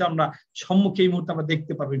সবকিছু আমরা সম্মুখে এই মুহূর্তে আমরা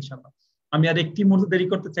দেখতে পারবো ইনশাআল্লাহ। আমি আর একটি মুহূর্ত দেরি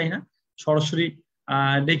করতে চাই না, সরাসরি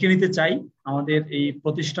ডেকে নিতে চাই আমাদের এই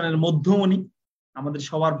প্রতিষ্ঠানের মধ্যমণি, আমাদের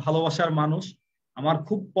সবার ভালোবাসার মানুষ, আমার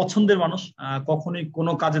খুব পছন্দের মানুষ, কখনোই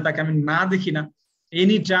কোনো কাজে তাকে আমি না দেখি না,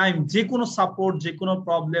 এনি টাইম যে কোনো সাপোর্ট, যে কোনো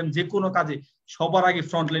প্রবলেম, যে কোনো কাজে সবার আগে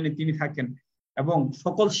ফ্রন্ট লাইনে তিনি থাকেন, এবং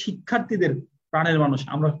সকল শিক্ষার্থীদের প্রাণের মানুষ।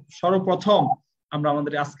 আমরা সর্বপ্রথম আমরা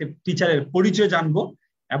আমাদের আজকে টিচারের পরিচয় জানবো,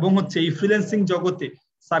 এবং হচ্ছে এই ফ্রিল্যান্সিং জগতে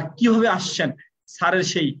স্যার কিভাবে আসছেন, স্যারের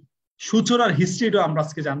সেই সূচনার হিস্ট্রিটাও আমরা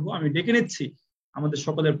আজকে জানবো। আমি ডেকে নিচ্ছি আমাদের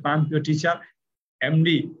সকলের প্রাণপ্রিয় teacher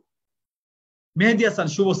MD Mehedi Hasan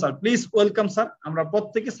Shubho sir. Please welcome sir. আমরা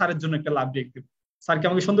প্রত্যেকে স্যারের জন্য একটা লাভ ব্রেক দেব। স্যার কি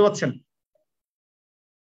আমাকে শুনতে পাচ্ছেন?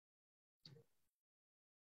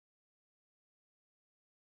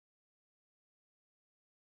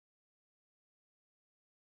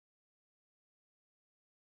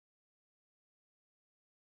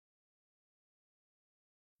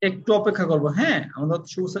 একটু অপেক্ষা করবো। হ্যাঁ, আমাদের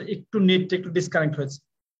শুভ স্যার একটু নেটটা একটু ডিসকানেক্ট হয়েছে,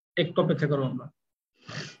 একটু অপেক্ষা করবো আমরা।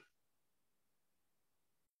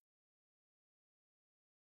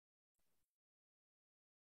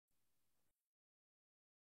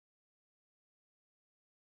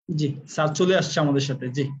 জি স্যার চলে আসছে আমাদের সাথে।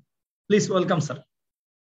 জি প্লিজ ওয়েলকাম স্যার।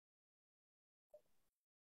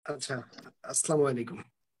 আচ্ছা, আসসালামু আলাইকুম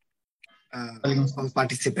অল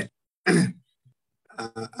পার্টিসিপেন্ট।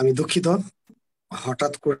 আমি দুঃখিত,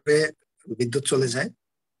 হঠাৎ করে বিদ্যুৎ চলে যায়,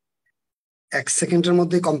 1 সেকেন্ডের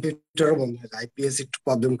মধ্যে কম্পিউটারও বন্ধ হয়ে যায়, আইপিএস একটু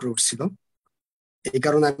প্রবলেম করে উঠছিল, এই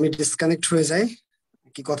কারণে আমি ডিসকানেক্ট হয়ে যাই,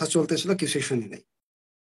 কি কথা চলতেছিল কিছুই শুনি নাই।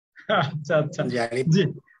 আচ্ছা আচ্ছা, জি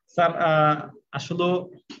স্যার, আসলে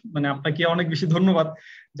মানে আপনাকে অনেক বেশি ধন্যবাদ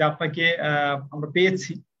যে আপনাকে আমরা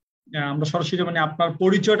পেয়েছি। আমরা সরাসরি মানে আপনার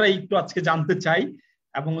পরিচয়টা একটু আজকে জানতে চাই,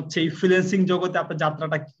 এবং হচ্ছে এই ফ্রিল্যান্সিং জগতে আপনার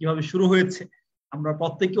যাত্রাটা কিভাবে শুরু হয়েছে। আমরা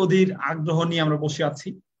প্রত্যেকে অধীর আগ্রহ নিয়ে আমরা বসে আছি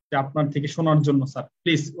যে আপনার থেকে শোনার জন্য। Sir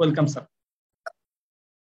please, welcome sir.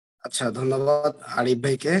 আচ্ছা, ধন্যবাদ আরিফ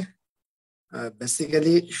ভাইকে।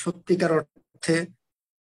 বেসিক্যালি সত্যিকার অর্থে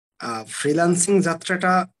ফ্রিল্যান্সিং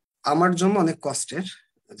যাত্রাটা আমার জন্য অনেক কষ্টের,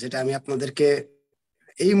 যেটা আমি আপনাদেরকে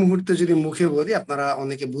এই মুহূর্তে যদি মুখে বলি আপনারা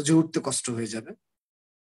অনেকে বুঝে উঠতে কষ্ট হয়ে যাবে।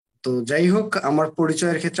 তো যাই হোক, আমার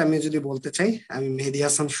পরিচয়ের ক্ষেত্রে আমি যদি বলতে চাই, আমি মেহেদী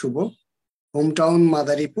হাসান শুভ, হোম টাউন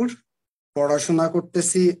মাদারীপুর, পড়াশোনা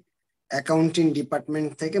করতেছি অ্যাকাউন্টিং ডিপার্টমেন্ট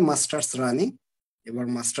থেকে মাস্টার্স রানি, এবার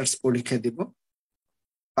মাস্টার্স পরীক্ষা দিব।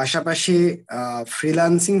 পাশাপাশি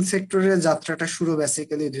ফ্রিল্যান্সিং সেক্টরের যাত্রাটা শুরু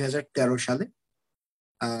বেসিক্যালি 2013 সালে।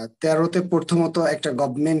 13তে প্রথমত একটা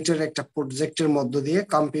গভর্নমেন্টের একটা প্রজেক্টের মধ্য দিয়ে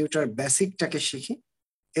কম্পিউটার বেসিকটাকে শিখি।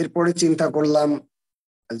 এরপরে চিন্তা করলাম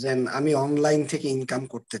যে আমি অনলাইন থেকে ইনকাম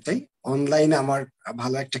করতে চাই, অনলাইনে আমার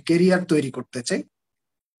ভালো একটা কেরিয়ার তৈরি করতে চাই।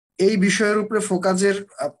 এই বিষয়ের উপরে ফোকাসের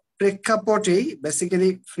প্রেক্ষাপটেই বেসিক্যালি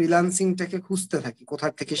ফ্রিল্যান্সিংটাকে খুঁজতে থাকি, কোথা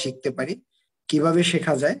থেকে শিখতে পারি, কিভাবে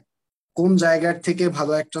শেখা যায়, কোন জায়গার থেকে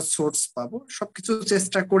ভালো একটা সোর্স পাবো। সবকিছু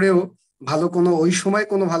চেষ্টা করেও ওই সময়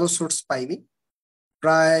কোনো ভালো সোর্স পাইনি।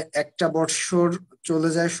 প্রায় একটা বছর চলে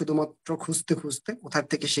যায় শুধুমাত্র খুঁজতে খুঁজতে কোথা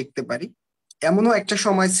থেকে শিখতে পারি। এমনও একটা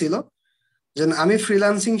সময় ছিল যে আমি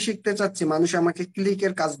ফ্রিল্যান্সিং শিখতে চাচ্ছি, মানুষ আমাকে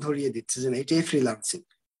ক্লিকের কাজ ধরিয়ে দিচ্ছে যে এটাই ফ্রিল্যান্সিং,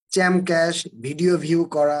 চ্যাম ক্যাশ, ভিডিও ভিউ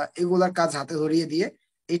করা, এগুলার কাজ হাতে ধরিয়ে দিয়ে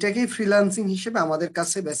এটাকেই ফ্রিল্যান্সিং হিসেবে আমাদের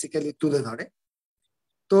কাছে বেসিক্যালি তুলে ধরে।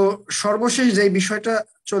 তো সর্বশেষ যে বিষয়টা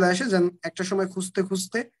চলে আসে, যেন একটা সময় খুঁজতে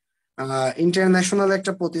খুঁজতে ইন্টারন্যাশনাল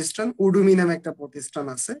একটা প্রতিষ্ঠান, উডুমি নামে একটা প্রতিষ্ঠান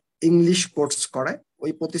আছে, ইংলিশ কোর্স করায়,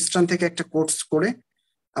 ওই প্রতিষ্ঠান থেকে একটা কোর্স করে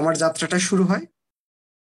আমার যাত্রাটা শুরু হয়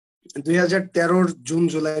 2013 জুন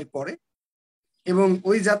জুলাইয়ের পরে। এবং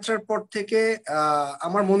ওই যাত্রার পর থেকে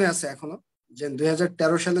আমার মনে আছে এখনো যে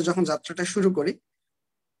 2013 সালে যখন যাত্রাটা শুরু করি,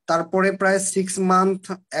 তারপরে প্রায় 6 মান্থ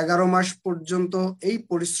 11 মাস পর্যন্ত এই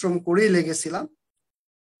পরিশ্রম করেই লেগেছিলাম।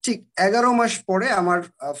 ঠিক 11 মাস পরে আমার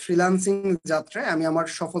ফ্রিল্যান্সিং যাত্রায় আমি আমার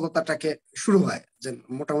সফলতাটাকে শুরু হয়, যে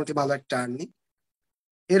মোটামুটি ভালো একটা আর্নিং।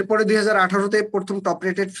 এরপরে 2018-তে প্রথম টপ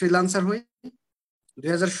রেটেড ফ্রিল্যান্সার হই।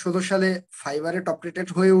 2016 সালে ফাইবারে টপ রেটেড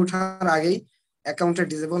হয়ে ওঠার আগেই অ্যাকাউন্টে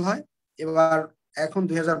ডিসেবল হয়। এবার এখন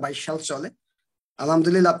 2022 সাল চলে,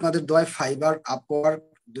 আলহামদুলিল্লাহ আপনাদের দোয়ায় ফাইবার, আপওয়ার্ক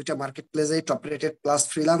দুইটা মার্কেট প্লেসে টপ রেটেড প্লাস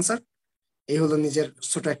ফ্রিল্যান্সার। এই হলো নিজের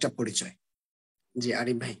ছোট একটা পরিচয়। জি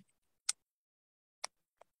আরিফ ভাই।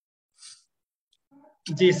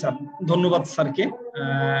 জি স্যার, ধন্যবাদ স্যারকে।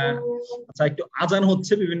 আচ্ছা, একটু আজান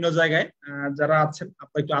হচ্ছে বিভিন্ন জায়গায়, যারা আছেন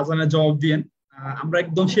আপনারা একটু আজানের জবাব দিয়েন। আমরা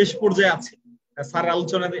একদম শেষ পর্যায়ে আছি, স্যার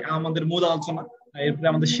আলোচনা আমাদের মূল আলোচনা, এরপরে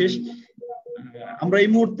আমাদের শেষ। আমরা এই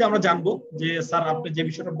মুহূর্তে আমরা জানবো যে স্যার আপনি যে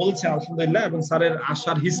বিষয়টা বলছেন আলহামদুলিল্লাহ, এবং স্যারের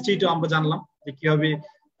আসার হিস্ট্রিটাও আমরা জানলাম যে কিভাবে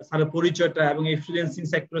স্যারের পরিচয়টা এবং এই ফ্রিল্যান্সিং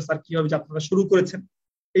সেক্টরে স্যার কিভাবে যাত্রাটা শুরু করেছেন।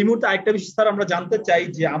 এই মুহূর্তে আরেকটা বিষয় স্যার আমরা জানতে চাই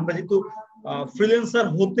যে আমরা যেহেতু ফ্রিল্যান্সার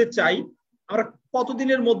হতে চাই, আমরা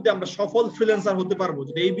কতদিনের মধ্যে আমরা সফল ফ্রিল্যান্সার হতে পারবো,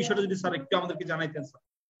 যদি এই বিষয়টা যদি স্যার একটু আমাদেরকে জানাইতেন স্যার।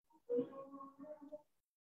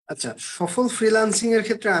 আচ্ছা, সফল ফ্রিল্যান্সিং এর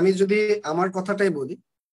ক্ষেত্রে আমি যদি আমার কথাটাই বলি,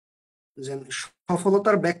 যে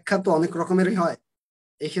সফলতার ব্যাখ্যা তো অনেক রকমেরই হয়।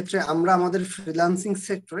 এই ক্ষেত্রে আমরা আমাদের ফ্রিল্যান্সিং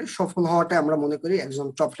সেক্টরে সফল হওয়াটা আমরা মনে করি একজন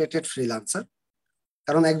টপ রেটেড ফ্রিল্যান্সার।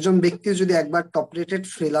 কারণ একজন ব্যক্তি যদি একবার টপ রেটেড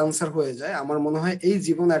ফ্রিল্যান্সার হয়ে যায়, আমার মনে হয় এই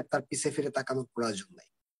জীবনে আর তার পিছে ফিরে তাকানোর প্রয়োজন নাই।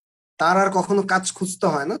 তার আর কখনো কাজ খুঁজতে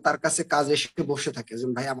হয় না, তার কাছে কাজ এসে বসে থাকে যে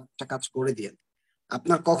ভাই আমার একটা কাজ করে দিয়ে,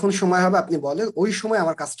 আপনার কখন সময় হবে আপনি বলেন, ওই সময়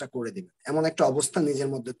আমার কাজটা করে দিবেন, এমন একটা অবস্থা নিজের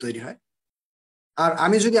মধ্যে তৈরি হয়। আর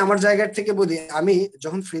আমি যদি আমার জায়গার থেকে বলি, আমি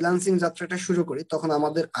যখন ফ্রিল্যান্সিং যাত্রাটা শুরু করি তখন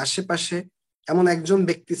আমাদের আশেপাশে এমন একজন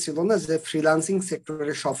ব্যক্তি ছিল না যে ফ্রিল্যান্সিং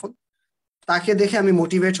সেক্টরে সফল। তাকে দেখে আমি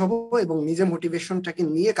মোটিভেট হব এবং নিজে মোটিভেশনটাকে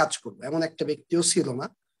নিয়ে কাজ করব, এমন একটা ব্যক্তিও ছিল না।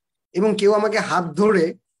 এবং কেউ আমাকে হাত ধরে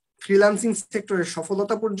ফ্রিল্যান্সিং সেক্টরে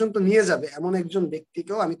সফলতা পর্যন্ত নিয়ে যাবে এমন একজন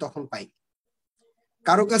ব্যক্তিকেও আমি তখন পাইনি।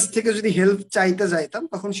 কারো কাছ থেকে যদি হেল্প চাইতে যাইতাম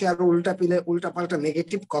তখন সে আরো উল্টা পাল্টা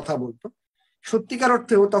নেগেটিভ কথা বলতো। সত্যিকার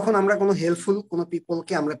অর্থেও তখন আমরা কোনো হেল্পফুল কোনো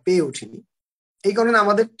পিপলকে আমরা পেয়ে উঠিনি। এই কারণে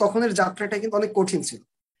আমাদের তখনের যাত্রাটা কিন্তু অনেক কঠিন ছিল।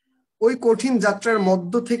 ওই কঠিন যাত্রার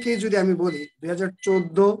মধ্য থেকে যদি আমি বলি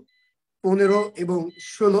 2014, 15 এবং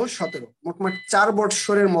 16, 17 মোটমাট 4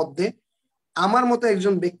 বছরের মধ্যে আমার মতো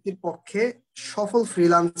একজন ব্যক্তির পক্ষে সফল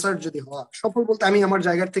ফ্রিল্যান্সার যদি হওয়া, সফল বলতে আমি আমার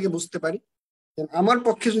জায়গা থেকে বুঝতে পারি আমার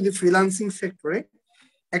পক্ষে যদি ফ্রিল্যান্সিং সেক্টরে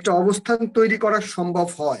একটা অবস্থান তৈরি করা সম্ভব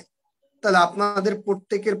হয়, তাহলে আপনাদের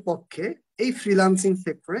প্রত্যেকের পক্ষে এই ফ্রিল্যান্সিং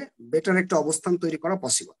সেক্টরে বেটার একটা অবস্থান তৈরি করা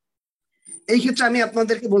পসিবল। এই ক্ষেত্রে আমি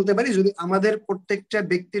আপনাদেরকে বলতে পারি, যদি আমাদের প্রত্যেকটা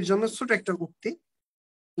ব্যক্তির জন্য ছোট একটা উক্তি,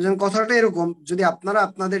 কথাটা এরকম, যদি আপনারা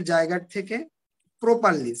আপনাদের জায়গার থেকে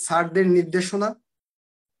প্রপারলি স্যারদের নির্দেশনা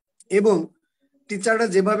এবং টিচাররা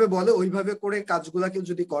যেভাবে বলে ওইভাবে করে কাজগুলাকে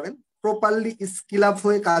যদি করেন, প্রপারলি স্কিল আপ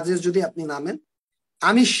হয়ে কাজে যদি আপনি নামেন,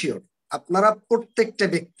 আমি শিওর আপনারা প্রত্যেকটা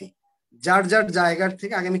ব্যক্তি যার যার জায়গার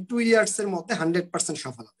থেকে আগামী 2 ইয়ার্স এর মধ্যে 100%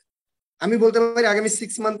 সফল হবে। আমি বলতে পারি আগামী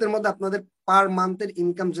 6 মান্থের মধ্যে আপনাদের পার মান্থের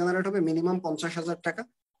ইনকাম জেনারেট হবে মিনিমাম 50,000 টাকা।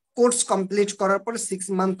 কোর্স কমপ্লিট করার পরে 6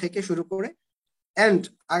 মান্থ থেকে শুরু করে এন্ড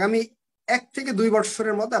আগামী 1 থেকে 2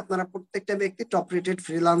 বছরের মধ্যে আপনারা প্রত্যেকটা ব্যক্তি টপ রেটেড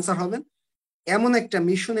ফ্রিল্যান্সার হবেন। এমন একটা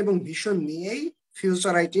মিশন এবং ভিশন নিয়েই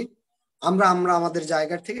ফিউচার আইটি আমরা আমাদের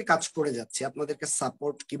জায়গার থেকে কাজ করে যাচ্ছি। আপনাদেরকে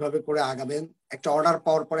সাপোর্ট কিভাবে করে আগাবেন, একটা অর্ডার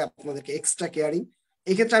পাওয়ার পরে আপনাদেরকে এক্সট্রা কেয়ারিং।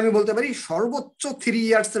 এই ক্ষেত্রে আমি বলতে পারি সর্বোচ্চ 3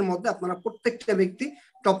 ইয়ার্স এর মধ্যে আপনারা প্রত্যেকটা ব্যক্তি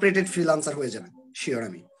টপ রেটেড ফ্রিল্যান্সার হয়ে যাবেন, শিওর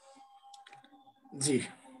আমি। জি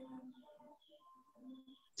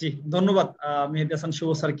জি, ধন্যবাদ মেহেদী হাসান শুভ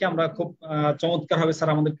স্যারকে। আমরা খুব চমৎকার ভাবে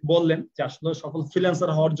স্যার আমাদেরকে বললেন যে আসলে সফল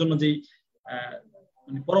ফ্রিল্যান্সার হওয়ার জন্য যেই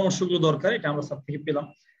পরামর্শগুলো দরকার এটা আমরা স্যার থেকে পেলাম।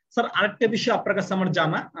 স্যার আরেকটা বিষয় আপনার কাছে আমার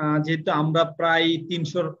জানা, যেহেতু আমরা প্রায়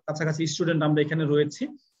 300-র কাছাকাছি স্টুডেন্ট আমরা এখানে রয়েছি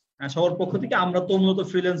সবার পক্ষ থেকে, আমরা তো মূলত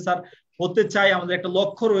ফ্রিল্যান্সার হতে চাই, আমাদের একটা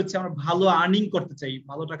লক্ষ্য রয়েছে, আমরা ভালো আর্নিং করতে চাই,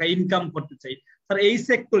 ভালো টাকা ইনকাম করতে চাই। স্যার এই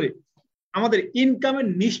সেক্টরে আমাদের ইনকামের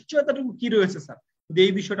নিশ্চয়তাটুকু কি রয়েছে স্যার, যদি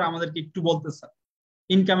এই বিষয়টা আমাদেরকে একটু বলতে স্যার,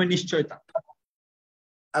 ইনকামের নিশ্চয়তা।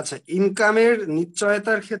 আচ্ছা, ইনকামের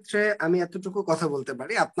নিশ্চয়তার ক্ষেত্রে আমি এতটুকু কথা বলতে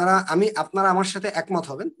পারি, আপনারা আমার সাথে একমত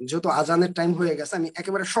হবেন, যেহেতু আজানের টাইম হয়ে গেছে, আমি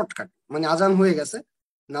একেবারে শর্টকাট, মানে আজান হয়ে গেছে,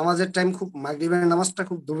 নামাজের টাইম খুব, মাগরিবের নামাজটা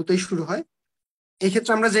খুব দ্রুতই শুরু হয়। এই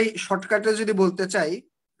ক্ষেত্রে আমরা যেই শর্টকাটে যদি বলতে চাই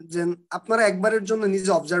যে আপনারা একবারের জন্য নিজে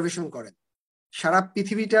অবজারভেশন করেন, সারা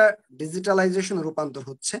পৃথিবীটা ডিজিটালাইজেশন রূপান্তর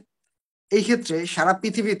হচ্ছে। এই ক্ষেত্রে সারা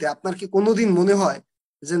পৃথিবীতে আপনার কি কোনোদিন মনে হয়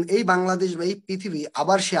যে এই বাংলাদেশ বা এই পৃথিবী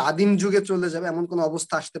আবার সে আদিম যুগে চলে যাবে, এমন কোন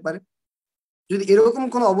অবস্থা আসতে পারে? যদি এরকম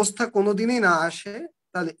কোন অবস্থা কোনোদিনই না আসে,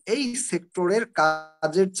 তাহলে এই সেক্টরের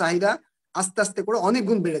কাজের চাহিদা আস্তে আস্তে করে অনেক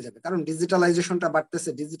গুণ বেড়ে যাবে, কারণ ডিজিটালাইজেশনটা বাড়তেছে,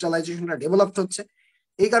 ডিজিটালাইজেশনটা ডেভেলপড হচ্ছে,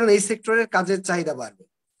 এই কারণে এই সেক্টরের কাজের চাহিদা বাড়বে।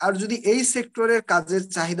 আর যদি এই সেক্টরের কাজের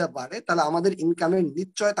চাহিদা বাড়ে, তাহলে আমাদের ইনকামের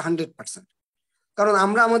নিশ্চয়তা 100%। কারণ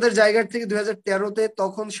আমরা আমাদের জায়গার থেকে 2013-তে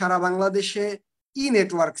তখন সারা বাংলাদেশে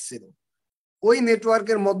নেটওয়ার্ক ছিল, ওই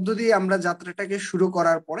নেটওয়ার্কের মধ্য দিয়ে আমরা যাত্রাটাকে শুরু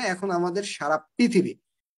করার পরে এখন আমাদের সারা পৃথিবী,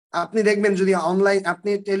 আপনি দেখবেন যদি অনলাইন আপনি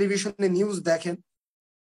টেলিভিশনে নিউজ দেখেন,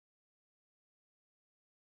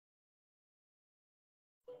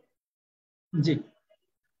 জি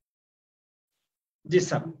জি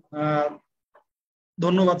স্যার,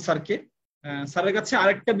 ধন্যবাদ স্যারকে। স্যারের কাছে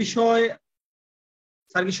আরেকটা বিষয়,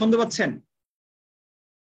 স্যার কি শুনতে পাচ্ছেন?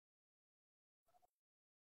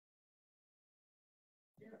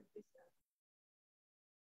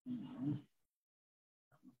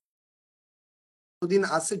 দিন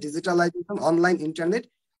আছে ডিজিটালাইজেশন, অনলাইন, ইন্টারনেট,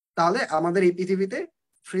 তাহলে আমাদের এই পৃথিবীতে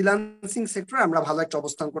ফ্রিল্যান্সিং সেক্টরে আমরা ভালো একটা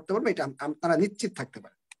অবস্থান করতে পারবো, এটা আপনারা নিশ্চিত থাকতে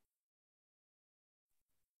পারেন।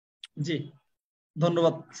 জি,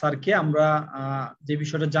 ধন্যবাদ স্যারকে। আমরা যে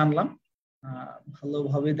বিষয়টা জানলাম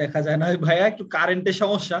ভালোভাবে দেখা যায় না ভাইয়া, একটু কারেন্টের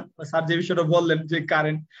সমস্যা। স্যার যে বিষয়টা বললেন যে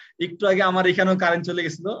কারেন্ট, একটু আগে আমার এখানেও কারেন্ট চলে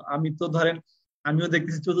গেছিল, আমি তো ধরেন আমিও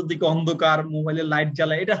দেখতেছি চতুর্দিকে অন্ধকার, মোবাইলে লাইট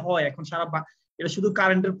জ্বালায়, এটা হয় এখন এটা শুধু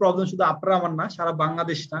কারেন্টের প্রবলেম শুধু আপনার আমার না, সারা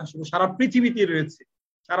বাংলাদেশ না, শুধু সারা পৃথিবীতে রয়েছে।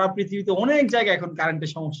 সারা পৃথিবীতে অনেক জায়গায় এখন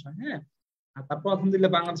কারেন্টের সমস্যা। হ্যাঁ, তারপর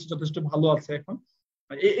আলহামদুলিল্লাহ বাংলাদেশ যথেষ্ট ভালো আছে এখন,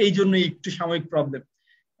 এই জন্য একটু সাময়িক প্রবলেম।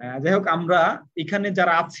 যাই হোক, আমরা এখানে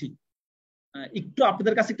যারা আছি একটু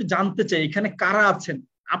আপনাদের কাছে একটু জানতে চাই, এখানে কারা আছেন?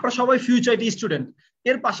 আপনারা সবাই ফিউচার আইটি স্টুডেন্ট,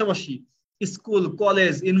 এর পাশাপাশি স্কুল,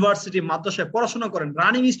 কলেজ, ইউনিভার্সিটি, মাদ্রাসায় পড়াশোনা করেন,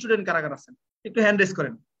 রানিং স্টুডেন্ট কারা কারা আছেন? একটু হ্যান্ড রেজ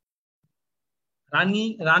করেন।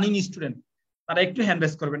 রানিং স্টুডেন্ট তারা একটু হ্যান্ড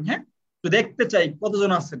রেজ করবেন। হ্যাঁ, তো দেখতে চাই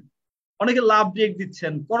কতজন আছেন। অনেকে লাভ ব্রেক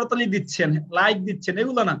দিচ্ছেন, করতালি দিচ্ছেন, লাইক দিচ্ছেন,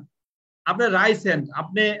 এগুলো না, আপনি রাইজ হ্যান্ড,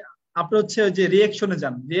 আপনি হচ্ছে যে রিয়েকশনে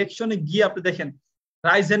যান, রিয়েকশনে গিয়ে আপনি দেখেন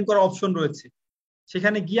রাইজ হ্যান্ড করার অপশন রয়েছে,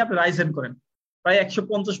 সেখানে গিয়ে আপনি রাইজ হ্যান্ড করেন। প্রায়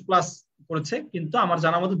 150 প্লাস করেছে, কিন্তু আমার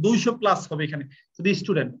জানা মতো 200 প্লাস হবে এখানে শুধু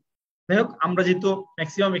স্টুডেন্ট। যাই হোক, আমরা যেহেতু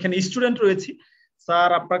ম্যাক্সিমাম এখানে স্টুডেন্ট রয়েছি, স্যার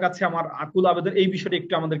আপনার কাছে আমার আকুল আবেদন এই বিষয়টা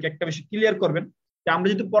একটু আমাদেরকে একটা বিষয় ক্লিয়ার করবেন যে আমরা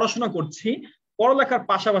যেহেতু পড়াশোনা করছি, পড়ালেখার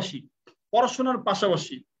পাশাপাশি, পড়াশোনার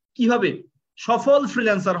পাশাপাশি কিভাবে সফল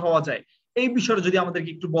ফ্রিল্যান্সার হওয়া যায়, এই বিষয়টা যদি আমাদেরকে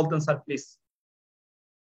একটু বলতেন স্যার প্লিজ।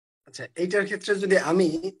 আচ্ছা, এইটার ক্ষেত্রে যদি আমি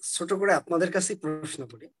ছোট করে আপনাদের কাছে প্রশ্ন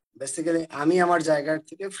করি, বেসিক্যালি আমি আমার জায়গা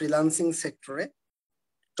থেকে ফ্রিল্যান্সিং সেক্টরে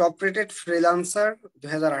টপ রেটেড ফ্রিল্যান্সার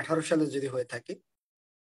 2018 সালে যদি হয়ে থাকি,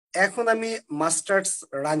 এখন আমি মাস্টার্স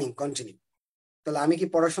রানিং কন্টিনিউ, তাহলে আমি কি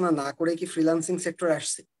পড়াশোনা না করে কি ফ্রিল্যান্সিং সেক্টরে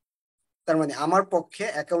আসছি? তার মানে আমার পক্ষে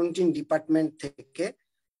অ্যাকাউন্টিং ডিপার্টমেন্ট থেকে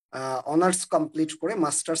অনার্স কমপ্লিট করে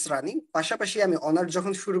মাস্টার্স রানিং, পাশাপাশি আমি অনার্স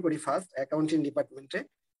যখন শুরু করি ফার্স্ট অ্যাকাউন্টিং ডিপার্টমেন্টে,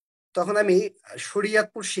 তখন আমি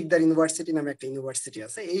শরিয়াতপুর শিকদার ইউনিভার্সিটি নামে একটা ইউনিভার্সিটি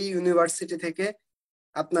আছে, এই ইউনিভার্সিটি থেকে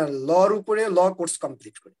আপনার লর উপরে ল কোর্স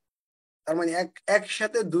কমপ্লিট করি। তার মানে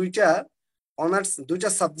একসাথে দুইটা অনার্স, দুইটা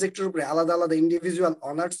সাবজেক্টের উপরে আলাদা আলাদা ইন্ডিভিজুয়াল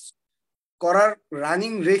অনার্স করার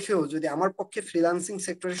রানিং রেখেও যদি আমার পক্ষে ফ্রিল্যান্সিং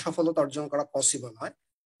সেক্টরে সফলতা অর্জন করা পসিবল হয়,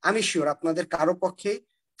 আমি শিওর আপনাদের কারো পক্ষে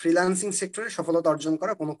ফ্রিল্যান্সিং সেক্টরে সফলতা অর্জন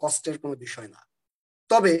করা কোনো কষ্টের কোনো বিষয় না।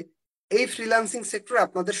 তবে এই ফ্রিল্যান্সিং সেক্টরে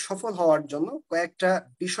আপনাদের সফল হওয়ার জন্য কয়েকটা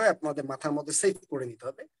বিষয় আপনাদের মাথার মধ্যে সেভ করে নিতে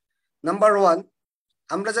হবে। নাম্বার 1,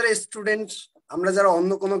 আমরা যারা স্টুডেন্ট, আমরা যারা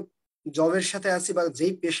অন্য কোনো জবের সাথে আছি বা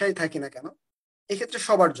যেই পেশায় থাকি না কেন, এক্ষেত্রে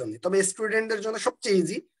সবার জন্য, তবে স্টুডেন্টদের জন্য সবচেয়ে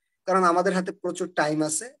ইজি, কারণ আমাদের হাতে প্রচুর টাইম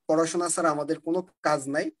আছে, পড়াশোনা ছাড়া আমাদের কোনো কাজ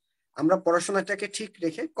নাই। আমরা পড়াশোনাটাকে ঠিক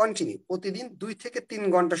রেখে কন্টিনিউ প্রতিদিন 2 থেকে 3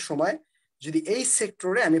 ঘন্টা সময় যদি এই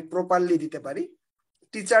সেক্টরে আমি প্রপারলি দিতে পারি,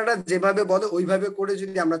 টিচাররা যেভাবে বলে ওইভাবে করে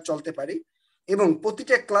যদি আমরা চলতে পারি এবং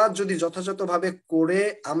প্রতিটা ক্লাস যদি যথাযথভাবে করে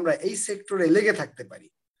আমরা এই সেক্টরে লেগে থাকতে পারি,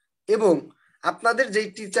 এবং আপনাদের যেই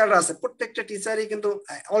টিচাররা আছে প্রত্যেকটা টিচারই কিন্তু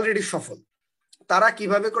অলরেডি সফল, তারা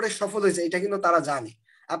কিভাবে করে সফল হয়েছে এটা কিন্তু তারা জানে।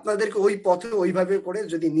 আপনাদেরকে ওই পথে ওইভাবে করে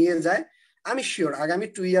যদি নিয়ে যায়, আমি শিওর আগামী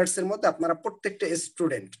 2 ইয়ার্স এর মধ্যে আপনারা প্রত্যেকটা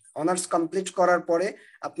স্টুডেন্ট অনার্স কমপ্লিট করার পরে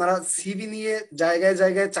আপনারা সিভি নিয়ে জায়গায়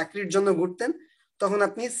জায়গায় চাকরির জন্য ঘুরতেন, তখন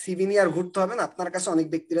আপনি সিভি নিয়ে আর ঘুরতে হবে না। আপনার কাছে অনেক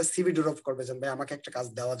ব্যক্তিরা সিভি ড্রপ করবে যে ভাই আমাকে একটা কাজ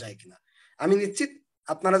দেওয়া যায় কিনা। আমি নিশ্চিত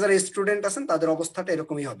আপনারা যারা স্টুডেন্ট আছেন তাদের অবস্থাটা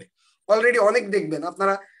এরকমই হবে। অলরেডি অনেক দেখবেন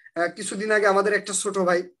আপনারা, কিছুদিন আগে আমাদের একটা ছোট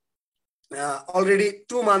ভাই অলরেডি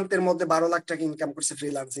 2 মান্থের মধ্যে 12 লাখ টাকা ইনকাম করছে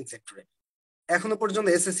ফ্রিল্যান্সিং সেক্টরে, এখনো পর্যন্ত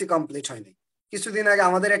এসএসসি কমপ্লিট হয়নি। কিছুদিন আগে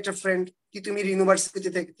আমাদের একটা ফ্রেন্ড তিতুমির ইউনিভার্সিটি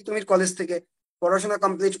থেকে, তিতুমির কলেজ থেকে পড়াশোনা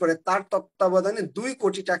কমপ্লিট করে তার তত্ত্বাবধানে 2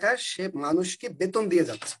 কোটি টাকা সে মানুষকে বেতন দিয়ে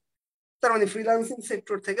যাচ্ছে। তার মানে ফ্রিল্যান্সিং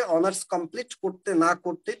সেক্টর থেকে অনার্স কমপ্লিট করতে না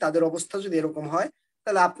করতে তাদের অবস্থা যদি এরকম হয়,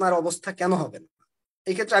 তাহলে আপনার অবস্থা কেন হবে না?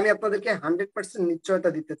 এই ক্ষেত্রে আমি আপনাদেরকে 100% নিশ্চয়তা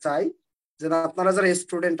দিতে চাই যে আপনারা যারা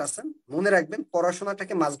স্টুডেন্ট আছেন মনে রাখবেন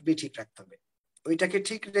পড়াশোনাটাকে মাস্ট বি ঠিক রাখতে হবে। ওইটাকে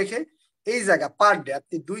ঠিক রেখে এই জায়গা পার ডে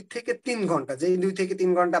আপনি 2 থেকে 3 ঘন্টা, যেই 2 থেকে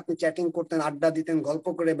 3 ঘন্টা আপনি চ্যাটিং করতেন, আড্ডা দিতেন, গল্প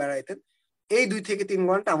করে বেড়াইতেন, এই 2 থেকে 3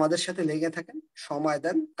 ঘন্টা আমাদের সাথে লেগে থাকেন, সময়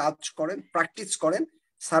দেন, কাজ করেন, প্র্যাকটিস করেন,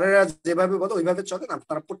 স্যারেরা যেভাবে বলে ওইভাবে চলেন,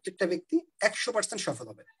 আপনারা প্রত্যেকটা ব্যক্তি 100% সফল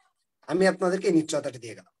হবে। আমি আপনাদেরকে এই নিশ্চয়তাটা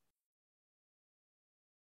দিয়ে গেলাম।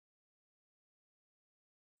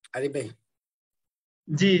 আরিফ ভাই।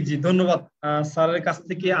 জি জি, ধন্যবাদ স্যারের কাছ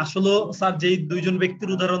থেকে। আসলে স্যার যেই 2জন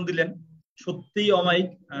ব্যক্তির উদাহরণ দিলেন সত্যিই অমায়িক,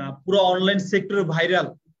 পুরো অনলাইন সেক্টরে ভাইরাল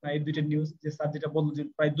এই 2টা নিউজ। যে স্যার যেটা বললেন যে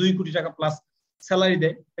প্রায় 2 কোটি টাকা প্লাস স্যালারি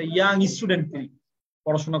দেয় ইয়াং স্টুডেন্ট, তিনি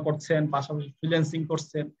পড়াশোনা করছেন পাশাপাশি ফ্রিল্যান্সিং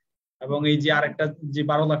করছেন, এবং এই যে আরেকটা যে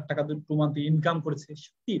 12 লাখ টাকা 2 মান্থে ইনকাম করেছে,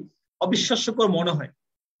 সত্যি অবিশ্বাস্যকর মনে হয়,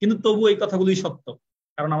 কিন্তু তবু এই কথাগুলোই সত্য।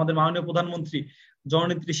 কারণ আমাদের মাননীয় প্রধানমন্ত্রী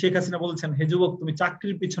জননেত্রী শেখ হাসিনা বলেছেন, হে যুবক তুমি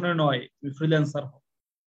চাকরির পিছনে নয়, তুমি ফ্রিল্যান্সার হও।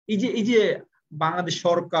 এই যে বাংলাদেশ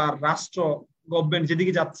সরকার, রাষ্ট্র, গভর্নমেন্ট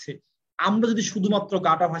যেদিকে যাচ্ছে, আমরা যদি শুধুমাত্র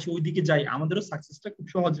গাটা ভাসি ওই দিকে যাই, আমাদেরও সাকসেসটা খুব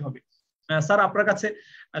সহজ হবে। স্যার আপনার কাছে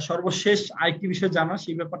সর্বশেষ আরেকটি বিষয় জানা,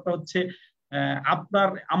 সেই ব্যাপারটা হচ্ছে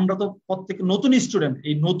আমরা তো প্রত্যেক নতুন স্টুডেন্ট,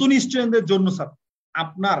 এই নতুন স্টুডেন্টদের জন্য স্যার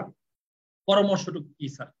আপনার পরামর্শটুকু কি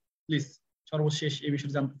স্যার, প্লিজ সর্বশেষ এই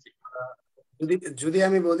বিষয়ে জানতে চাই। যদি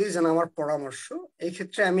আমি বলি যে আমার পরামর্শ, এই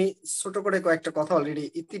ক্ষেত্রে আমি ছোট করে কয়েকটা কথা অলরেডি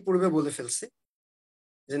ইতিপূর্বে বলে ফেলছি।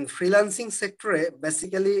 যে ফ্রিল্যান্সিং সেক্টরে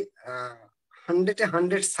বেসিক্যালি 100-এ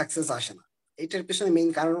 100 সাকসেস আসে না। এটার পিছনে মেইন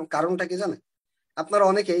কারণটা কি জানেন? আপনারা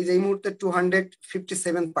অনেকেই যে এই মুহূর্তে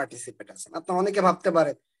 257 পার্টিসিপেট আছেন, আপনারা অনেকে ভাবতে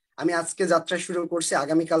পারেন আমি আজকে যাত্রা শুরু করছি,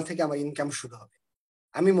 আগামীকাল থেকে আমার ইনকাম শুরু হবে।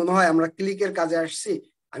 আমি মনে হয় আমরা ক্লিকের কাজে আসছি,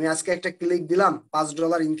 আমি আজকে একটা ক্লিক দিলাম,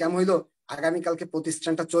 $5 ইনকাম হইলো, আগামীকালকে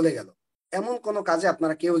প্রতিষ্ঠানটা চলে গেল। এমন কোনো কাজে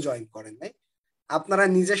আপনারা কেউ জয়েন করেন নাই। আপনারা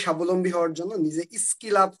নিজে স্বাবলম্বী হওয়ার জন্য, নিজে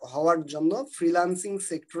স্কিল আপ হওয়ার জন্য ফ্রিল্যান্সিং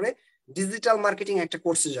সেক্টরে ডিজিটাল মার্কেটিং একটা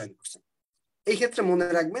কোর্সে জয়েন করছেন। এই ক্ষেত্রে মনে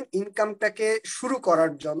রাখবেন ইনকামটাকে শুরু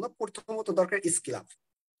করার জন্য প্রথমত দরকার স্কিল আপ।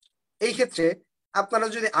 এই ক্ষেত্রে আপনারা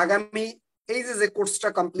যদি আগামী এই যে কোর্সটা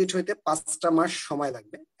কমপ্লিট হইতে 5টা মাস সময়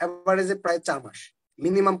লাগবে, এভারেজে প্রায় 4 মাস,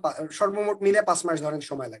 মিনিমাম সর্বমোট মিলে 5 মাস ধরেন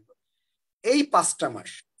সময় লাগবে। এই 5টা মাস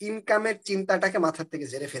ইনকামের চিন্তাটাকে মাথার থেকে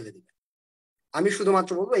ঝেড়ে ফেলে দিবেন। আমি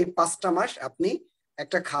শুধুমাত্র বলবো এই 5টা মাস আপনি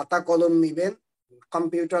একটা খাতা কলম নিবেন,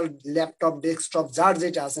 কম্পিউটার, ল্যাপটপ, ডেস্কটপ, যার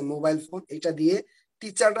যেটা আছে, মোবাইল ফোন, এটা দিয়ে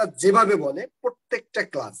টিচাররা যেভাবে বলে প্রত্যেকটা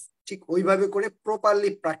ক্লাস ঠিক ওইভাবে করে প্রপারলি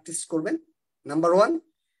প্র্যাকটিস করবেন, নাম্বার 1।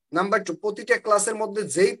 নাম্বার 2, প্রতিটা ক্লাসের মধ্যে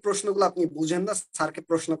যেই প্রশ্নগুলো আপনি বুঝেন না স্যারকে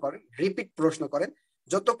প্রশ্ন করেন, রিপিট প্রশ্ন করেন,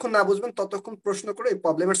 যতক্ষণ না বুঝবেন ততক্ষণ প্রশ্ন করে এই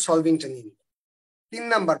প্রবলেমের সলভিংটা নিয়ে নেবেন। 3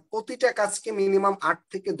 নাম্বার, প্রতিটা কাজকে মিনিমাম 8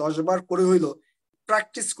 থেকে 10 বার করে হইলো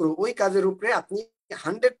প্র্যাকটিস করে ওই কাজের উপরে আপনি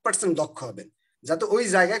 100% দক্ষ হবেন, যাতে ওই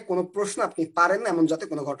জায়গায় কোনো প্রশ্ন আপনি পারেন এমন যাতে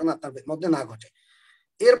কোনো ঘটনা আপনার মধ্যে না ঘটে।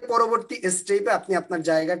 এর পরবর্তী স্টেপে আপনি আপনার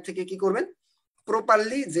জায়গা থেকে কি করবেন,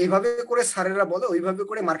 প্রপারলি যেভাবে করে স্যারেরা বলে ওইভাবে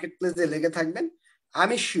করে মার্কেট প্লেসে লেগে থাকবেন।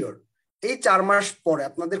 আমি শিওর এই 4 মাস পরে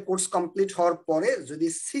আপনাদের কোর্স কমপ্লিট হওয়ার পরে যদি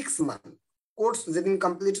 6 মান্থ কোর্স যেদিন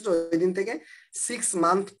কমপ্লিট হচ্ছে ওই দিন থেকে 6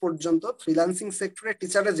 মান্থ পর্যন্ত ফ্রিল্যান্সিং সেক্টরে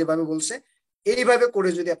টিচাররা যেভাবে বলছে এইভাবে করে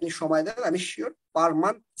যদি আপনি সময় দেন, আমি শিওর পার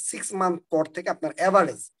মান্থ 6 মান্থ পর থেকে আপনার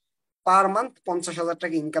এভারেজ পার মান্থ 50,000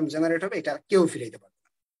 টাকা ইনকাম জেনারেট হবে, এটা কেউ ফিরাইতে পারবে না।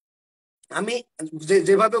 আমি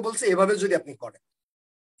যেভাবে বলছি এভাবে যদি আপনি করেন,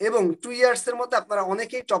 এবং 2 ইয়ার্স এর মধ্যে আপনারা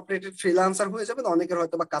অনেকেই টপ রেটেড ফ্রিল্যান্সার হয়ে যাবেন, অনেকের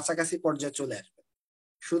হয়তো বা কাছাকাছি পর্যায়ে চলে আসবেন।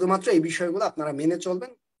 শুধুমাত্র এই বিষয়গুলো আপনারা মেনে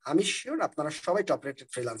চলবেন, আমি শিওর আপনারা সবাই টপ রেটেড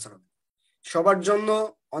ফ্রিল্যান্সার হবেন। সবার জন্য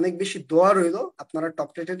অনেক বেশি দোয়া রইল, আপনারা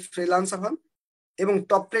টপ রেটেড ফ্রিল্যান্সার হন, এবং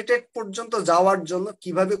টপ রেটেড পর্যন্ত যাওয়ার জন্য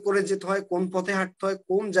কিভাবে করে যেতে হয়, কোন পথে হাঁটতে হয়,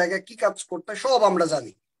 কোন জায়গায় কি কাজ করতে হয় সব আমরা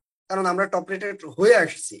জানি, কারণ আমরা টপ রেটেড হয়ে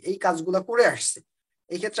আসছি, এই কাজগুলো করে আসছি।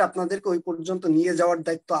 এই ক্ষেত্রে আপনাদেরকে ওই পর্যন্ত নিয়ে যাওয়ার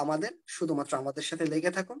দায়িত্ব আমাদের। শুধুমাত্র আমাদের সাথে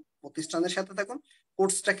লেগে থাকুন, প্রতিষ্ঠানের সাথে থাকুন,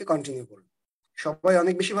 কোর্সটাকে কন্টিনিউ করুন। সবাই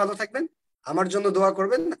অনেক বেশি ভালো থাকবেন, আমার জন্য দোয়া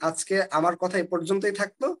করবেন। আজকে আমার কথা এই পর্যন্তই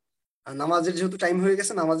থাকলো, নামাজের যেহেতু টাইম হয়ে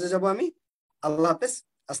গেছে নামাজে যাব আমি। আল্লাহ হাফেজ,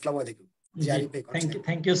 আসসালামু আলাইকুম।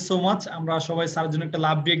 Thank you so much. আমরা সবাই স্যারের জন্য একটা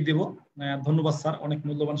লাভ ব্রেক দিব। ধন্যবাদ স্যার, অনেক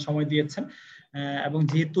মূল্যবান সময় দিয়েছেন। এবং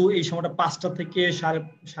যেহেতু এই সময়টা 5টা থেকে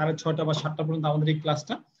সাড়ে 6টা বা 7টা পর্যন্ত আমাদের এই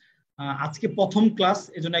ক্লাসটা, আজকে প্রথম ক্লাস,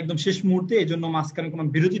 এজন্য একদম শেষ মুহূর্তে, এই জন্য মাঝখানে কোনো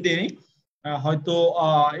বিরতি দেয়নি। হয়তো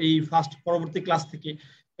এই ফার্স্ট পরবর্তী ক্লাস থেকে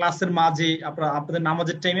ক্লাসের মাঝে আপনাদের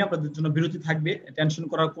নামাজের টাইমে আপনাদের জন্য বিরতি থাকবে, টেনশন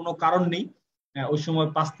করার কোনো কারণ নেই। ওই সময়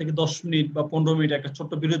 5 থেকে 10 মিনিট বা 15 মিনিট একটা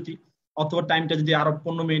ছোট্ট বিরতি, অথবা টাইমটা যদি আরো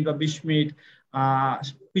 15 মিনিট বা 20 মিনিট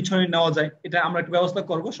পিছনে নেওয়া যায়, এটা আমরা একটা ব্যবস্থা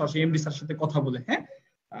করবো সরাসরি এমডি স্যার সাথে কথা বলে। হ্যাঁ,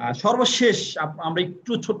 সর্বশেষ আমরা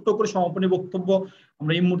একটু ছোট্ট করে সমাপনী বক্তব্য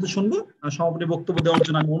আমরা এই মুহূর্তে শুনবো। সমাপনী বক্তব্য দেওয়ার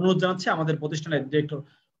জন্য আমি অনুরোধ জানাচ্ছি আমাদের প্রতিষ্ঠানের ডিরেক্টর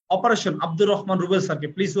অপারেশন আব্দুর রহমান রুবেল স্যারকে।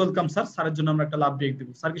 Please welcome sir. স্যারের জন্য আমরা একটা লাভ ব্রেক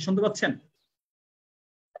দেবো। স্যার কি শুনতে পাচ্ছেন?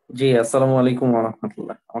 জি, আসসালামু আলাইকুম ওয়া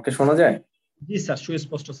রাহমাতুল্লাহ। আমাকে শোনা যায়? জি স্যার,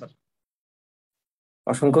 সুস্পষ্ট স্যার।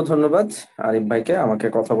 অসংখ্য ধন্যবাদ আরিফ ভাইকে আমাকে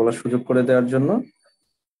কথা বলার সুযোগ করে দেওয়ার জন্য।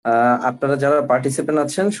 আপনারা যারা পার্টিসিপেন্ট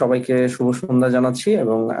আছেন সবাইকে শুভ সন্ধ্যা জানাচ্ছি,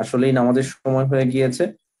 এবং আসলেই নামাজের সময় হয়ে গিয়েছে,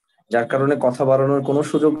 যার কারণে কথা বাড়ানোর কোনো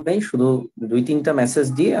সুযোগ নেই। শুধু 2-3টা মেসেজ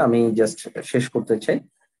দিয়ে আমি জাস্ট শেষ করতে চাই।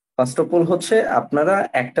 ফার্স্ট অফ অল হচ্ছে, আপনারা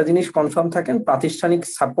একটা জিনিস কনফার্ম থাকেন, প্রাতিষ্ঠানিক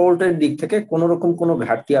সাপোর্টের দিক থেকে কোনো রকম কোনো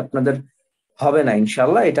ঘাটতি আপনাদের হবে না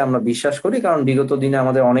ইনশাল্লাহ, এটা আমরা বিশ্বাস করি। কারণ বিগত দিনে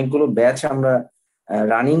আমাদের অনেকগুলো ব্যাচ আমরা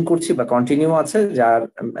রানিং করছি বা কন্টিনিউ আছে, যার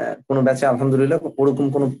কোনো ব্যাচে আলহামদুলিল্লাহ ওরকম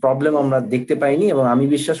কোনো প্রবলেম আমরা দেখতে পাইনি, এবং আমি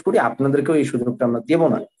বিশ্বাস করি আপনাদেরকেও এই সুযোগটা আমরা দেব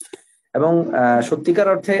না। এবং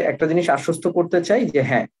সত্যিকার অর্থে একটা জিনিস আশ্বস্ত করতে চাই যে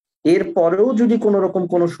হ্যাঁ, এর পরেও যদি কোনো রকম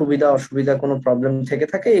কোনো সুবিধা অসুবিধা কোনো প্রবলেম থেকে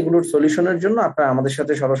থাকে, এগুলোর সলিউশনের জন্য আপনারা আমাদের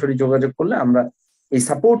সাথে সরাসরি যোগাযোগ করলে আমরা এই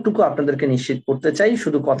সাপোর্টটুকু আপনাদেরকে নিশ্চিত করতে চাই।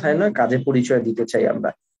 শুধু কথায় নয়, কাজে পরিচয় দিতে চাই আমরা,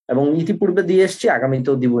 এবং ইতিপূর্বে দিয়ে এসছি,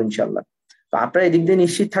 আগামীতেও দিব ইনশাল্লাহ। তো আপনারা এদিক দিয়ে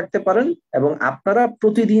নিশ্চিত থাকতে পারেন, এবং আপনারা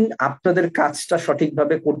প্রতিদিন আপনাদের কাজটা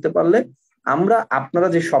সঠিকভাবে করতে পারলে আমরা আপনারা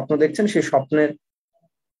যে স্বপ্ন দেখছেন সেই স্বপ্নের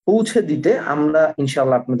পৌঁছে দিতে আমরা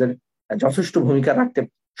ইনশাল্লাহ আপনাদের যথেষ্ট ভূমিকা রাখতে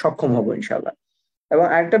সক্ষম হব ইনশাল্লাহ। এবং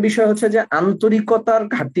আরেকটা বিষয় হচ্ছে যে আন্তরিকতার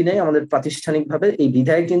ঘাটতি নেই আমাদের প্রাতিষ্ঠানিকভাবে, এই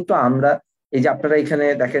বিধায় কিন্তু আমরা এই যে আপনারা এখানে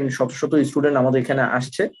দেখেন শত শত স্টুডেন্ট আমাদের এখানে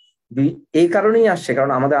আসছে, এই কারণেই আসছে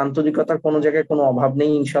কারণ আমাদের আন্তরিকতার কোনো জায়গায় কোনো অভাব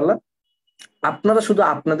নেই ইনশাল্লাহ। আপনারা শুধু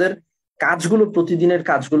আপনাদের কাজগুলো, প্রতিদিনের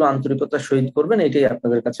কাজগুলো আন্তরিকতার সহিত করবেন, এটাই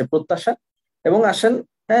আপনাদের কাছে প্রত্যাশা। এবং আসেন,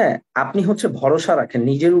 হ্যাঁ, আপনি হচ্ছে ভরসা রাখেন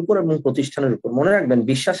নিজের উপর এবং প্রতিষ্ঠানের উপর। মনে রাখবেন,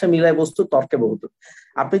 বিশ্বাসে মিলায় বস্তু, তর্কে বহুত।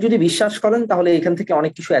 আপনি যদি বিশ্বাস করেন তাহলে এখান থেকে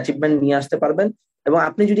অনেক কিছু অ্যাচিভমেন্ট নিয়ে আসতে পারবেন। এবং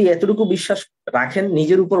আপনি যদি এতটুকু বিশ্বাস রাখেন,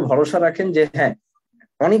 নিজের উপর ভরসা রাখেন যে হ্যাঁ,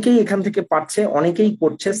 অনেকেই এখান থেকে পারছে, অনেকেই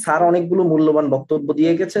করছে, স্যার অনেকগুলো মূল্যবান বক্তব্য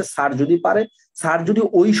দিয়ে গেছে, স্যার যদি পারে, স্যার যদি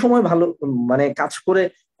ওই সময় ভালো মানে কাজ করে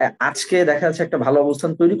আজকে দেখা যাচ্ছে একটা ভালো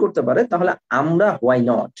অবস্থান তৈরি করতে পারে, তাহলে আমরা হোয়াই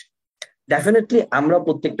নট, ডেফিনেটলি আমরা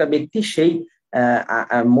প্রত্যেকটা ব্যক্তি সেই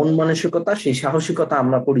মন মানসিকতা, সেই সাহসিকতা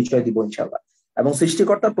আমরা পরিচয় দিব ইনশাআল্লাহ। এবং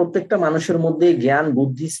সৃষ্টিকর্তা প্রত্যেকটা মানুষের মধ্যে জ্ঞান,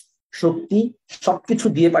 বুদ্ধি, শক্তি সবকিছু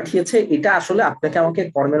দিয়ে পাঠিয়েছে। এটা আসলে আপনাকে আমাকে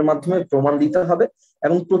কর্মের মাধ্যমে প্রমাণ দিতে হবে,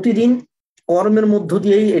 এবং প্রতিদিন কর্মের মধ্য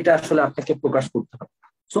দিয়েই এটা আসলে আপনাকে প্রকাশ করতে হবে।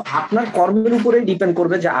 সো আপনার কর্মের উপরেই ডিপেন্ড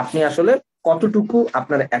করবে যে আপনি আসলে কতটুকু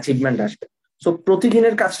আপনার অ্যাচিভমেন্ট আসবে। সো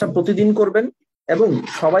প্রতিদিনের কাজটা প্রতিদিন করবেন, এবং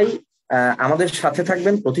সবাই আমাদের সাথে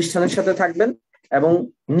থাকবেন, প্রতিষ্ঠানের সাথে থাকবেন, এবং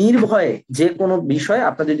নির্ভয়ে যে কোনো বিষয়ে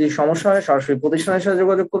আপনাদের যদি সমস্যা হয় সরাসরি প্রতিষ্ঠানের সাথে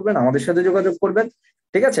যোগাযোগ করবেন, আমাদের সাথে যোগাযোগ করবেন,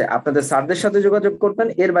 ঠিক আছে, আপনাদের স্যারদের সাথে যোগাযোগ করবেন।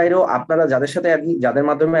 এর বাইরেও আপনারা যাদের সাথে যাদের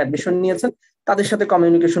মাধ্যমে অ্যাডমিশন নিয়েছেন তাদের সাথে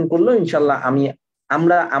কমিউনিকেশন করলেও ইনশাল্লাহ আমি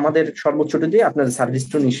আমরা আমাদের সর্বোচ্চটা দিয়ে আপনাদের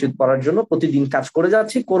সার্ভিসটা নিশ্চিত করার জন্য প্রতিদিন কাজ করে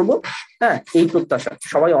যাচ্ছি, করব। হ্যাঁ, এই প্রত্যাশা।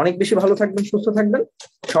 সবাই অনেক বেশি ভালো থাকবেন, সুস্থ থাকবেন।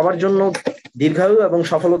 সবার জন্য দীর্ঘায়ু এবং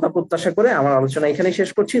সফলতা প্রত্যাশা করে আমার আলোচনা এখানেই শেষ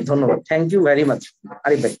করছি। ধন্যবাদ। Thank you very much.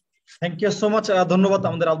 Arif ভাই। Thank you so much. ধন্যবাদ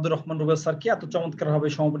আমাদের আব্দুর রহমান রুবেল স্যারকে এত চমৎকার ভাবে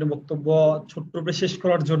সমাপনী বক্তব্য ছোট্ট করে শেষ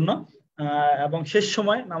করার জন্য। এবং শেষ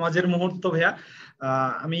সময় নামাজের মুহূর্ত ভাইয়া,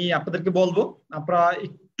 আমি আপনাদেরকে বলবো আপনারা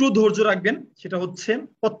একটু ধৈর্য রাখবেন। সেটা হচ্ছে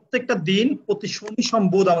প্রত্যেকটা দিন প্রতি শনি সোম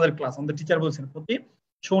বুধ আমাদের ক্লাস, আমাদের টিচার বলছেন প্রতি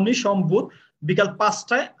শনি সোম বুধ বিকাল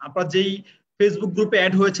 5টায় আপনারা যেই ফেসবুক গ্রুপে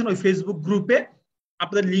অ্যাড হয়েছেন ওই ফেসবুক গ্রুপে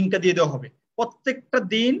আপনাদের লিঙ্কটা দিয়ে দেওয়া হবে। প্রত্যেকটা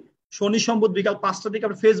দিন শনি সোম বুধ বিকাল 5টা থেকে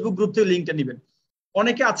আপনার ফেসবুক গ্রুপ থেকে লিঙ্কটা নেবেন।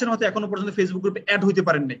 অনেকে আছেন হয়তো এখনো পর্যন্ত ফেসবুক গ্রুপে অ্যাড হইতে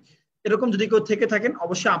পারেন নাই, এরকম যদি কেউ থেকে থাকেন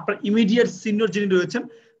অবশ্যই আপনার ইমিডিয়েট সিনিয়র যিনি রয়েছেন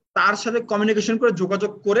তার সাথে কমিউনিকেশন করে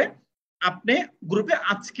যোগাযোগ করে আপনি গ্রুপে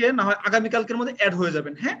আজকে না হয় আগামীকালকের মধ্যে অ্যাড হয়ে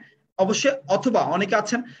যাবেন। হ্যাঁ অবশ্যই। অথবা অনেকে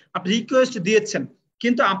আছেন আপনি রিকোয়েস্ট দিয়েছেন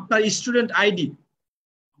কিন্তু আপনার স্টুডেন্ট আইডি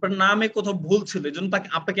আপনার নামে কোথাও ভুল ছিল এই জন্য তাকে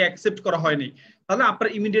আপনাকে অ্যাকসেপ্ট করা হয়নি, তাহলে আপনার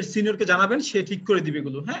ইমিডিয়েট সিনিয়রকে জানাবেন, সে ঠিক করে দিবে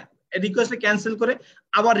এগুলো। হ্যাঁ, রিকোয়েস্ট ক্যান্সেল করে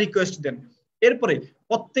আবার রিকোয়েস্ট দেন। এরপরে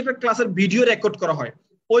প্রত্যেকটা ক্লাসের ভিডিও রেকর্ড করা হয়,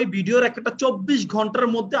 ওই ভিডিও রেকর্ডটা 24 ঘন্টার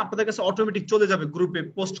মধ্যে আপনাদের কাছে অটোমেটিক চলে যাবে, গ্রুপে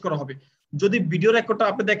পোস্ট করা হবে। যদি ভিডিও রেকর্ডটা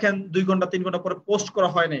আপনি দেখেন 2 ঘন্টা 3 ঘন্টা পরে পোস্ট করা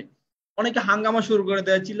হয় নাই, অনেকে হাঙ্গামা শুরু করে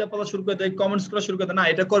দেয়, চিল্লাপালা শুরু করে দেয়, কমেন্টস করা শুরু করে দেয়, না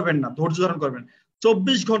এটা করবেন না, ধৈর্য ধারণ করবেন।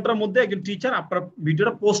 24 ঘন্টার মধ্যে একজন টিচার আপনার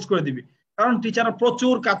ভিডিওটা পোস্ট করে দিবে, কারণ টিচাররা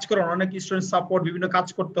প্রচুর কাজ করেন, অনেক স্টুডেন্ট সাপোর্ট বিভিন্ন কাজ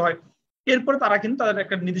করতে হয়। এরপরে তারা কিন্তু তাদের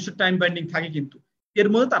একটা নির্দিষ্ট টাইম বাইন্ডিং থাকে, কিন্তু এর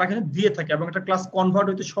মধ্যে তারা কিন্তু দিয়ে থাকে এবং একটা ক্লাস কনভার্ট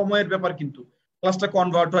হইতে সময়ের ব্যাপার, কিন্তু ক্লাসটা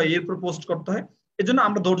কনভার্ট হয় এরপর পোস্ট করতে হয়। এজন্য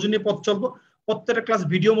আমরা ধৈর্য নিয়ে পথ চলবো, প্রত্যেকটা ক্লাস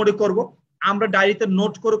ভিডিও মোডে করব, আমরা ডায়েরিতে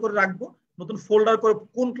নোট করে করে রাখবো, নতুন ফোল্ডার করে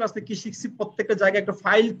কোন ক্লাসে কি শিখছি প্রত্যেকটা জায়গায় একটা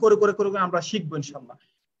ফাইল করে করে করে আমরা শিখবো ইনশাআল্লাহ।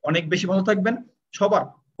 অনেক বেশি ভালো থাকবেন, সবার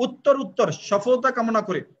উত্তর সফলতা কামনা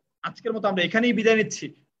করে আজকের মতো আমরা এখানেই বিদায় নিচ্ছি।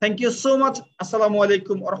 Thank you so much. আসসালামু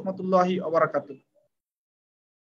আলাইকুম ওয়া রাহমাতুল্লাহি ওয়া বারাকাতুহু।